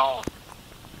care of their own.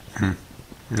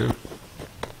 Yeah.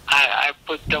 I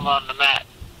put them on the map.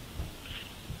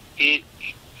 Eat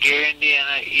Gary,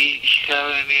 Indiana, eat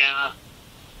Chicago, Indiana,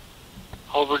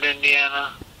 Hobart,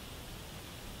 Indiana,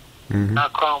 Mm-hmm.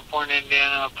 not Crown Point,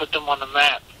 Indiana. I put them on the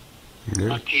map Yeah.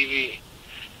 on TV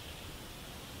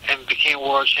and became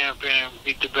world champion and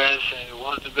beat the best and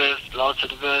was the best, lost to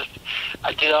the best.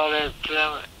 I did all that to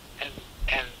them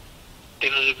and they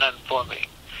don't do nothing for me.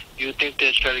 You would think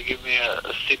they'd try to give me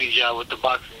a city job with the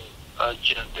boxing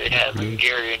gym they have in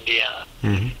Gary, Indiana.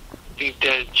 Mm-hmm. Think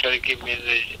they'd try to give me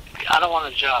I don't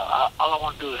want a job. All I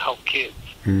want to do is help kids.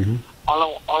 Mm-hmm.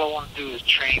 All I want to do is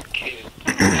train kids,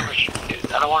 amateur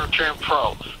kids. I don't want to train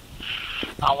pros.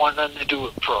 I want nothing to do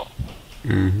with pro.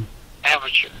 Mm-hmm.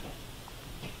 Amateur.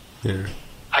 Yeah.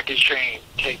 I can train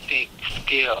technique,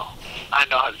 skill. I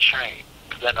know how to train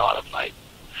because I know how to fight.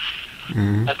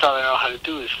 Mm-hmm. That's all I know how to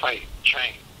do is fight,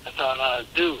 train. That's all I know how to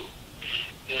do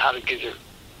is how to get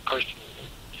a person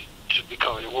to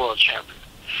become a world champion.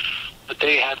 But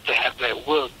they have to have that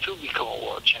will to become a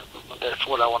world champion. But that's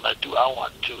what I want to do. I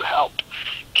want to help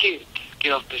kids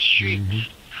get off the streets,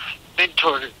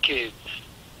 mentor the kids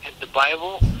in the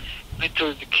Bible,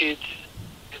 mentor the kids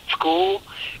in school,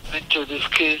 mentor these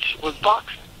kids with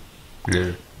boxing.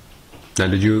 Yeah. Now,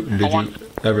 did you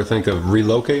ever think of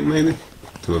relocating maybe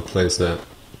to a place that?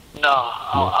 No,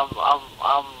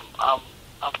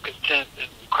 I'm content in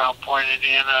Crown Point,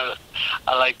 Indiana.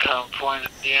 I like Crown Point,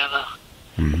 Indiana.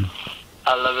 Mm-hmm.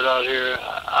 I love it out here.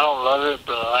 I don't love it,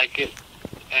 but I like it.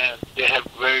 And they have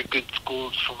very good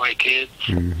schools for my kids.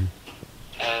 Mm-hmm.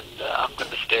 And I'm going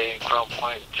to stay in Crown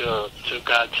Point till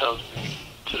God tells me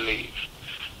to leave.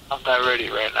 I'm not ready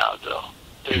right now, though.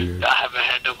 I haven't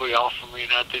had nobody offer me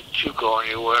nothing to go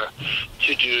anywhere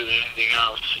to do anything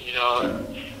else. You know,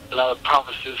 a lot of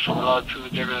promises from a lot of people.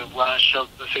 They're going to run show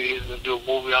and say he's going to do a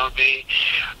movie on me.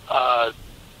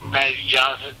 Magic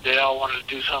Johnson, they all want to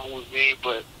do something with me,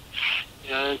 but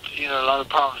you know, it's, a lot of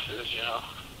promises.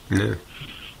 Yeah.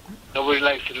 Nobody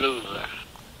likes to lose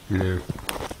there. Yeah.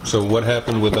 So what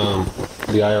happened with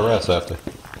the IRS after?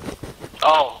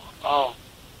 Oh.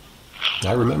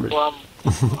 I remember. Well,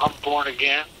 I'm born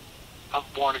again. I'm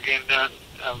born again now.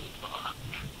 I'm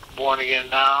born again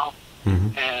now,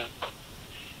 Mm-hmm. and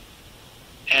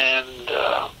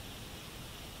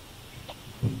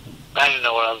I didn't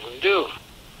know what I was going to do.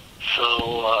 So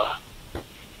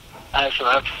I had some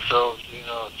episodes,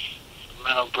 some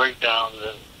mental breakdowns,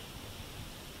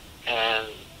 and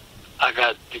I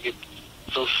got to get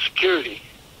Social Security.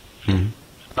 Mm-hmm.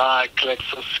 Now I collect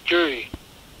Social Security.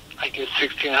 I get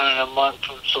 $1,600 a month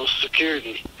from Social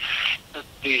Security. That's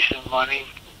decent money,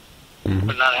 Mm-hmm.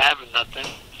 but not having nothing.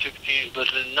 16 is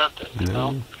better than nothing, you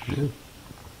know. Yeah.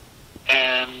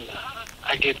 And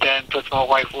I get that, and plus my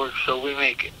wife works, so we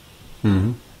make it.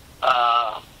 Mm-hmm.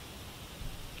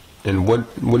 And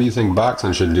what do you think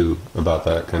boxing should do about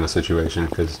that kind of situation?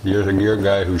 Because you're a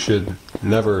guy who should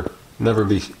never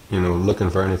be looking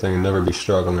for anything and never be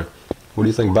struggling. What do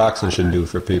you think boxing should do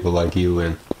for people like you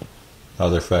and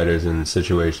other fighters in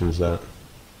situations that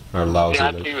are lousy?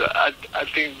 Yeah, I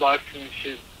think boxing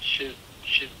should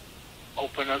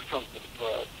open up something for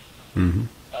us. Mm-hmm.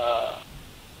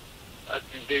 I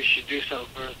think they should do something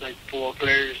for us, like football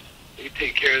players. They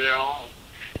take care of their own.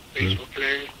 Baseball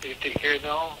players, they take care of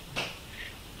their own.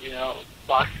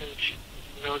 Boxing should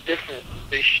be no different.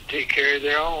 They should take care of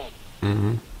their own. Mm-hmm.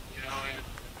 And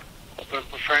open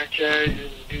up a franchise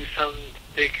and do something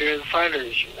to take care of the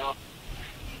fighters,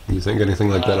 Do you think anything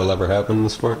like that will ever happen in the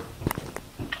sport?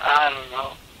 I don't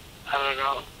know.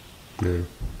 Yeah.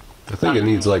 I think it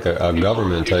needs like a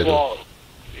government type of...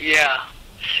 Yeah.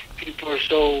 People are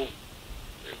so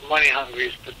money hungry,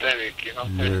 it's pathetic,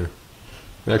 Yeah.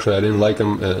 Actually, I didn't like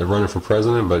him running for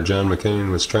president, but John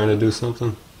McCain was trying to do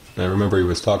something. I remember he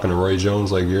was talking to Roy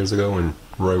Jones like years ago when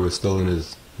Roy was still in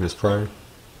his prime.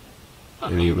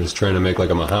 And he was trying to make like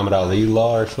a Muhammad Ali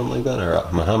law or something like that, or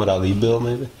a Muhammad Ali bill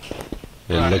maybe.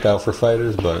 And look out for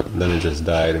fighters, but then it just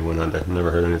died and went under.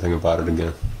 Never heard anything about it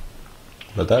again.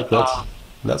 But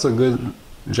that's a good...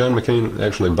 John McCain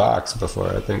actually boxed before.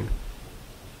 I think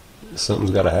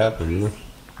something's got to happen,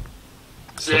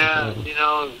 Yeah,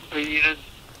 but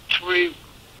too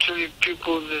many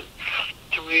people,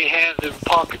 too many hands in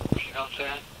pockets, you know what I'm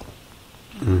saying?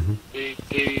 Mm-hmm.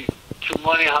 They too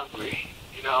money hungry,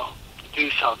 to do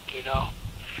something, Yeah.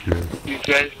 These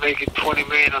guys making $20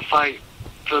 million a fight.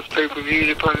 Plus pay-per-view,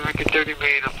 they're probably making $30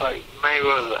 million a fight.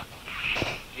 Mayweather.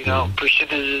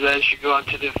 Percentages of that should go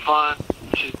into the fund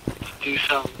to do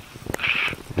some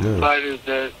fighters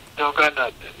that don't got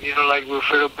nothing. You know, like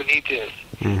Wilfredo Benitez.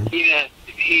 Mm-hmm.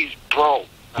 He's broke,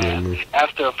 man. Mm-hmm.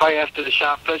 After a fight, after the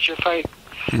Sean Fletcher fight,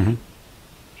 Mm-hmm.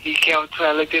 he came up to me.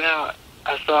 I looked at him.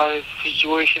 I saw his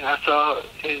situation. I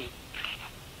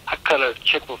cut a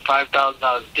check for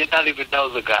 $5,000. Did not even know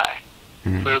the guy.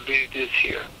 Mm-hmm. Wilfredo Benitez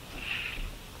here.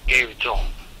 Gave it to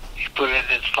him. He put it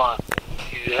in his fund.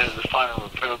 He has a fund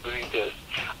with Wilfredo Benitez.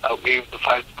 I gave him the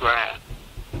 $5,000.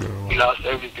 Oh, wow. He lost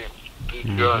everything. The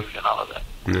drugs and all of that.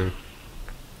 Yeah.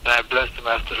 And I blessed him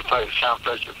after the fight, Sean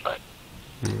Fletcher fight.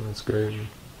 Yeah, that's great. Man.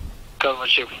 Cut him a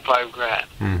check for $5,000.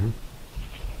 Mm-hmm.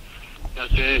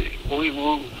 You know, we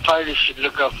fighters should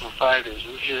look out for fighters.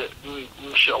 We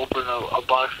should open a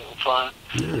boxing fund.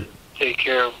 Yeah. Take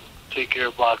care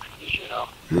of boxers. You know.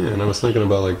 Yeah, and I was thinking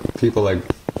about like people like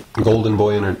Golden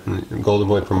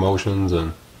Boy Promotions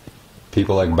and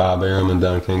people like Bob Arum and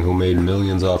Don King who made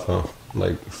millions off of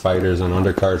like fighters and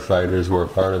undercard fighters who were a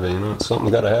part of it. You know,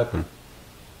 something's got to happen.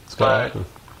 It's got to happen.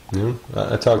 You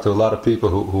know, I talk to a lot of people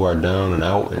who are down and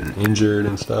out and injured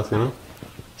and stuff. You know,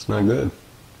 it's not good.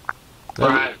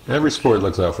 Every sport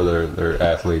looks out for their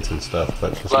athletes and stuff,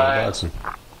 but it's not boxing.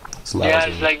 It's lousy. Yeah,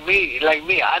 it's like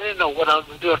me. I didn't know what I was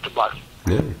going to do after boxing.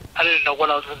 Yeah. I didn't know what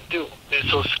I was going to do. Then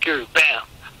Social Security, bam.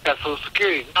 Got Social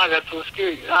Security. Now I got Social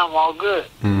Security. Now I'm all good.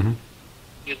 Mm-hmm.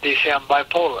 They say I'm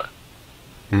bipolar.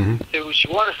 Mm-hmm. Say what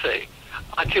you want to say.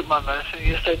 I take my medicine.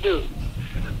 Yes, I do.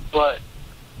 But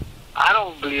I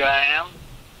don't believe I am.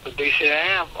 But they say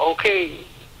I am. Okay.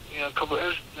 You know, a couple of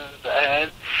instances I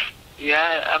had.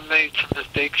 Yeah, I made some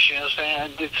mistakes, you know what I'm saying? I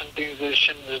did some things that I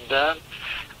shouldn't have done.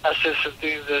 I said some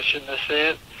things that I shouldn't have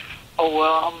said. Oh,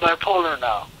 well, I'm bipolar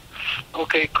now.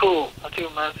 Okay, cool. I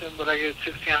take my medicine, but I get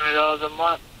 $1,600 a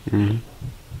month. Mm-hmm.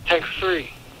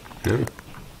 Tax-free. Yeah.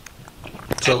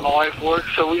 And my wife works,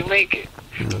 so we make it.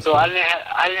 So I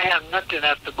didn't have nothing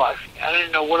after boxing. I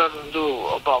didn't know what I was going to do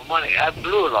about money. I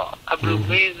blew it all. I blew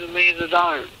millions and millions of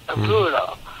dollars. I blew it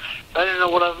all. So I didn't know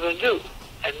what I was going to do.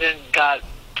 And then God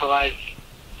provides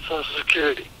Social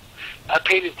Security. I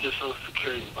paid it to Social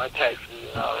Security, my taxes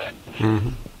and all that.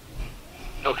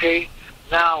 Mm-hmm. Okay?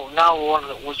 Now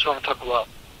what you want to talk about?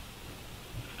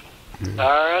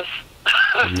 IRS?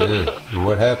 Yeah.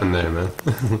 What happened there, man?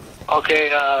 Okay,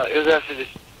 it was after the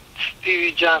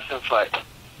Stevie Johnson fight.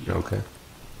 Okay.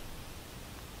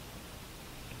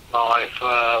 My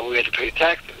wife, we had to pay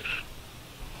taxes.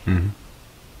 Mm-hmm.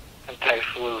 And tax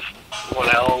was,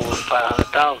 what I owed was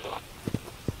 $500,000.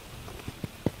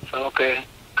 So, okay,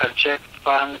 cut a check for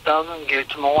 $500,000, gave it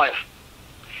to my wife.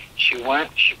 She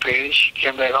went, she paid it, she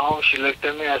came back home, she looked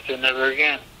at me, I said, never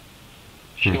again.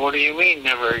 She said, what do you mean,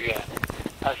 never again?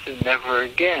 I said, never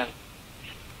again.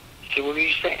 She said, what are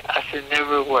you saying? I said,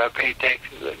 never will I pay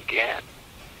taxes again.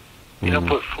 They don't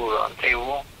put food on the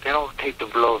table. They don't take the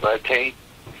blows I take.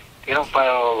 They don't fight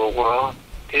all over the world.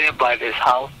 They didn't buy this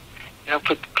house. They don't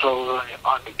put the clothes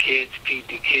on the kids, feed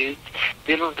the kids.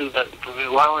 They don't do nothing for me.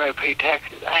 Why would I pay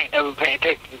taxes? I ain't never paying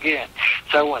taxes again.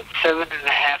 So I went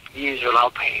 7.5 years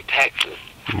without paying taxes.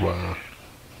 Wow.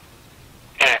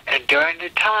 And during the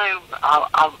time,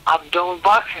 I'm done with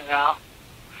boxing now.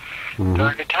 Mm-hmm.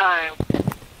 During the time,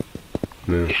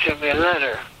 they sent me a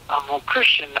letter. I'm a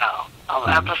Christian now.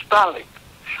 I'm apostolic.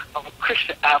 I'm a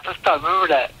Christian apostolic. Remember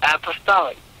that?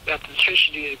 Apostolic. That's the church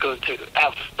you need to go to.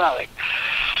 Apostolic.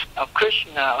 I'm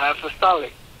Christian now.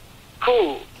 Apostolic.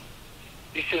 Cool.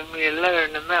 He sent me a letter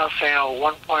in the mail saying,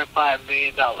 $1.5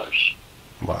 million.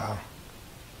 Wow.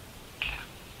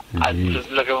 I just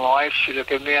look at my wife. She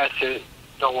looked at me. I said,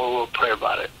 don't worry, we'll pray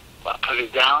about it. I put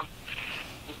it down.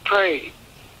 We prayed.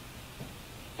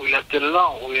 We left it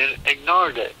alone. We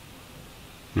ignored it.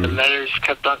 The letters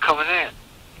kept on coming in.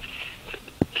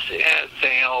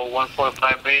 Saying,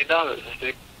 $1.5 million. I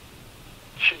said,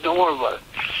 don't worry about it.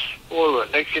 Don't worry about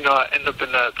it. Next thing you know, I end up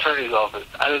in the attorney's office.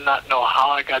 I did not know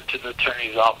how I got to the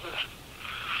attorney's office.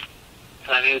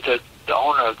 And I knew the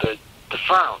owner of the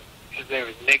firm. His name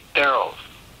is Nick Darrows.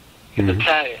 He's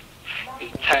Italian.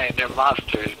 He's Italian. They're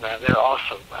monsters, man. They're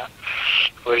awesome, man.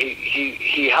 But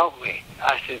he helped me.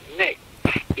 I said, Nick.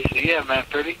 He said, yeah,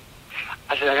 Manfredy.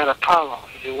 I said, I got a problem.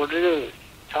 He said, what it is?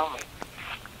 Tell me.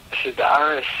 I said, the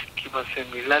IRS keep on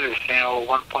sending me letters saying,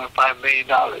 $1.5 million.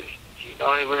 You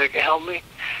know anybody that can help me?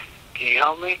 Can you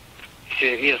help me? He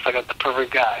said, yes, I got the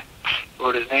perfect guy.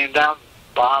 Wrote his name down,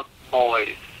 Bob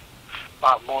Moyes.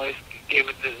 Bob Moyes gave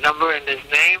me his number and his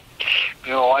name.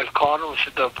 Me and my wife called him,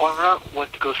 set the appointment up,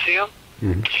 went to go see him.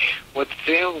 Went to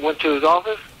see him, went to his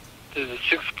office. There's a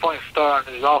 6-point star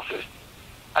in his office.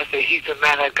 I said, he's a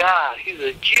man of God. He's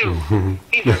a Jew.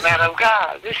 He's a man of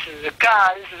God. This is a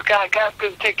God. This is God. God's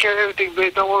going to take care of everything,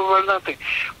 babe. Don't worry about nothing.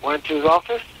 Went to his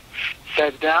office,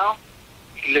 sat down.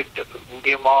 We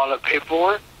gave them all the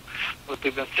paperwork, what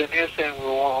they've been sending us, saying we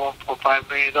want $1.5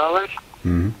 million.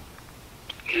 Mm-hmm.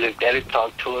 He looked at it,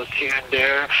 talked to us here and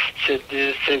there, said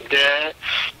this, said that.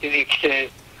 Then he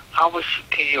said, how much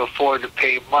can you afford to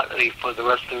pay monthly for the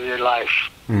rest of your life?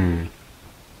 Mm.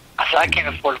 I said, I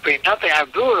can't afford to pay nothing. I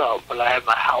blew it off, but I had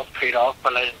my house paid off,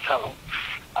 but I didn't tell them.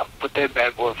 I put that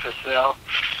bad boy for sale.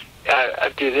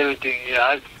 I did everything.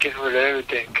 I was getting rid of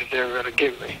everything because they were going to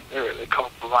get me. They were going to come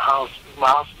for my house. My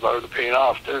house was already paid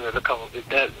off. They were going to come and get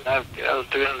that. And that was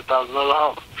 $300,000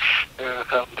 house. They were going to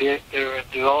come get. They were going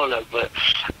to do all that. But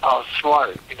I was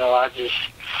smart. I just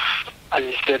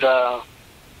said,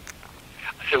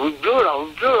 we blew it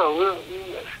off.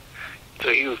 So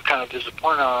he was kind of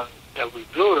disappointed on that we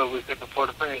blew it off. We couldn't afford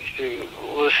to pay. He said,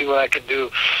 we'll see what I can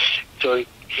do. So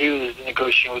he was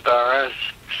negotiating with the IRS.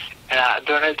 And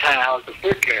during that time, I was a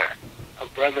bricklayer. A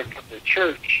brother from the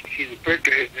church, he's a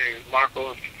bricklayer. His name is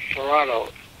Marco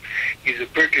Serrato. He's a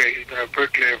bricklayer. He's been a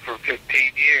bricklayer for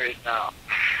 15 years now.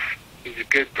 He's a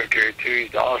good bricklayer, too.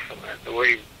 He's awesome, man. The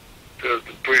way he builds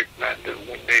the brick, man.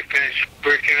 When they finish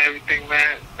bricking everything,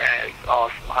 man, it's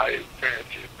awesome how he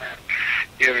finishes, man.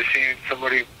 You ever seen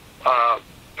somebody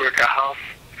brick a house?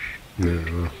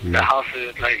 No. The house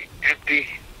is, like, empty,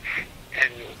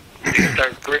 and you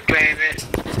start bricklaying it,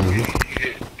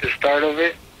 the start of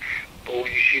it, but when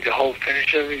you see the whole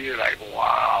finish of it, you're like,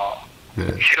 wow. Yeah.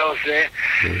 You know what I'm saying?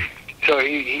 Yeah. So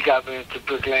he got me into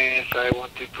bricklaying, so I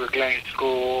went to bricklaying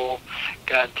school,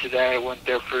 got into that, went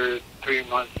there for 3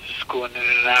 months to school in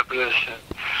Indianapolis, and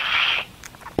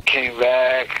came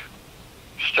back,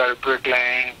 started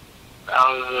bricklaying.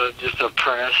 I was just an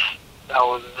apprentice. I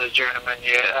wasn't a journeyman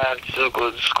yet. I had to still go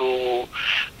to school,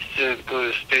 still go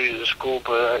to stages of school,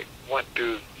 but I went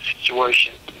through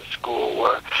situations in school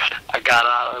where I got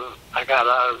out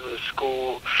of the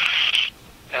school,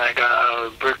 and I got out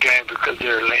of bricklaying because they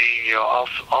were laying you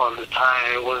off all the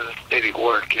time. It wasn't steady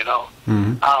work,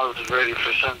 Mm-hmm. I was ready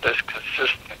for something that's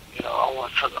consistent. I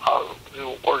want something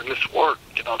work. Let's work.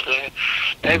 You know what I'm saying?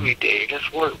 Every day,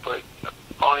 let's work. But the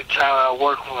only time I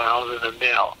worked when I was in the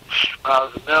mill. When I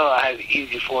was in the mill, I had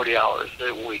easy 40 hours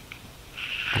a week.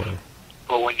 Wow.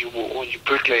 But when you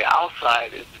bricklay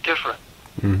outside, it's different.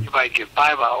 Mm-hmm. You might get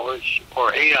 5 hours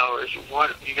or 8 hours. You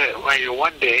get you're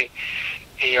 1 day,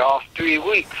 and you're off 3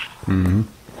 weeks. Mm-hmm.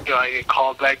 You get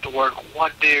called back to work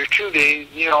 1 day or 2 days,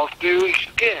 and you're off 3 weeks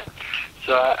again.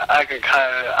 So I got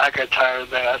tired of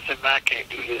that. I said, man, I can't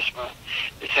do this, man.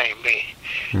 This ain't me.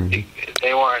 Mm-hmm.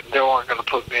 They weren't gonna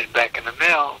put me back in the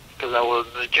mill because I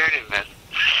wasn't a journeyman.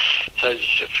 So I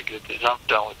just said, forget this. I'm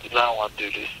done with this. I don't want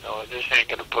to do this. No, this ain't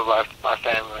gonna provide for my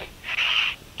family.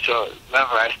 So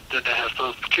remember, I still didn't have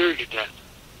Social Security then.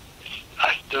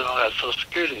 I still don't have Social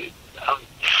Security. I'm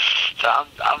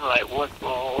like, what am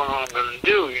I gonna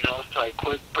do? So I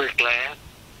quit bricklaying.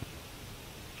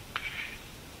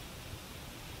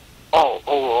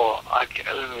 I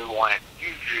can't. Let me rewind.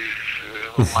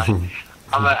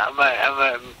 I'm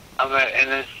at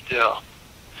NS still,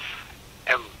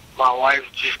 and my wife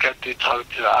just got to talk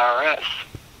to the IRS.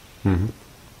 Mm-hmm.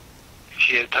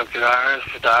 She had talked to the IRS,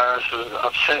 but the IRS was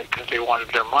upset because they wanted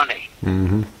their money.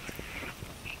 Mm-hmm.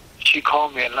 She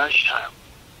called me at lunchtime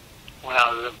when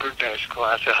I was in bricklaying school.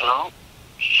 I said, hello?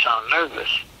 She sounded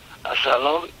nervous. I said,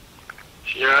 hello?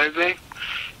 She said, you all right, babe?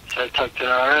 So I talked to the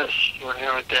IRS. You want to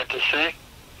hear what they had to say?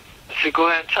 I said, go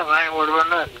ahead and tell me. I ain't worried about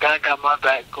nothing. God got my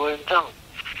back. Go ahead and tell me.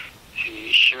 She said,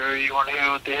 you sure you want to hear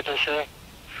what they had to say?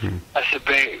 Mm-hmm. I said,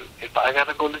 babe, if I got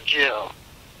to go to jail,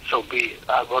 so be it.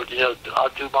 I'll go to jail. I'll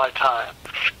do my time.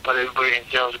 But everybody in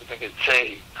jail is going to get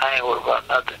saved. I ain't worried about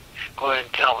nothing. Go ahead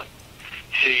and tell me.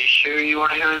 She said, you sure you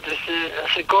want to hear what this is? I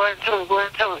said, go ahead and tell me. Go ahead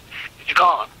and tell me. It's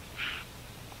gone.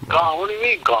 Gone? What do you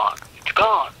mean gone? It's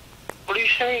gone. What are you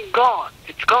saying? Gone.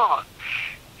 It's gone.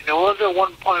 And it wasn't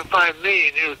 1.5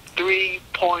 million. It was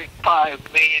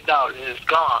 $3.5 million. It's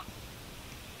gone.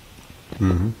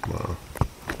 Mm-hmm. Wow.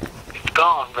 It's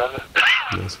gone, brother.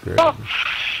 That's great.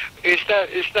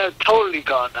 It's not totally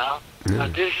gone now. Yeah. Now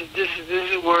this is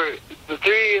where the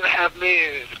 $3.5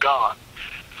 million is gone.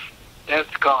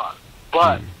 That's gone.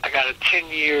 But I got a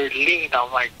 10-year lien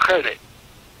on my credit.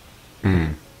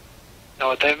 Mm. Know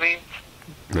what that means?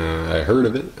 I heard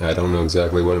of it. I don't know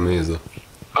exactly what it means though.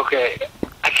 Okay,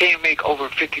 I can't make over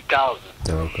 50,000.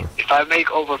 Oh, okay. If I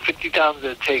make over 50,000,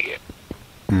 they'll take it.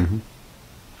 Mm-hmm.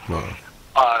 Wow.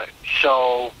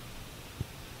 So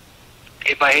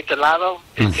if I hit the lotto,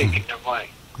 they're taking their money.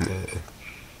 Yeah.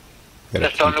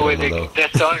 That's the only way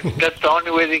that's the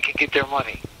only way they can get their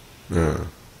money. Yeah.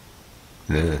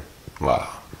 Wow.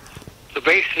 So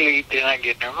basically, they're not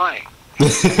getting their money.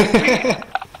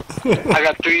 I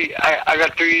got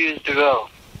 3 years to go.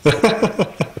 That's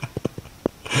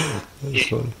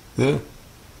funny. Yeah.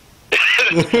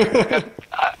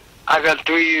 I got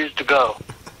 3 years to go.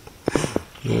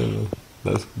 Yeah.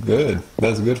 That's good.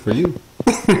 That's good for you.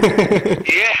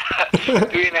 Yeah,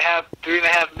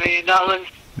 $3.5 million.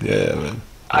 Yeah, man.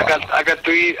 Wow. I got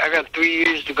 3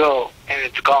 years to go, and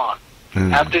it's gone.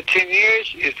 After 10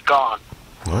 years, it's gone.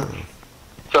 Wow.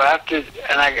 So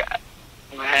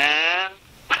man.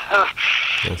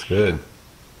 That's good.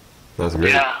 That's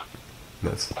great. Yeah.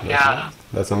 That's Yeah.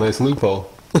 That's a nice loophole.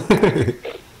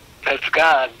 That's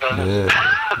God, brother.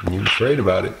 Yeah. You afraid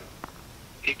about it.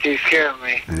 He takes care of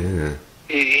me. Yeah.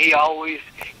 He always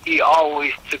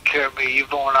took care of me,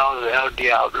 even when I was an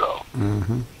LD outlaw.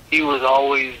 Mm-hmm. He was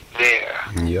always there.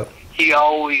 Yep. He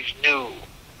always knew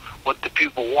what the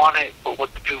people wanted, but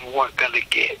what the people weren't gonna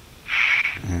get.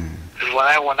 Because when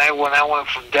I went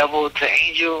from devil to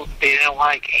angel, they didn't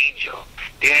like angel.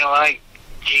 They didn't like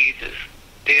Jesus.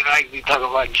 They didn't like me talking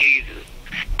about Jesus.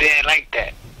 They didn't like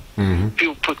that. Mm-hmm.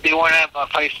 They weren't having my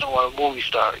face no more movie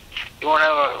stars. They weren't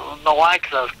having, know why?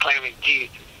 Because I was claiming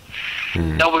Jesus.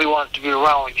 Mm-hmm. Nobody wants to be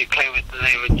around when you claim it in the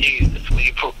name of Jesus, when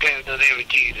you proclaim the name of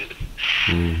Jesus.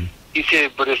 Mm-hmm. He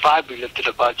said, but if I be lifted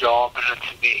up, I draw all men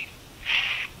unto me.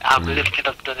 I'm lifting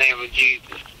up the name of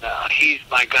Jesus now. He's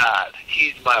my God.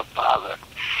 He's my Father.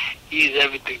 He's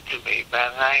everything to me,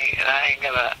 man. I ain't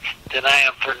gonna deny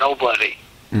him for nobody.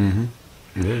 Mm-hmm.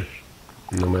 Yeah.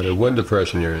 No matter what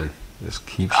depression you're in, just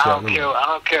keep shouting.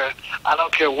 I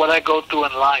don't care what I go through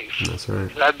in life. That's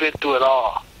right. I've been through it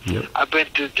all. Yep. I've been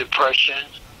through depression.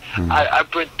 Mm-hmm. I've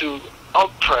been through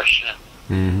oppression.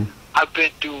 Mm-hmm. I've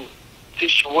been through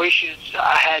situations.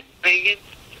 I had millions.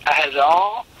 I had it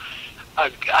all.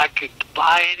 I could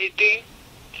buy anything,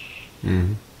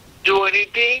 Mm-hmm. do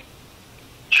anything,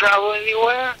 travel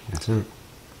anywhere. That's it.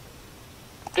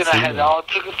 Then I had it all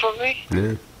taken from me.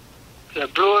 Yeah. Then I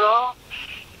blew it all.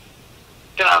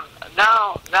 Then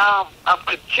now I'm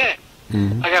content.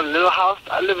 Mm-hmm. I got a little house.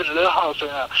 I live in a little house right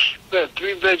now. We got a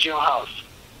 3-bedroom house.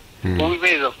 Mm-hmm. But we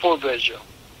made it a 4-bedroom.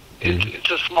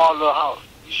 It's a small little house.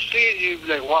 You see it, you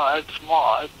be like, wow, that's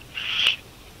small.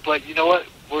 But you know what?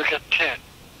 We're content.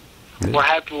 Yeah. We're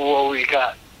happy with what we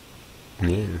got. Yeah.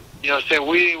 You know what I'm saying?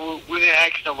 We didn't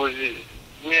ask nobody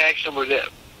to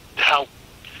help.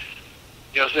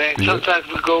 You know what I'm saying? Yeah. Sometimes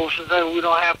we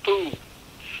don't have food.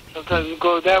 Sometimes we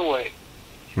go that way.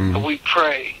 Mm-hmm. And we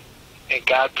pray, and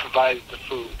God provides the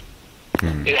food.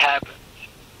 Mm-hmm. It happens.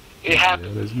 It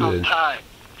happens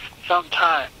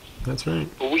sometimes. That's right.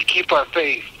 But we keep our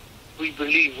faith. We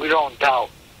believe. We don't doubt.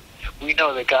 We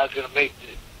know that God's going to make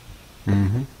it.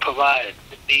 Mm-hmm. Provide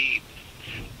the needs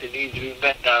to be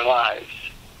met in our lives.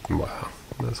 Wow.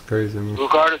 That's crazy, man.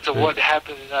 Regardless of what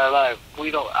happens in our life,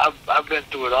 I've been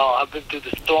through it all. I've been through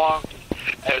the storms.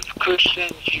 As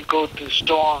Christians, you go through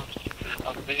storms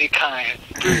of many kinds.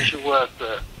 Spiritual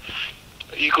warfare.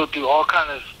 You go through all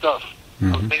kinds of stuff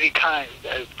of many kinds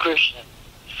as Christians.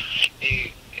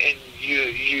 And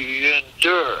you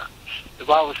endure. The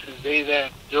Bible says, they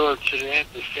that endure to the end,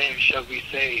 the same shall be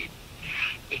saved.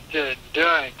 It's the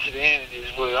enduring to the end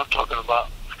is what I'm talking about.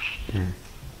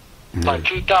 Mm-hmm. By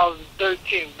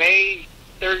 2013, May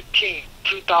 13,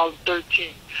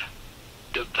 2013,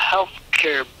 the health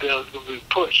care bill is going to be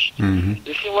pushed. Mm-hmm.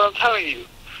 Listen what I'm telling you.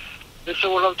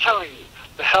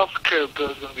 The health care bill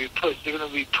is going to be pushed. They're going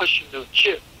to be pushing the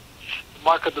chip, the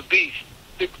mark of the beast.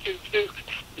 666,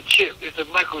 the chip. It's a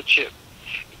microchip.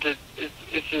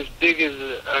 It's as big as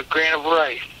a grain of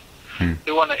rice.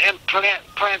 They want to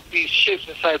implant these chips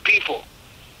inside people.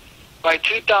 By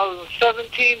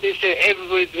 2017, they said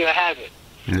everybody's going to have it.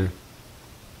 Yeah.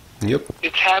 Yep.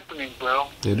 It's happening, bro.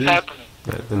 It's happening.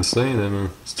 I've been saying that,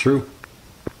 man. It's true.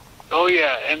 Oh,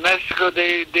 yeah. In Mexico,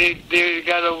 they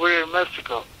got over there in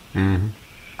Mexico.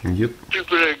 Mm-hmm. Yep.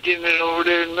 People are getting it over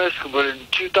there in Mexico. But in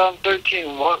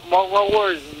 2013, what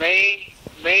words? May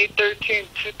 13,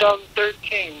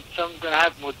 2013, something's going to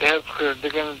happen with the healthcare.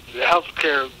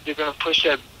 They're going to push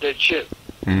that chip.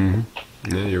 Mm-hmm.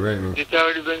 Yeah, you're right, man. It's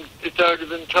already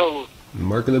been told.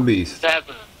 Mark of the beast. It's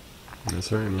happening.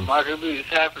 That's right, man. Mark of the beast.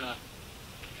 It's happening.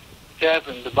 It's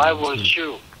happening. The Bible is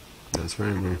true. That's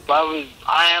right, man.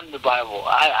 I am the Bible.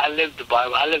 I live the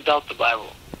Bible. I lived out the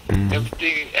Bible. Mm-hmm.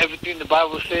 Everything the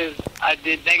Bible says I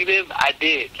did negative, I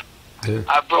did. Yeah.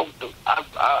 I broke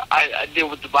I did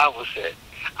what the Bible said.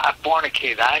 I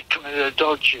fornicated. I committed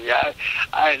adultery. I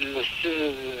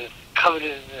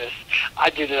coveted in this. I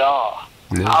did it all.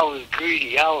 Yeah. I was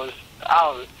greedy. I was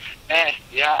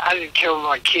nasty. I didn't care about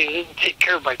my kids. I didn't take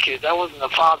care of my kids. I wasn't a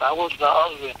father. I wasn't a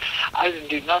husband. I didn't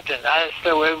do nothing. I just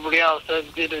stayed with everybody else. I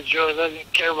did the drugs. I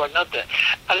didn't care about nothing.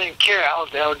 I didn't care. I was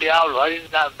the El Diablo. It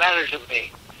did not matter to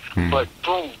me. But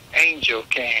boom, angel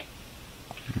came.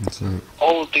 That's it.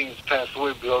 Old things passed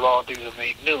away, but all things are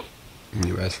made new.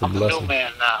 You ask for I'm blessings. a new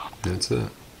man now. That's it.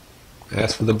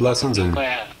 Ask for the blessings and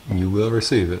Man. you will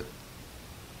receive it.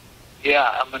 Yeah,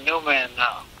 I'm a new man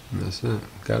now. That's it.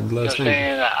 God You know bless what I'm you.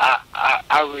 saying?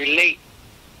 I relate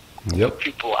to Yep.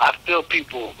 people. I feel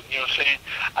people. You know what I'm saying?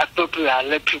 I feel people. I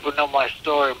let people know my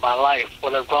story, my life,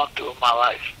 what I've gone through in my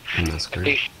life. That's And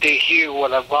great. they hear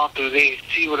what I've gone through. They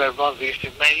see what I've gone through. They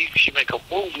say, man, you should make a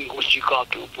movie what you gone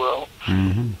through, bro.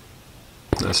 Mm-hmm.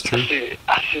 That's true.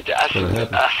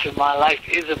 I said, my life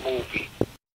is a movie.